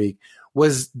last week,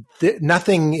 was that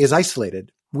nothing is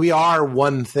isolated. We are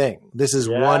one thing. This is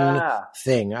one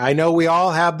thing. I know we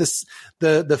all have this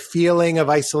the feeling of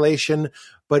isolation,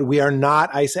 but we are not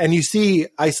isolated. And you see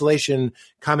isolation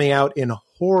coming out in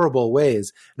horrible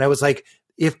ways. And I was like,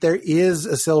 if there is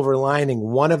a silver lining,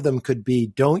 one of them could be,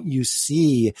 don't you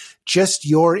see, just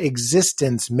your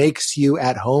existence makes you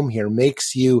at home here,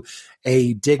 makes you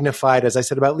a dignified, as I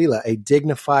said about Leela, a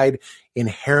dignified,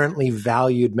 inherently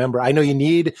valued member. I know you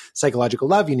need psychological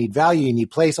love, you need value, you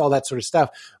need place, all that sort of stuff.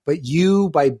 But you,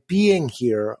 by being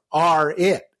here, are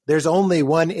it. There's only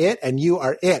one it, and you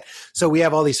are it. So we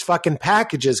have all these fucking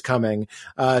packages coming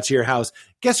to your house.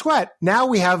 Guess what? Now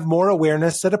we have more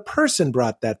awareness that a person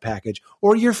brought that package,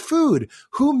 or your food.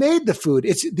 Who made the food?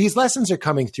 These lessons are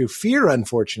coming through fear,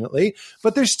 unfortunately,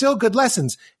 but they're still good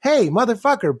lessons. Hey,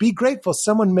 motherfucker, be grateful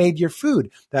someone made your food.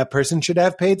 That person should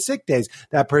have paid sick days.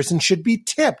 That person should be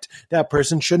tipped. That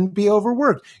person shouldn't be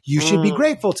overworked. You should be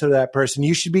grateful to that person.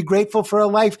 You should be grateful for a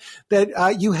life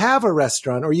that you have a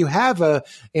restaurant, or you have a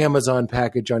Amazon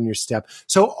package on your step.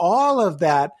 So all of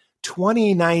that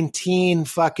 2019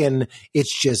 fucking,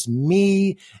 it's just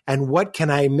me. And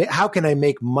how can I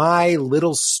make my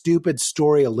little stupid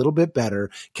story a little bit better?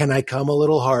 Can I come a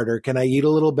little harder? Can I eat a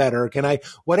little better?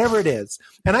 Whatever it is.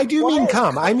 And I do mean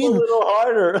come. I mean, a little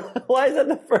harder. Why is that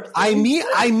the first thing?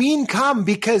 I mean come,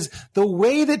 because the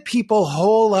way that people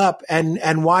hole up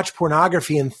and watch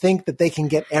pornography and think that they can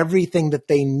get everything that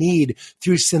they need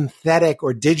through synthetic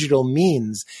or digital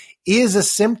means is a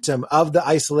symptom of the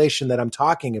isolation that I'm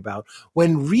talking about,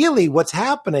 when really what's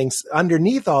happening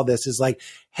underneath all this is like,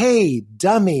 hey,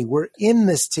 dummy, we're in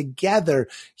this together.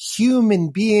 Human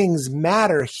beings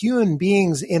matter. Human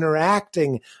beings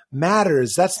interacting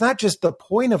matters. That's not just the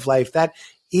point of life. That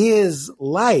is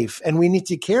life. And we need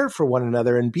to care for one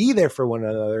another and be there for one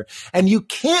another. And you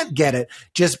can't get it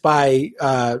just by,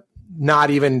 not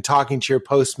even talking to your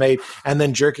postmate and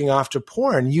then jerking off to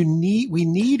porn. We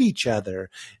need each other.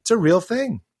 It's a real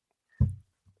thing.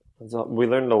 We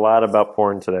learned a lot about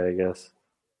porn today, I guess.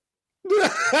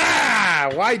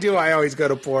 Why do I always go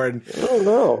to porn? I don't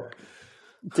know.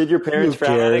 Did your parents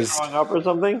frown at it growing up or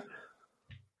something?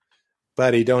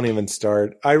 Buddy, don't even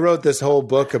start. I wrote this whole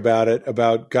book about it,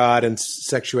 about God and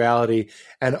sexuality,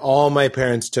 and all my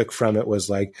parents took from it was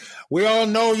like, we all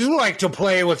know you like to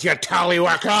play with your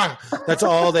tallywhacker. That's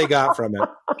all they got from it.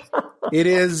 It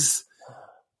is,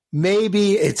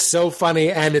 maybe it's so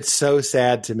funny and it's so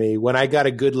sad to me when I got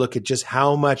a good look at just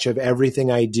how much of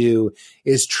everything I do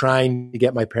is trying to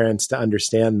get my parents to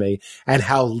understand me, and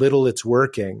how little it's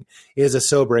working is a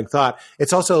sobering thought.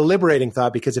 It's also a liberating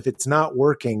thought, because if it's not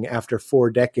working after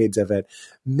 4 decades of it,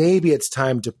 maybe it's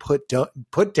time to put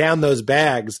down those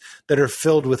bags that are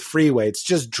filled with free weights.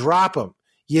 Just drop them.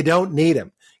 You don't need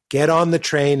them. Get on the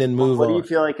train and move on. What do you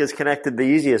feel like has connected the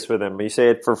easiest with them? You say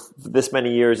it for this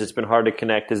many years, it's been hard to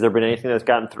connect. Has there been anything that's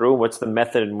gotten through? What's the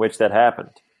method in which that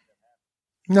happened?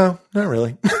 No, not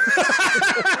really.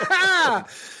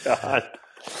 God.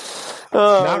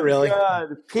 Not really.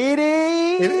 God. Petey!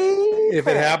 If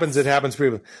it happens, it happens.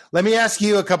 Let me ask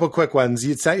you a couple quick ones.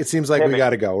 It seems like we got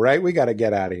to go, right? We got to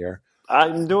get out of here.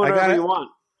 I'm doing whatever you want.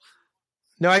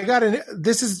 No,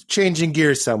 this is changing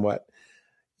gears somewhat.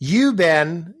 You,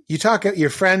 Ben, you're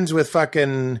friends with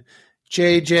fucking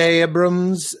J.J.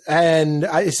 Abrams, and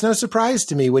it's no surprise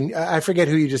to me when I forget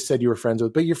who you just said you were friends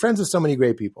with, but you're friends with so many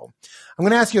great people. I'm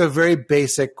going to ask you a very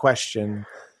basic question.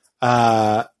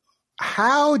 How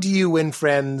do you win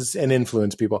friends and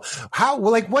influence people?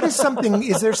 What is something,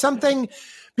 is there something,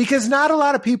 because not a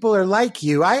lot of people are like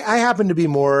you. I happen to be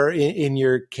more in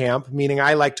your camp, meaning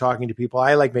I like talking to people.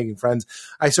 I like making friends.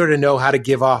 I sort of know how to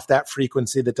give off that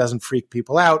frequency that doesn't freak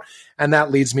people out. And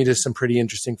that leads me to some pretty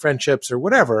interesting friendships or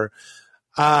whatever.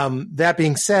 That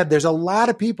being said, there's a lot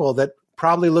of people that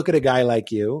probably look at a guy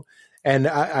like you. And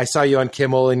I saw you on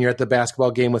Kimmel, and you're at the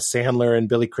basketball game with Sandler and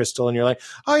Billy Crystal, and you're like,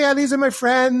 oh yeah, these are my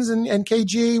friends, and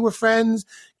KG, we're friends,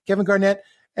 Kevin Garnett.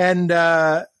 And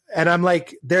I'm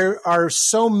like, there are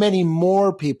so many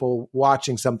more people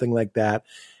watching something like that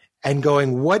and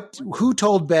going, who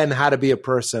told Ben how to be a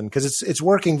person? Because it's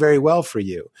working very well for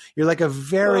you. You're like a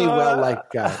very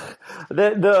well-liked guy.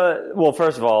 Well,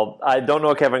 first of all, I don't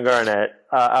know Kevin Garnett.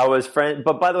 I was friend,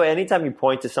 but by the way, anytime you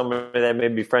point to someone that I may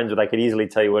be friends with, I could easily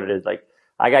tell you what it is. Like,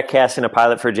 I got cast in a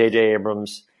pilot for J.J.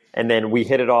 Abrams, and then we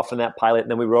hit it off in that pilot,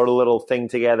 and then we wrote a little thing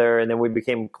together, and then we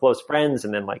became close friends,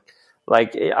 and then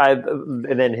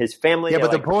and then his family. Yeah,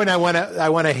 but the point I want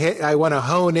to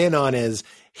hone in on is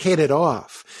hit it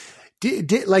off. Do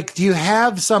you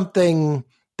have something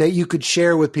that you could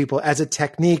share with people as a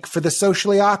technique for the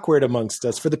socially awkward amongst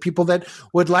us, for the people that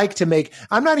would like to make,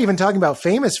 I'm not even talking about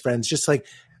famous friends, just like,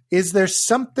 is there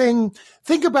something,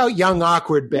 think about young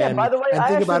awkward Ben, by the way, and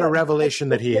think about a revelation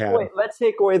that he had. Let's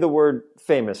take away the word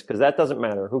famous, because that doesn't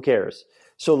matter. Who cares?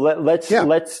 So let's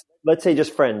say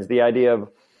just friends, the idea of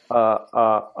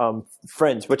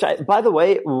friends, which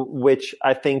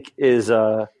I think is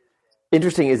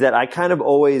interesting, is that I kind of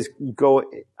always go,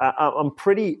 I'm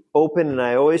pretty open, and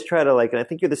I always try to and I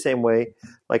think you're the same way.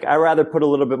 Like, I rather put a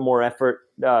little bit more effort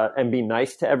and be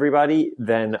nice to everybody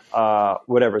than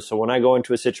whatever. So when I go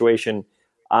into a situation,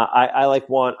 I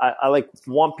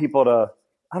want people to,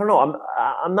 I don't know,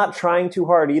 I'm not trying too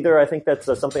hard either. I think that's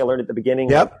something I learned at the beginning.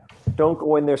 Yep. Like, don't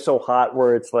go in there so hot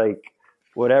where it's like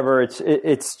whatever.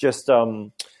 It's just.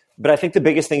 But I think the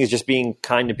biggest thing is just being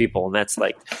kind to people, and that's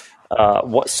like.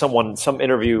 Someone was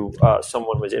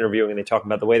interviewing, and they talked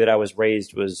about the way that I was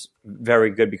raised was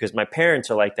very good, because my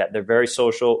parents are like that. They're very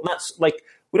social. Not like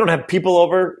we don't have people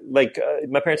over. Like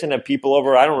my parents didn't have people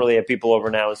over. I don't really have people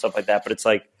over now and stuff like that. But it's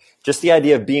like just the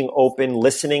idea of being open,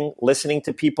 listening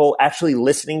to people, actually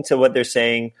listening to what they're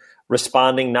saying,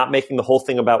 responding, not making the whole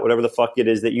thing about whatever the fuck it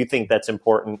is that you think that's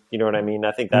important. You know what I mean?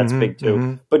 I think that's big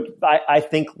too. But I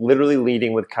think literally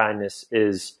leading with kindness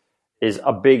is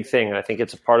a big thing. And I think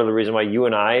it's a part of the reason why you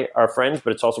and I are friends,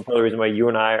 but it's also part of the reason why you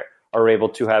and I are able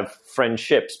to have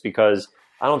friendships, because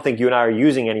I don't think you and I are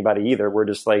using anybody either. We're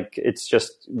just like,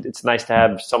 it's nice to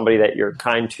have somebody that you're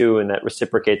kind to and that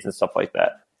reciprocates and stuff like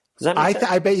that. Does that make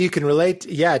sense? I bet you can relate.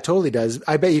 Yeah, it totally does.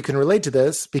 I bet you can relate to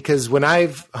this, because when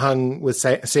I've hung with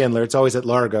Sandler, it's always at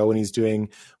Largo when he's doing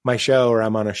my show or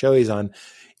I'm on a show he's on.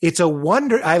 It's a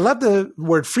wonder. I love the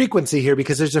word frequency here,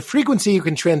 because there's a frequency you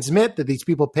can transmit that these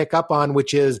people pick up on,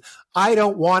 which is, I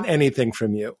don't want anything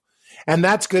from you. And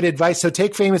that's good advice. So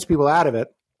take famous people out of it.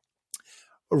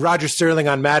 Roger Sterling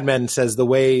on Mad Men says the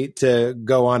way to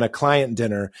go on a client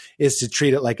dinner is to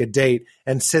treat it like a date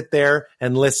and sit there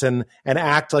and listen and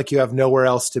act like you have nowhere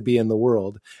else to be in the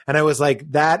world. And I was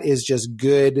like, that is just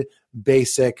good,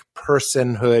 basic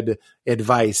personhood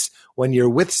advice. When you're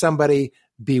with somebody,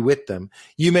 be with them.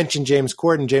 You mentioned James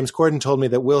Corden. James Corden told me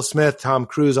that Will Smith, Tom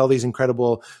Cruise, all these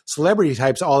incredible celebrity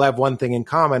types all have one thing in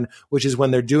common, which is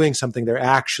when they're doing something, they're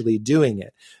actually doing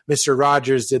it. Mr.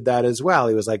 Rogers did that as well.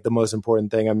 He was like, the most important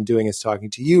thing I'm doing is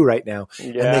talking to you right now.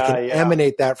 And they can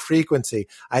emanate that frequency.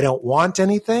 I don't want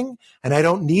anything, and I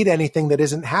don't need anything that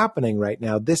isn't happening right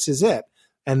now. This is it.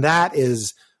 And that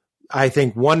is, I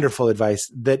think, wonderful advice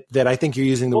that I think you're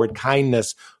using the word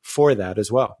kindness for that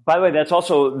as well. By the way, that's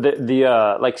also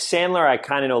the like Sandler, I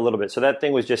kind of know a little bit. So that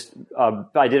thing was just,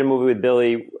 I did a movie with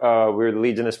Billy. We were the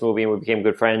leads in this movie and we became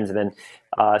good friends. And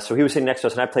then, so he was sitting next to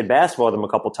us and I played basketball with him a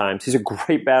couple times. He's a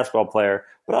great basketball player,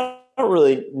 but I don't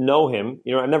really know him.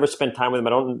 You know, I've never spent time with him. I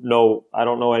don't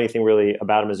know anything really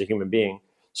about him as a human being.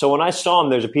 So when I saw him,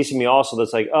 there's a piece of me also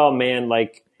that's like, oh man,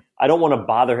 like, I don't want to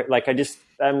bother him. Like, I'm just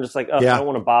like, I don't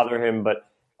want to bother him. But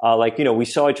like, you know, we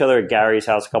saw each other at Gary's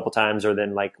house a couple times, or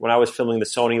then like when I was filming the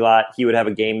Sony lot, he would have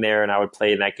a game there and I would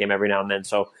play in that game every now and then.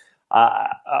 So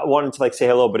I wanted to like say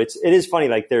hello, but it is funny.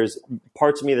 Like there's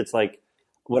parts of me that's like,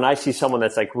 when I see someone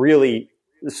that's like really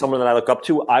someone that I look up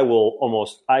to, I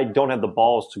don't have the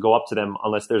balls to go up to them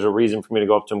unless there's a reason for me to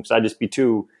go up to them. Cause I'd just be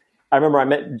I remember I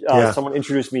met someone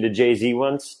introduced me to Jay-Z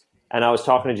once, and I was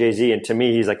talking to Jay-Z, and to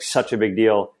me, he's like such a big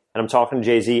deal. And I'm talking to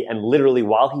Jay-Z, and literally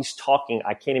while he's talking,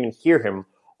 I can't even hear him.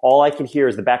 All I can hear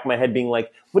is the back of my head being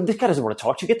like, well, this guy doesn't want to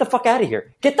talk to you. Get the fuck out of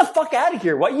here. Get the fuck out of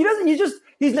here. What? He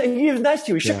was nice to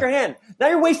you. He shook your hand. Now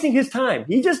you're wasting his time.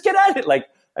 He just get at it. Like,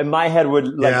 and my head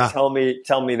would like tell me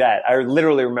that. I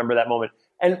literally remember that moment.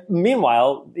 And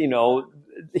meanwhile, you know,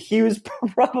 he was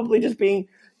probably just being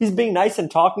nice and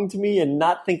talking to me and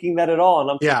not thinking that at all.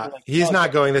 And I'm thinking like, he's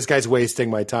not going, this guy's wasting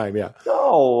my time. Yeah.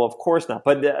 No, of course not.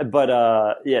 But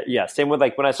yeah. Same with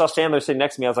like when I saw Sandler sitting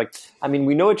next to me, I was like, I mean,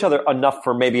 we know each other enough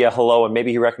for maybe a hello and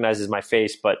maybe he recognizes my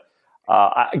face, but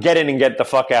get in and get the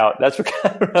fuck out. That's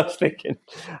what I was thinking.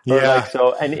 Yeah. Like,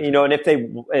 so, and you know, and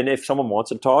if someone wants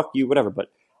to talk, you whatever.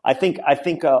 But I think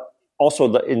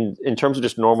also in terms of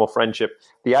just normal friendship,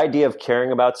 the idea of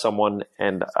caring about someone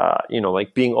and, you know,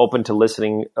 like being open to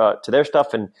listening to their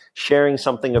stuff and sharing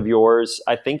something of yours,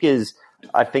 I think is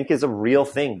a real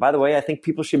thing. By the way, I think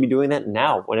people should be doing that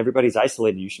now when everybody's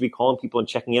isolated. You should be calling people and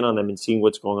checking in on them and seeing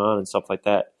what's going on and stuff like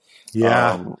that.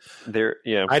 Yeah.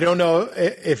 I don't know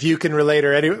if you can relate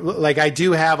or like I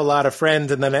do have a lot of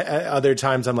friends, and then other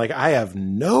times I'm like, I have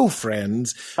no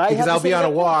friends because I'll be on a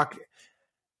walk.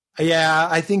 Yeah,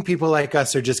 I think people like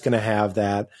us are just going to have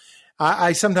that.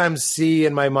 I sometimes see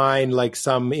in my mind like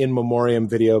some in memoriam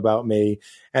video about me,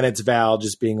 and it's Val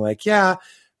just being like, yeah,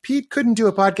 Pete couldn't do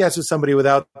a podcast with somebody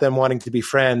without them wanting to be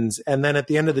friends. And then at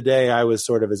the end of the day, I was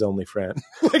sort of his only friend,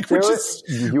 like, which is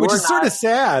sort of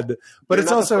sad, but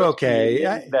it's also okay.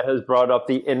 That has brought up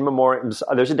the in memoriam.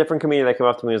 There's a different comedian that came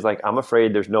up to me and was like, I'm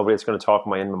afraid there's nobody that's going to talk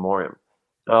my in memoriam.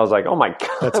 And I was like, oh my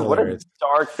God, what a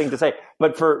dark thing to say.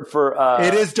 But for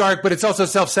it is dark, but it's also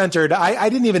self-centered. I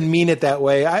didn't even mean it that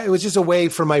way. It was just a way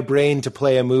for my brain to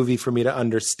play a movie for me to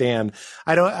understand.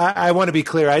 I want to be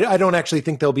clear. I don't actually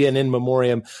think there'll be an in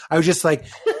memoriam. I was just like,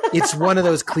 it's one of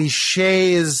those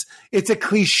cliches. It's a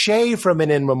cliche from an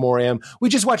in memoriam. We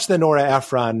just watched the Nora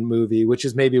Ephron movie, which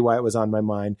is maybe why it was on my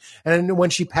mind. And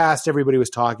when she passed, everybody was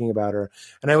talking about her.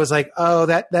 And I was like, oh,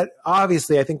 that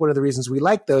obviously, I think one of the reasons we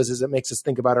like those is it makes us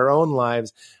think about our own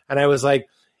lives. And I was like,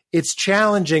 it's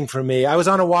challenging for me. I was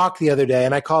on a walk the other day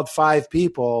and I called 5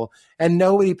 people and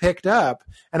nobody picked up.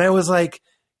 And I was like,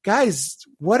 guys,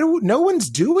 no one's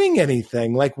doing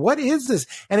anything. Like, what is this?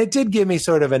 And it did give me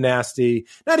sort of a nasty,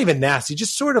 not even nasty,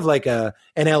 just sort of like an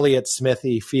Elliott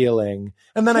Smithy feeling.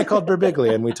 And then I called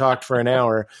Birbiglia and we talked for an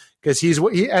hour because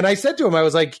and I said to him, I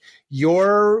was like,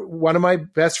 you're one of my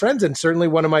best friends and certainly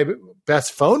one of my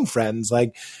best phone friends.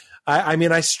 Like, I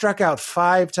mean, I struck out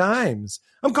 5 times.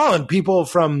 I'm calling people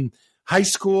from high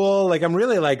school. Like, I'm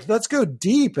really like, let's go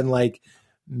deep. And like,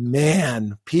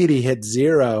 man, Petey hit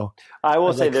 0. I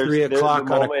will say like there's 3 o'clock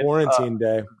the on moment, a quarantine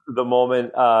day. The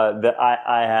moment that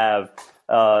I have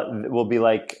will be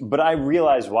like, but I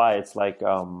realize why. It's like,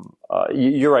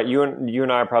 you're right. You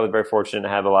and I are probably very fortunate to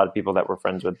have a lot of people that we're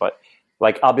friends with. But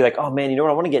like, I'll be like, oh man, you know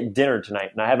what? I want to get dinner tonight,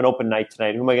 and I have an open night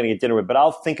tonight. Who am I going to get dinner with? But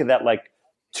I'll think of that like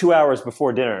 2 hours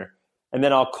before dinner. And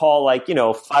then I'll call like,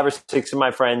 5 or 6 of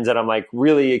my friends that I'm like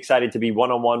really excited to be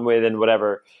one-on-one with and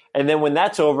whatever. And then when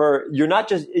that's over, you're not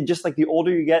just like the older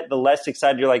you get, the less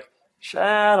excited you're like,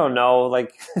 I don't know,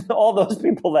 like all those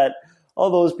people that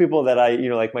I,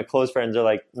 like my close friends are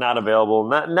like not available.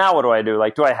 Now what do I do?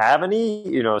 Like, do I have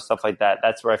any, stuff like that.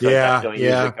 That's where I feel like that feeling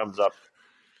usually comes up.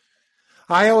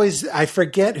 I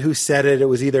forget who said it. It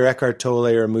was either Eckhart Tolle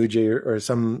or Mooji or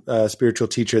some spiritual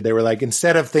teacher. They were like,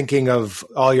 instead of thinking of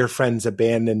all your friends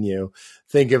abandon you,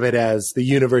 think of it as the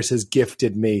universe has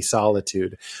gifted me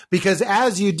solitude. Because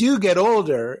as you do get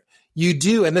older, you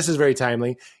do, and this is very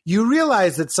timely, you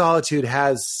realize that solitude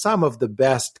has some of the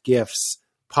best gifts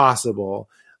possible,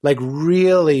 like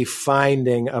really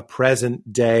finding a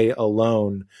present day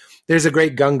alone. There's a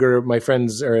great Gungor. My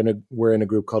friends were in a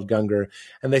group called Gungor,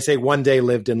 and they say one day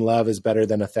lived in love is better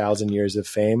than 1,000 years of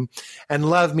fame. And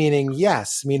love meaning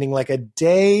like a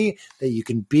day that you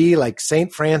can be like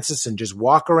St. Francis and just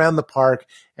walk around the park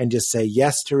and just say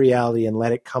yes to reality and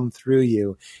let it come through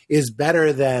you is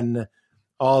better than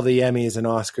all the Emmys and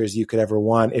Oscars you could ever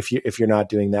want if you're not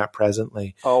doing that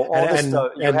presently. Oh,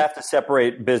 you have to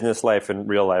separate business life and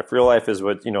real life. Real life is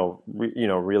what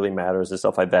really matters and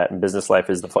stuff like that, and business life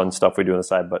is the fun stuff we do on the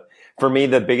side. But for me,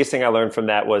 the biggest thing I learned from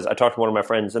that was I talked to one of my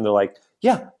friends, and they're like,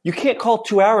 "Yeah, you can't call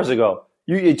 2 hours ago.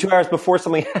 2 hours before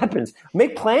something happens.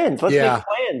 Make plans. Let's make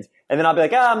plans." And then I'll be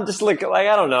like, "I'm just like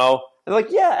I don't know." They're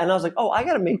like, yeah. And I was like, oh, I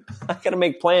gotta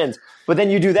make plans. But then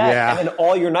you do that, and then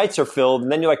all your nights are filled,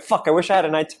 and then you're like, fuck, I wish I had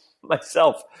a night to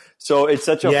myself. So it's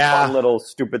such a fun little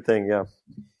stupid thing, yeah.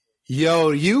 Yo,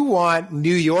 you want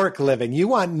New York living. You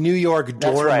want New York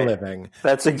dorm living.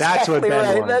 That's what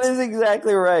Ben wants. That is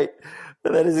exactly right.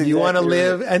 You want to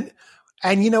live,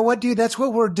 and you know what, dude? That's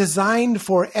what we're designed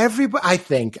for. Everybody, I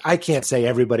think. I can't say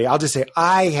everybody. I'll just say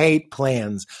I hate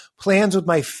plans. Plans with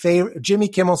my favorite. Jimmy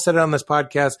Kimmel said it on this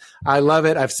podcast. I love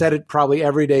it. I've said it probably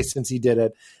every day since he did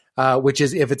it, which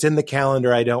is if it's in the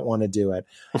calendar, I don't want to do it.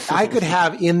 I could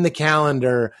have in the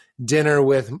calendar dinner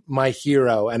with my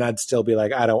hero, and I'd still be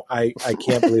like, I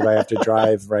can't believe I have to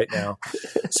drive right now.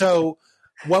 So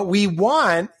what we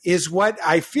want is what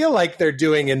I feel like they're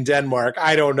doing in Denmark.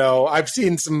 I don't know. I've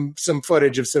seen some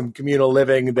footage of some communal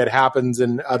living that happens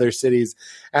in other cities.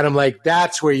 And I'm like,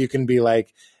 that's where you can be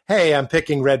like, hey, I'm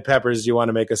picking red peppers. Do you want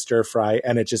to make a stir fry?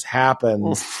 And it just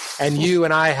happens. And you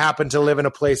and I happen to live in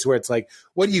a place where it's like,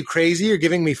 what are you, crazy? You're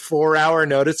giving me 4-hour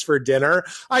notice for dinner?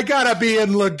 I got to be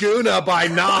in Laguna by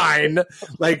 9.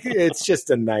 Like, it's just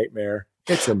a nightmare.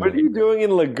 It's a nightmare. What are you doing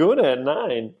in Laguna at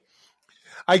 9?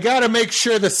 I got to make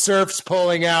sure the surf's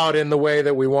pulling out in the way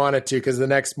that we want it to, because the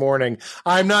next morning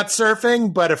I'm not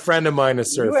surfing, but a friend of mine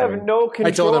is surfing. You have no control.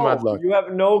 I told him I'd look. You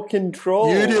have no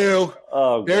control. You do.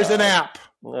 Oh, there's an app.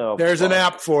 Oh, there's an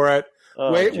app for it.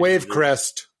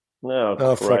 Wavecrest.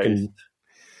 Oh, fucking.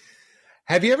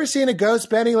 Have you ever seen a ghost,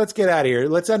 Benny? Let's get out of here.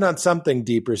 Let's end on something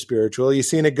deeper spiritual. You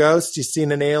seen a ghost? You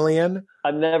seen an alien?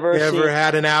 I've never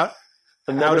had an out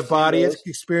of body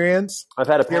experience? I've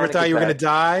had a panic You ever thought you were going to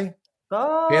die?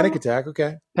 Panic attack,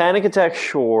 okay. Panic attack,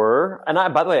 sure. And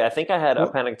by the way, I think I had a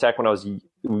panic attack when I was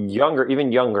even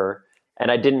younger,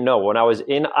 and I didn't know. When I was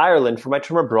in Ireland for my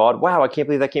term abroad, wow, I can't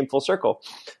believe that came full circle.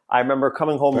 I remember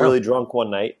coming home really drunk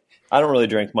one night. I don't really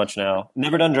drink much now.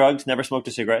 Never done drugs, never smoked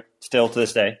a cigarette, still to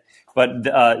this day. But,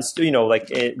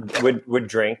 would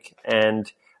drink,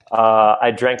 and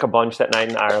I drank a bunch that night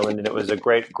in Ireland, and it was a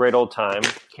great, great old time.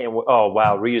 Oh,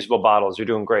 wow, reusable bottles, you're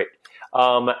doing great.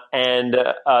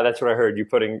 That's what I heard. You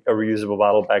putting a reusable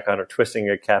bottle back on or twisting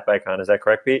a cap back on. Is that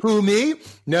correct, Pete? Who, me?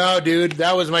 No, dude.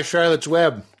 That was my Charlotte's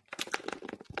Web.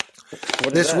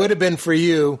 This would have been for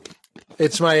you.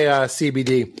 It's my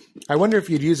CBD. I wonder if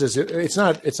you'd use this. It's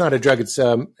not a drug. It's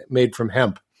made from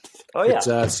hemp. Oh, yeah. It's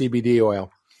CBD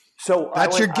oil. So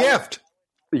that's your gift.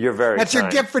 You're very That's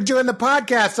kind. your gift for doing the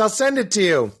podcast. I'll send it to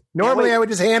you. Normally, I would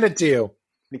just hand it to you.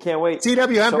 You can't wait.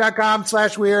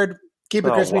 CWHemp.com/weird. Keep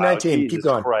it crispy 19. Jesus Keep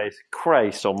going.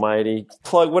 Christ almighty.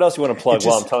 Plug. What else you want to plug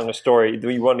while I'm telling a story? Do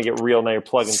you want to get real? Now you're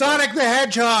plugging. Sonic the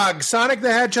Hedgehog. Sonic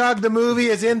the Hedgehog, the movie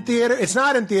is in theater. It's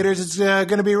not in theaters. It's going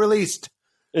to be released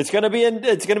It's gonna be in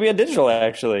digital.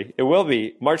 Actually, it will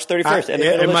be March 31st, and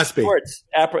it must be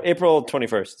April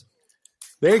 21st.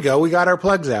 There you go. We got our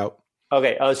plugs out.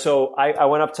 Okay, so I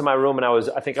went up to my room and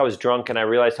I think I was drunk and I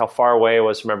realized how far away I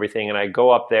was from everything, and I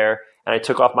go up there and I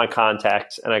took off my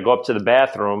contacts and I go up to the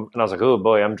bathroom and I was like, oh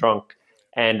boy, I'm drunk,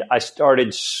 and I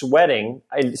started sweating.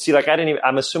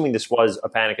 I'm assuming this was a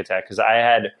panic attack because I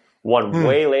had one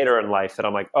way later in life that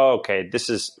I'm like, oh, okay, this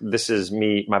is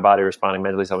me, my body responding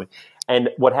mentally to something. And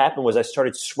what happened was I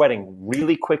started sweating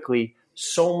really quickly,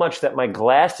 so much that my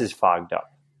glasses fogged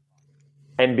up.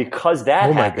 And because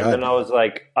that happened, then I was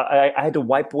like, I had to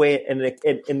wipe away, and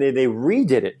they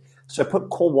redid it. So I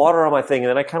put cold water on my thing, and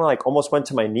then I kind of like almost went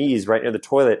to my knees right near the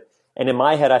toilet. And in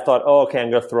my head, I thought, oh, okay, I'm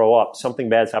going to throw up. Something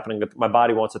bad's happening. My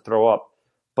body wants to throw up.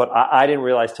 But I didn't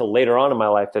realize till later on in my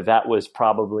life that was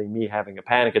probably me having a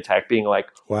panic attack, being like,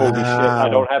 holy shit,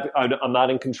 I'm not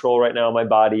in control right now of my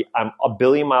body. I'm a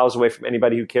billion miles away from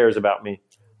anybody who cares about me.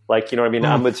 Like, you know what I mean?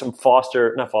 I'm with some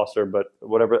not foster, but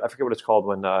whatever. I forget what it's called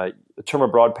when a term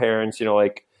abroad parents, you know,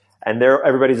 like, and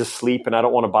everybody's asleep and I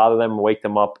don't want to bother them and wake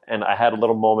them up. And I had a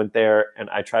little moment there and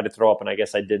I tried to throw up and I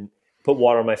guess I didn't. Put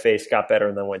water on my face, got better,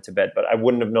 and then went to bed. But I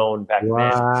wouldn't have known back then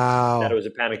that it was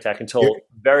a panic attack until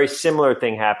very similar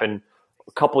thing happened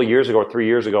a couple of years ago or 3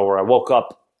 years ago where I woke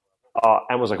up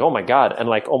and was like, oh my God, and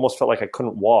like almost felt like I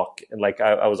couldn't walk and like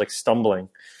I was like stumbling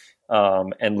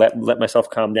and let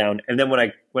myself calm down. And then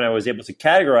when I was able to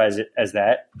categorize it as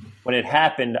that, when it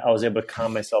happened, I was able to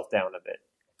calm myself down a bit.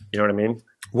 You know what I mean?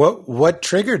 What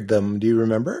triggered them? Do you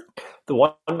remember? The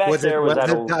one back there was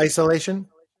the isolation?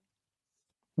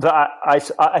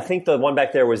 I think the one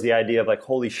back there was the idea of like,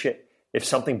 holy shit, if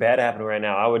something bad happened right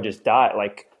now, I would just die.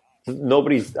 Like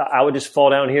I would just fall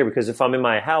down here because if I'm in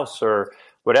my house or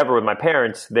whatever with my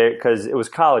parents, because it was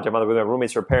college, I'm either with my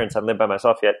roommates or parents, I didn't live by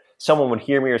myself yet. Someone would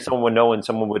hear me or someone would know and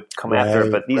someone would come after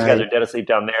it. But these guys are dead asleep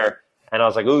down there. And I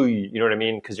was like, ooh, you know what I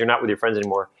mean? Because you're not with your friends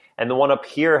anymore. And the one up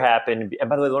here happened. And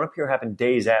by the way, the one up here happened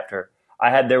days after. I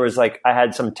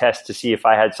had some tests to see if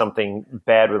I had something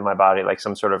bad with my body, like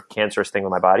some sort of cancerous thing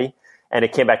with my body, and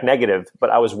it came back negative,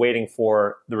 but I was waiting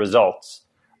for the results.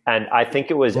 And I think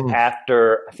it was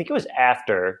after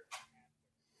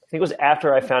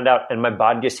I found out, and my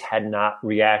body just had not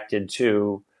reacted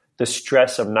to the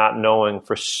stress of not knowing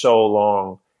for so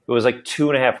long. It was like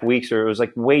 2.5 weeks, or it was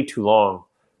like way too long,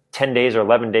 10 days or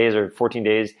 11 days or 14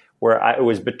 days, where it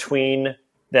was between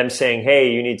them saying,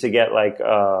 hey, you need to get like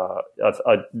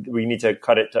we need to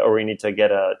cut it or we need to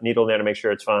get a needle there to make sure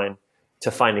it's fine,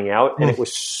 to finding out. And it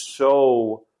was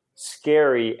so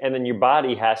scary. And then your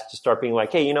body has to start being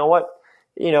like, hey, you know what?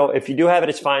 You know, if you do have it,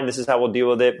 it's fine. This is how we'll deal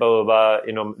with it, blah, blah, blah.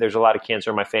 You know, there's a lot of cancer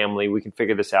in my family. We can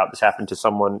figure this out. This happened to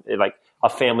someone, like a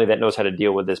family that knows how to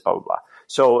deal with this, blah, blah, blah.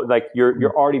 So like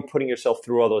you're already putting yourself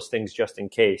through all those things just in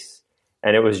case.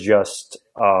 And it was just,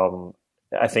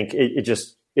 I think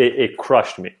it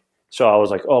crushed me. So I was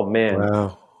like, oh man,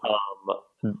 wow.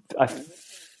 I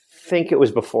think it was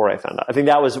before I found out. I think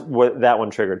that was what that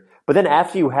one triggered. But then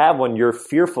after you have one, you're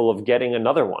fearful of getting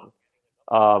another one.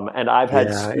 And I've had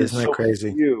I've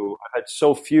had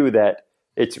so few that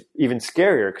it's even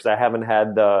scarier because I haven't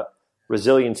had the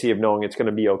resiliency of knowing it's going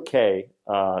to be okay.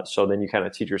 So then you kind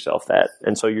of teach yourself that.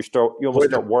 And so you almost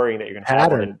start worrying that you're going to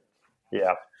have one.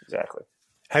 Yeah, exactly.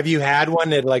 Have you had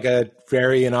one at like a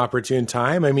very inopportune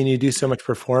time? I mean, you do so much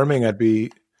performing.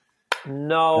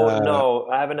 No,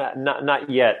 I haven't. Not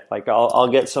yet. Like I'll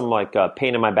get some like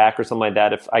pain in my back or something like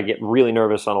that if I get really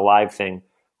nervous on a live thing.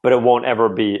 But it won't ever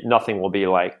be. Nothing will be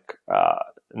like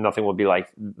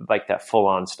that full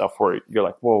on stuff where you're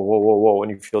like whoa,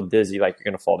 and you feel dizzy, like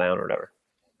you're gonna fall down or whatever.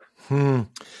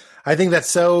 I think that's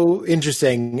so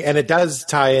interesting, and it does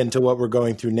tie into what we're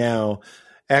going through now.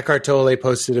 Eckhart Tolle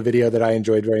posted a video that I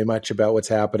enjoyed very much about what's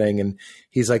happening. And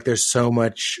he's like, there's so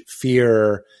much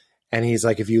fear. And he's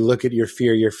like, if you look at your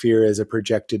fear is a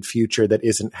projected future that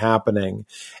isn't happening.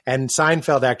 And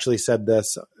Seinfeld actually said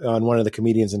this on one of the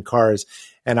comedians in Cars.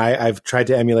 And I've tried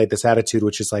to emulate this attitude,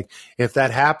 which is like, if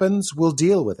that happens, we'll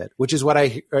deal with it, which is what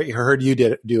I heard you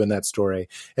do in that story.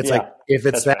 It's like, if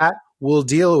it's that, right, we'll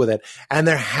deal with it. And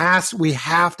we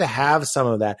have to have some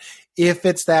of that. If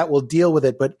it's that, we'll deal with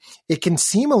it. But it can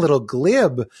seem a little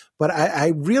glib, but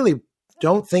I really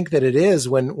don't think that it is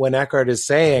when Eckhart is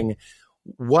saying,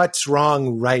 what's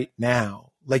wrong right now?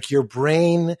 Like your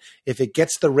brain, if it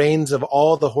gets the reins of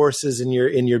all the horses in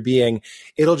your being,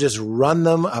 it'll just run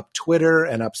them up Twitter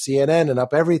and up CNN and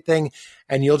up everything.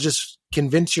 And you'll just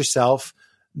convince yourself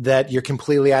that you're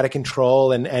completely out of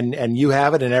control and you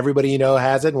have it and everybody you know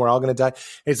has it and we're all going to die.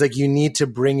 It's like you need to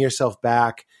bring yourself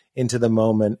back into the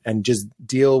moment and just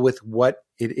deal with what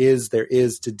there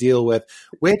is to deal with,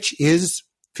 which is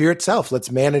fear itself.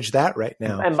 Let's manage that right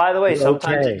now. And by the way,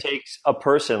 sometimes it takes a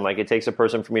person, like it takes a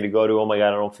person for me to go to, oh my God,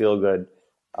 I don't feel good.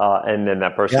 And then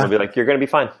that person will be like, you're going to be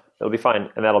fine. It'll be fine.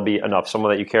 And that'll be enough.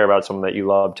 Someone that you care about, someone that you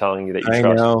love, telling you that you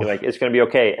trust. You're like, it's going to be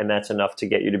okay. And that's enough to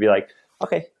get you to be like,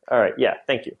 okay, all right. Yeah.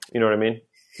 Thank you. You know what I mean?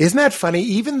 Isn't that funny?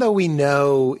 Even though we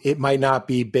know it might not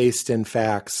be based in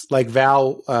facts, like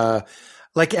Val,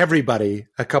 like everybody,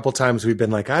 a couple times we've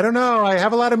been like, I don't know, I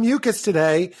have a lot of mucus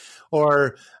today,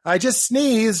 or I just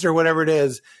sneezed, or whatever it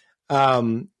is.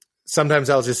 Sometimes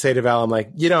I'll just say to Val, I'm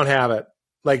like, you don't have it.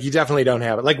 Like, you definitely don't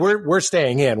have it. Like, we're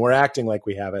staying in, we're acting like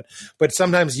we have it. But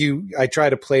sometimes I try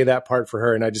to play that part for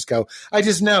her, and I just go, I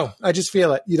just know, I just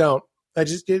feel it. You don't.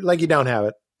 You don't have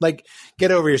it. Like,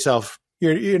 get over yourself.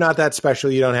 You're not that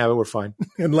special. You don't have it. We're fine.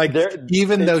 And like,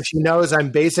 even though she knows I'm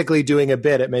basically doing a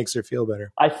bit, it makes her feel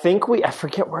better. I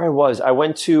forget where I was. I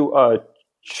went to a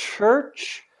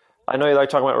church. I know you like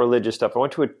talking about religious stuff. I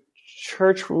went to a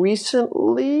church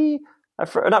recently.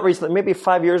 Not recently, maybe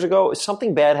 5 years ago.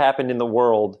 Something bad happened in the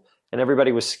world and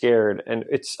everybody was scared. And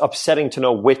it's upsetting to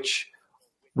know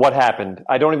what happened.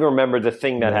 I don't even remember the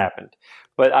thing that happened.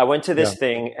 But I went to this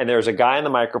thing, and there was a guy on the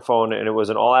microphone, and it was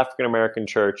an all African-American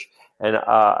church. And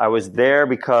I was there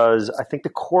because I think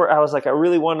I was like, I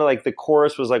really wanted, like, the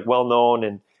chorus was like well known.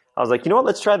 And I was like, you know what,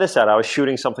 let's try this out. I was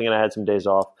shooting something and I had some days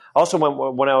off. Also,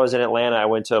 when I was in Atlanta, I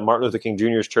went to Martin Luther King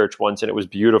Jr.'s church once, and it was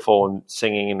beautiful and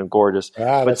singing and gorgeous.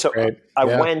 That's great. I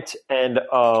went, and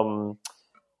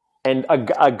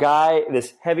a guy,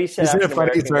 this heavy-set Isn't it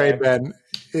funny? Sorry, Ben.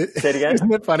 Say it again?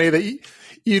 Isn't it funny that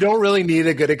you don't really need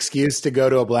a good excuse to go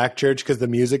to a black church because the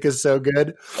music is so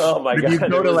good? Oh, my God. If you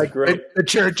go to, like, the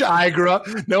church I grew up,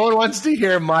 no one wants to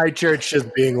hear my church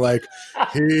just being like,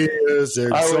 he is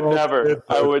exalted.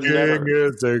 I would never. King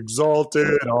is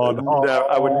exalted on high.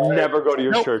 I would never go to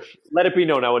your church. Let it be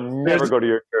known, I would never go to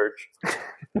your church.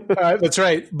 That's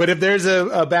right. But if there's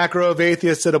a back row of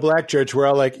atheists at a black church, we're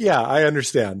all like, yeah, I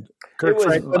understand. Kirk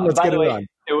Franklin, let's get it on.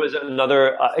 It was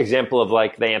another example of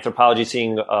like the anthropology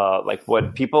seeing like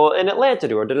what people in Atlanta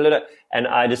do, and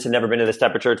I just had never been to this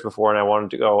type of church before, and I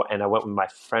wanted to go, and I went with my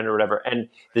friend or whatever. And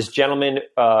this gentleman,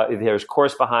 there was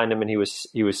chorus behind him, and he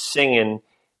was singing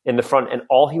in the front, and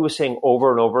all he was saying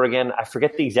over and over again, I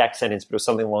forget the exact sentence, but it was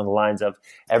something along the lines of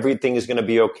 "everything is going to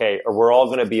be okay," or "we're all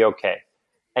going to be okay."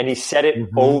 And he said it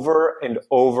over and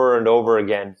over and over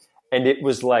again, and it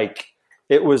was like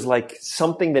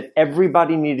something that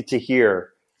everybody needed to hear.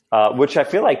 Which I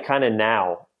feel like kind of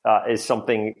now is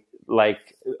something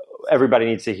like everybody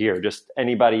needs to hear. Just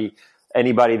anybody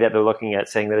that they're looking at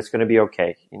saying that it's going to be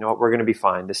okay. You know what? We're going to be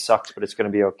fine. This sucks, but it's going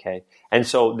to be okay. And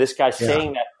so this guy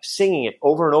saying that, singing it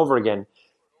over and over again,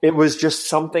 it was just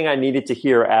something I needed to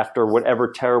hear after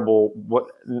whatever terrible,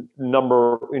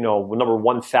 number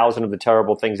 1,000 of the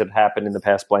terrible things that happened in the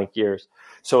past blank years.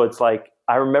 So it's like,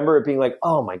 I remember it being like,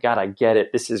 oh my God, I get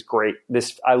it. This is great.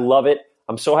 I love it.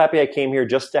 I'm so happy I came here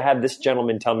just to have this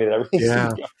gentleman tell me that everything's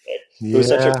okay. It was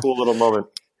such a cool little moment.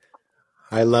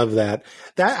 I love that.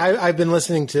 I've been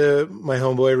listening to my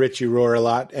homeboy Richie Rohr a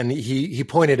lot, and he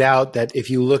pointed out that if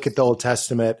you look at the Old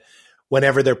Testament,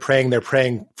 whenever they're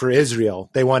praying for Israel.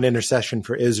 They want intercession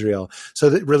for Israel. So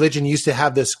that religion used to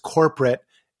have this corporate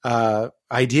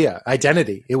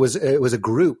identity. It was a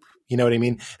group. You know what I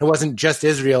mean? It wasn't just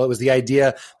Israel. It was the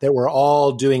idea that we're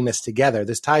all doing this together.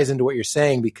 This ties into what you're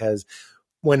saying, because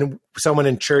when someone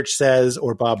in church says,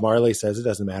 or Bob Marley says, it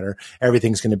doesn't matter,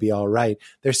 everything's going to be all right,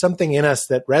 there's something in us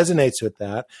that resonates with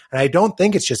that. And I don't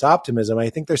think it's just optimism. I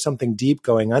think there's something deep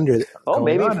going under.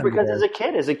 Maybe it's because as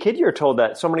a kid, you're told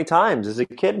that so many times as a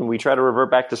kid, and we try to revert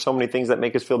back to so many things that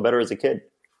make us feel better as a kid.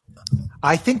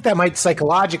 I think that might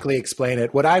psychologically explain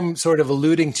it. What I'm sort of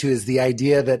alluding to is the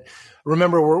idea that,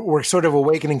 remember, we're sort of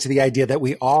awakening to the idea that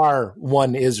we are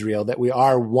one Israel, that we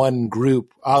are one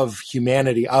group of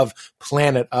humanity, of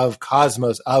planet, of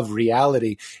cosmos, of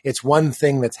reality. It's one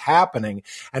thing that's happening.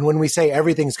 And when we say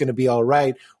everything's going to be all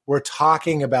right, we're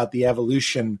talking about the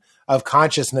evolution of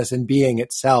consciousness and being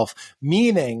itself,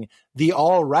 meaning the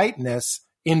all rightness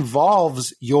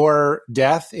involves your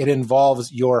death. It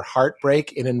involves your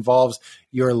heartbreak. It involves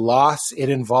your loss. It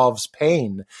involves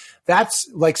pain. That's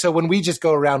like, so when we just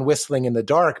go around whistling in the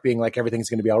dark, being like everything's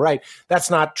going to be all right, that's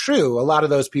not true. A lot of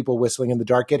those people whistling in the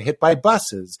dark get hit by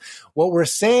buses. What we're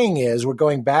saying is we're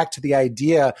going back to the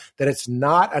idea that it's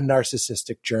not a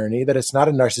narcissistic journey, that it's not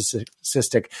a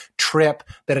narcissistic trip,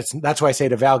 that's why I say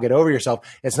to Val, get over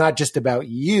yourself. It's not just about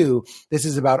you. This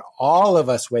is about all of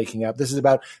us waking up. This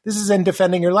is in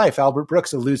Defending Your Life. Albert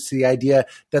Brooks alludes to the idea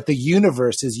that the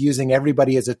universe is using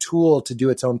everybody as a tool to do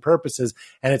its own purposes,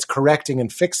 and it's correcting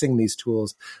and fixing these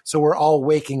tools. So we're all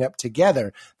waking up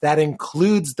together. That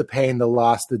includes the pain, the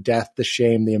loss, the death, the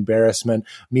shame, the embarrassment,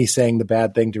 me saying the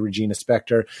bad thing to Regina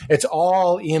Spektor. It's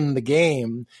all in the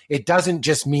game. It doesn't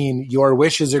just mean your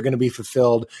wishes are going to be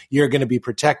fulfilled, you're going to be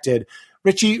protected.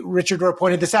 Richard Rohr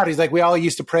pointed this out. He's like, we all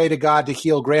used to pray to God to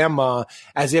heal grandma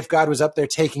as if God was up there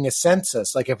taking a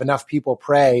census. Like, if enough people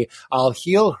pray, I'll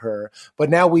heal her.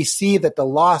 But now we see that the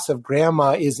loss of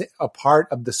grandma is a part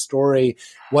of the story.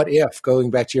 What if, going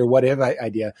back to your what if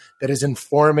idea, that is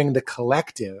informing the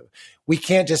collective. We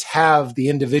can't just have the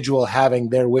individual having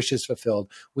their wishes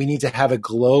fulfilled. We need to have a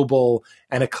global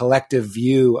and a collective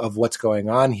view of what's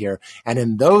going on here. And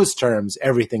in those terms,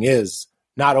 everything is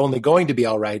not only going to be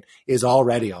all right, is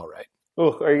already all right.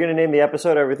 Oh, are you going to name the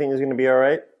episode "Everything Is Going to Be All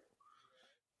Right"?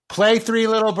 Play Three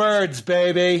Little Birds,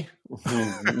 baby.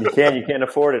 You can't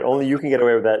afford it. Only you can get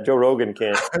away with that. Joe Rogan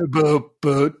can't.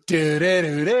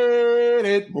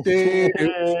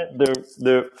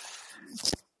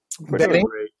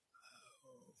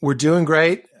 We're doing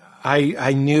great.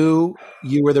 I knew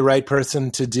you were the right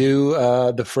person to do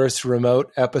the first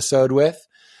remote episode with.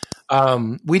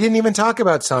 We didn't even talk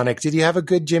about Sonic. Did you have a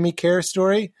good Jimmy Kerr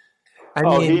story? By the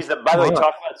way,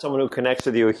 talk about someone who connects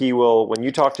with you. He will, when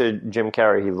you talk to Jim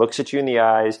Carrey, he looks at you in the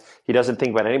eyes. He doesn't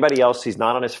think about anybody else. He's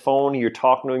not on his phone. You're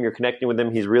talking to him. You're connecting with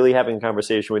him. He's really having a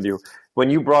conversation with you. When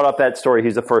you brought up that story,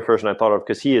 he's the first person I thought of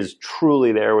because he is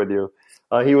truly there with you.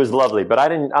 He was lovely, but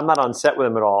I'm not on set with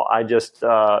him at all. I just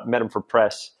met him for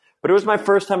press. But it was my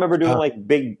first time ever doing like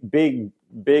big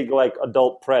like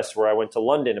adult press, where I went to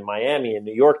London and Miami and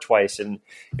New York twice, and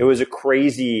it was a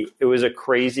crazy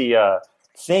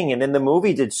thing. And then the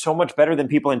movie did so much better than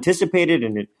people anticipated,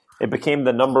 and it became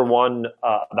the number one,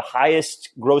 the highest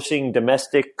grossing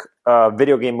domestic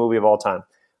video game movie of all time,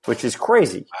 which is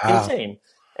crazy, insane.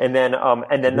 And then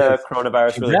the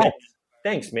coronavirus really hit.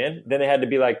 Thanks, man. Then they had to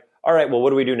be like, all right, well, what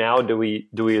do we do now? Do we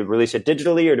release it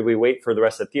digitally, or do we wait for the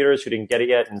rest of the theaters who didn't get it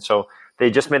yet? And so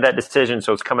they just made that decision.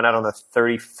 So it's coming out on the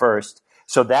 31st.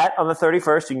 So that on the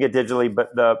 31st, you can get digitally.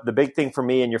 But the big thing for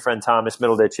me and your friend Thomas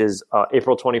Middleditch is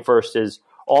April 21st is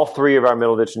all three of our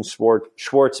Middleditch and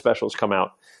Schwartz specials come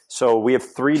out. So we have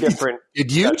three different.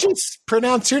 Did you just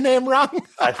pronounce your name wrong?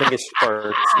 I think it's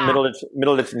Spurts.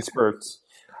 Middleditch and Spurts.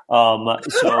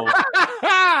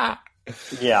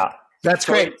 Yeah. That's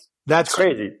great. That's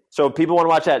crazy. So people want to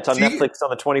watch that. It's on Netflix on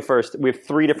the 21st. We have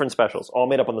three different specials, all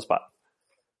made up on the spot.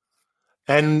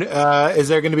 And is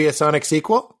there going to be a Sonic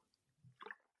sequel?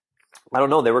 I don't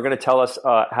know. They were going to tell us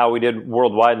how we did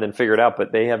worldwide and then figure it out,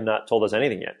 but they have not told us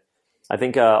anything yet. I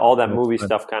think all that movie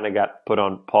stuff kind of got put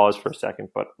on pause for a second.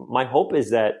 But my hope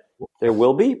is that there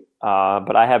will be.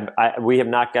 But we have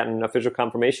not gotten official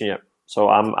confirmation yet. So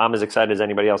I'm as excited as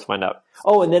anybody else to find out.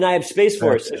 Oh, and then I have Space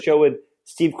Force, a show with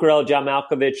Steve Carell, John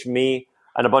Malkovich, me,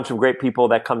 and a bunch of great people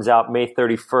that comes out May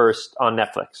 31st on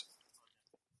Netflix.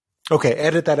 Okay,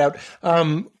 edit that out.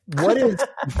 What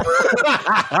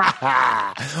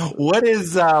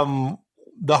is the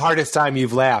hardest time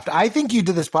you've laughed? I think you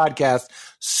did this podcast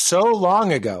so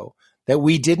long ago that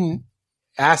we didn't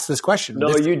ask this question.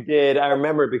 No, you did. I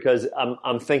remember it because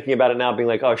I'm thinking about it now, being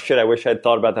like, oh shit, I wish I'd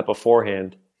thought about that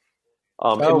beforehand.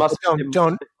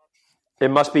 It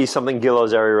must be something Gil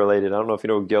Ozeri related. I don't know if you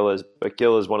know who Gil is, but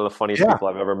Gil is one of the funniest people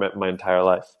I've ever met in my entire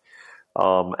life.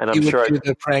 And I'm sure do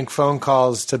the prank phone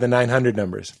calls to the 900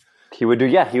 numbers. He would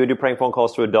do prank phone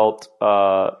calls to adult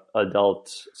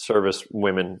service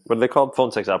women. What are they called?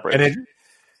 Phone sex operators.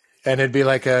 And it'd be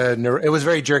like it was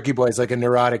very Jerky Boys, like a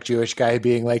neurotic Jewish guy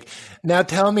being like, now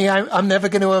tell me I'm never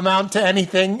going to amount to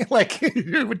anything. Like,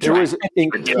 it was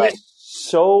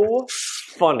so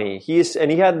funny. He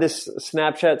had this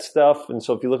Snapchat stuff. And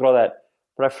so if you look at all that,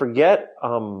 but I forget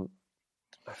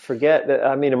that.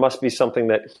 I mean, it must be something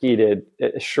that he did.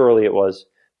 Surely it was,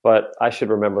 but I should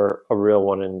remember a real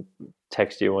one and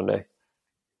text you one day.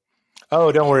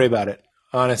 Oh, don't worry about it.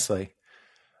 Honestly.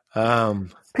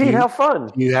 Pete, how fun.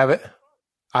 Do you have it?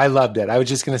 I loved it. I was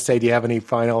just going to say, do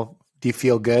you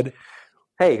feel good?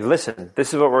 Hey, listen,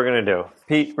 this is what we're going to do.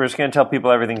 Pete, we're just going to tell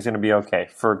people everything's going to be okay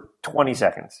for 20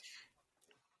 seconds.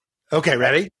 Okay,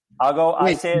 ready? I'll go.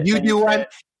 Wait, I say it. You do one?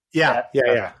 Yeah.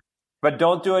 But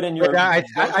don't do it in your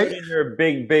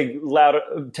big, loud,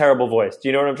 terrible voice. Do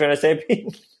you know what I'm trying to say,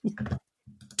 Pete?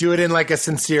 Do it in like a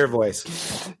sincere voice.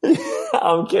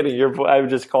 I'm kidding. I'm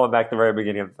just calling back the very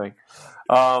beginning of the thing.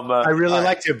 I really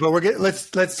liked it, but let's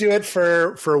do it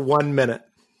for 1 minute.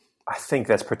 I think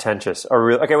that's pretentious.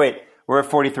 Okay, wait. We're at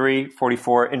 43,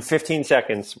 44. In 15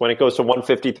 seconds, when it goes to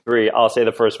 153, I'll say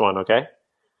the first one, okay?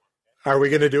 Are we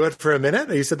going to do it for a minute?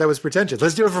 You said that was pretentious.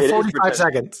 Let's do it for 45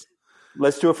 seconds.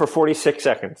 Let's do it for 46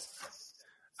 seconds.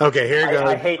 Okay, here it goes.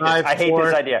 I hate this. I hate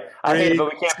this idea. I hate it,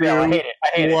 but we can't fail. I hate it. I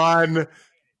hate it. 1.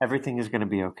 Everything is going to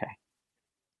be okay.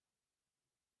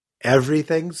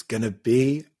 Everything's going to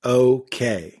be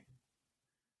okay.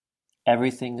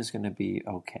 Everything is going to be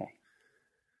okay.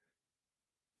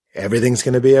 Everything's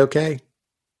going to be okay.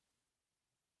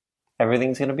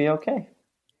 Everything's going to be okay.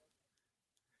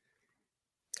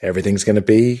 Everything's going to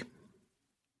be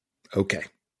okay.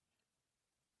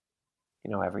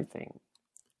 You know, everything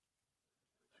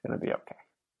is going to be okay.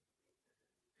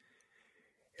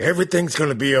 Everything's going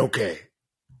to be okay.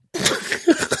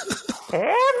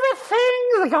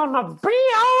 Everything's gonna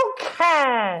be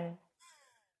okay.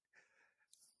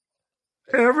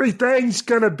 Everything's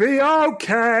going to be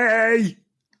okay.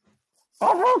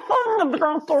 Everything's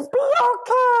going to be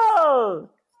okay.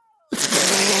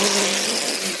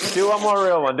 Do one more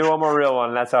real one. Do one more real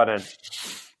one. That's how it ends.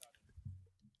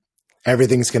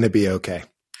 Everything's going to be okay.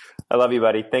 I love you,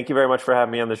 buddy. Thank you very much for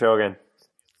having me on the show again.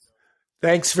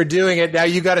 Thanks for doing it. Now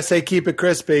you got to say, keep it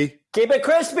crispy. Keep it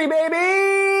crispy,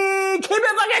 baby. Keep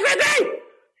it fucking crispy.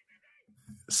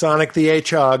 Sonic the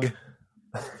Hedgehog.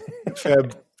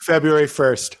 February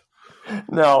 1st.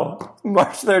 No,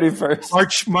 March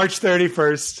 31st. March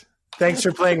 31st. Thanks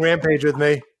for playing Rampage with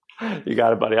me. You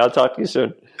got it, buddy. I'll talk to you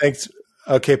soon. Thanks.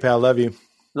 Okay, pal. Love you.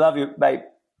 Love you. Bye.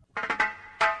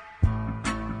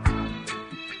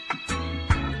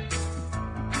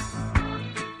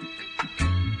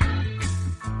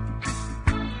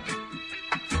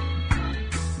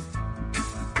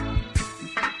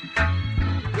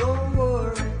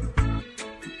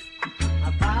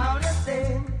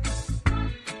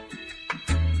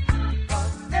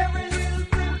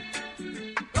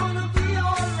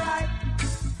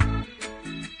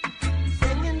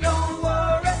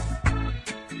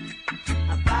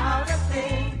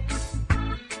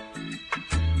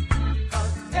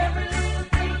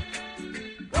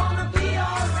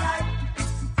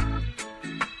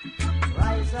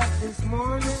 This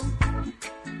morning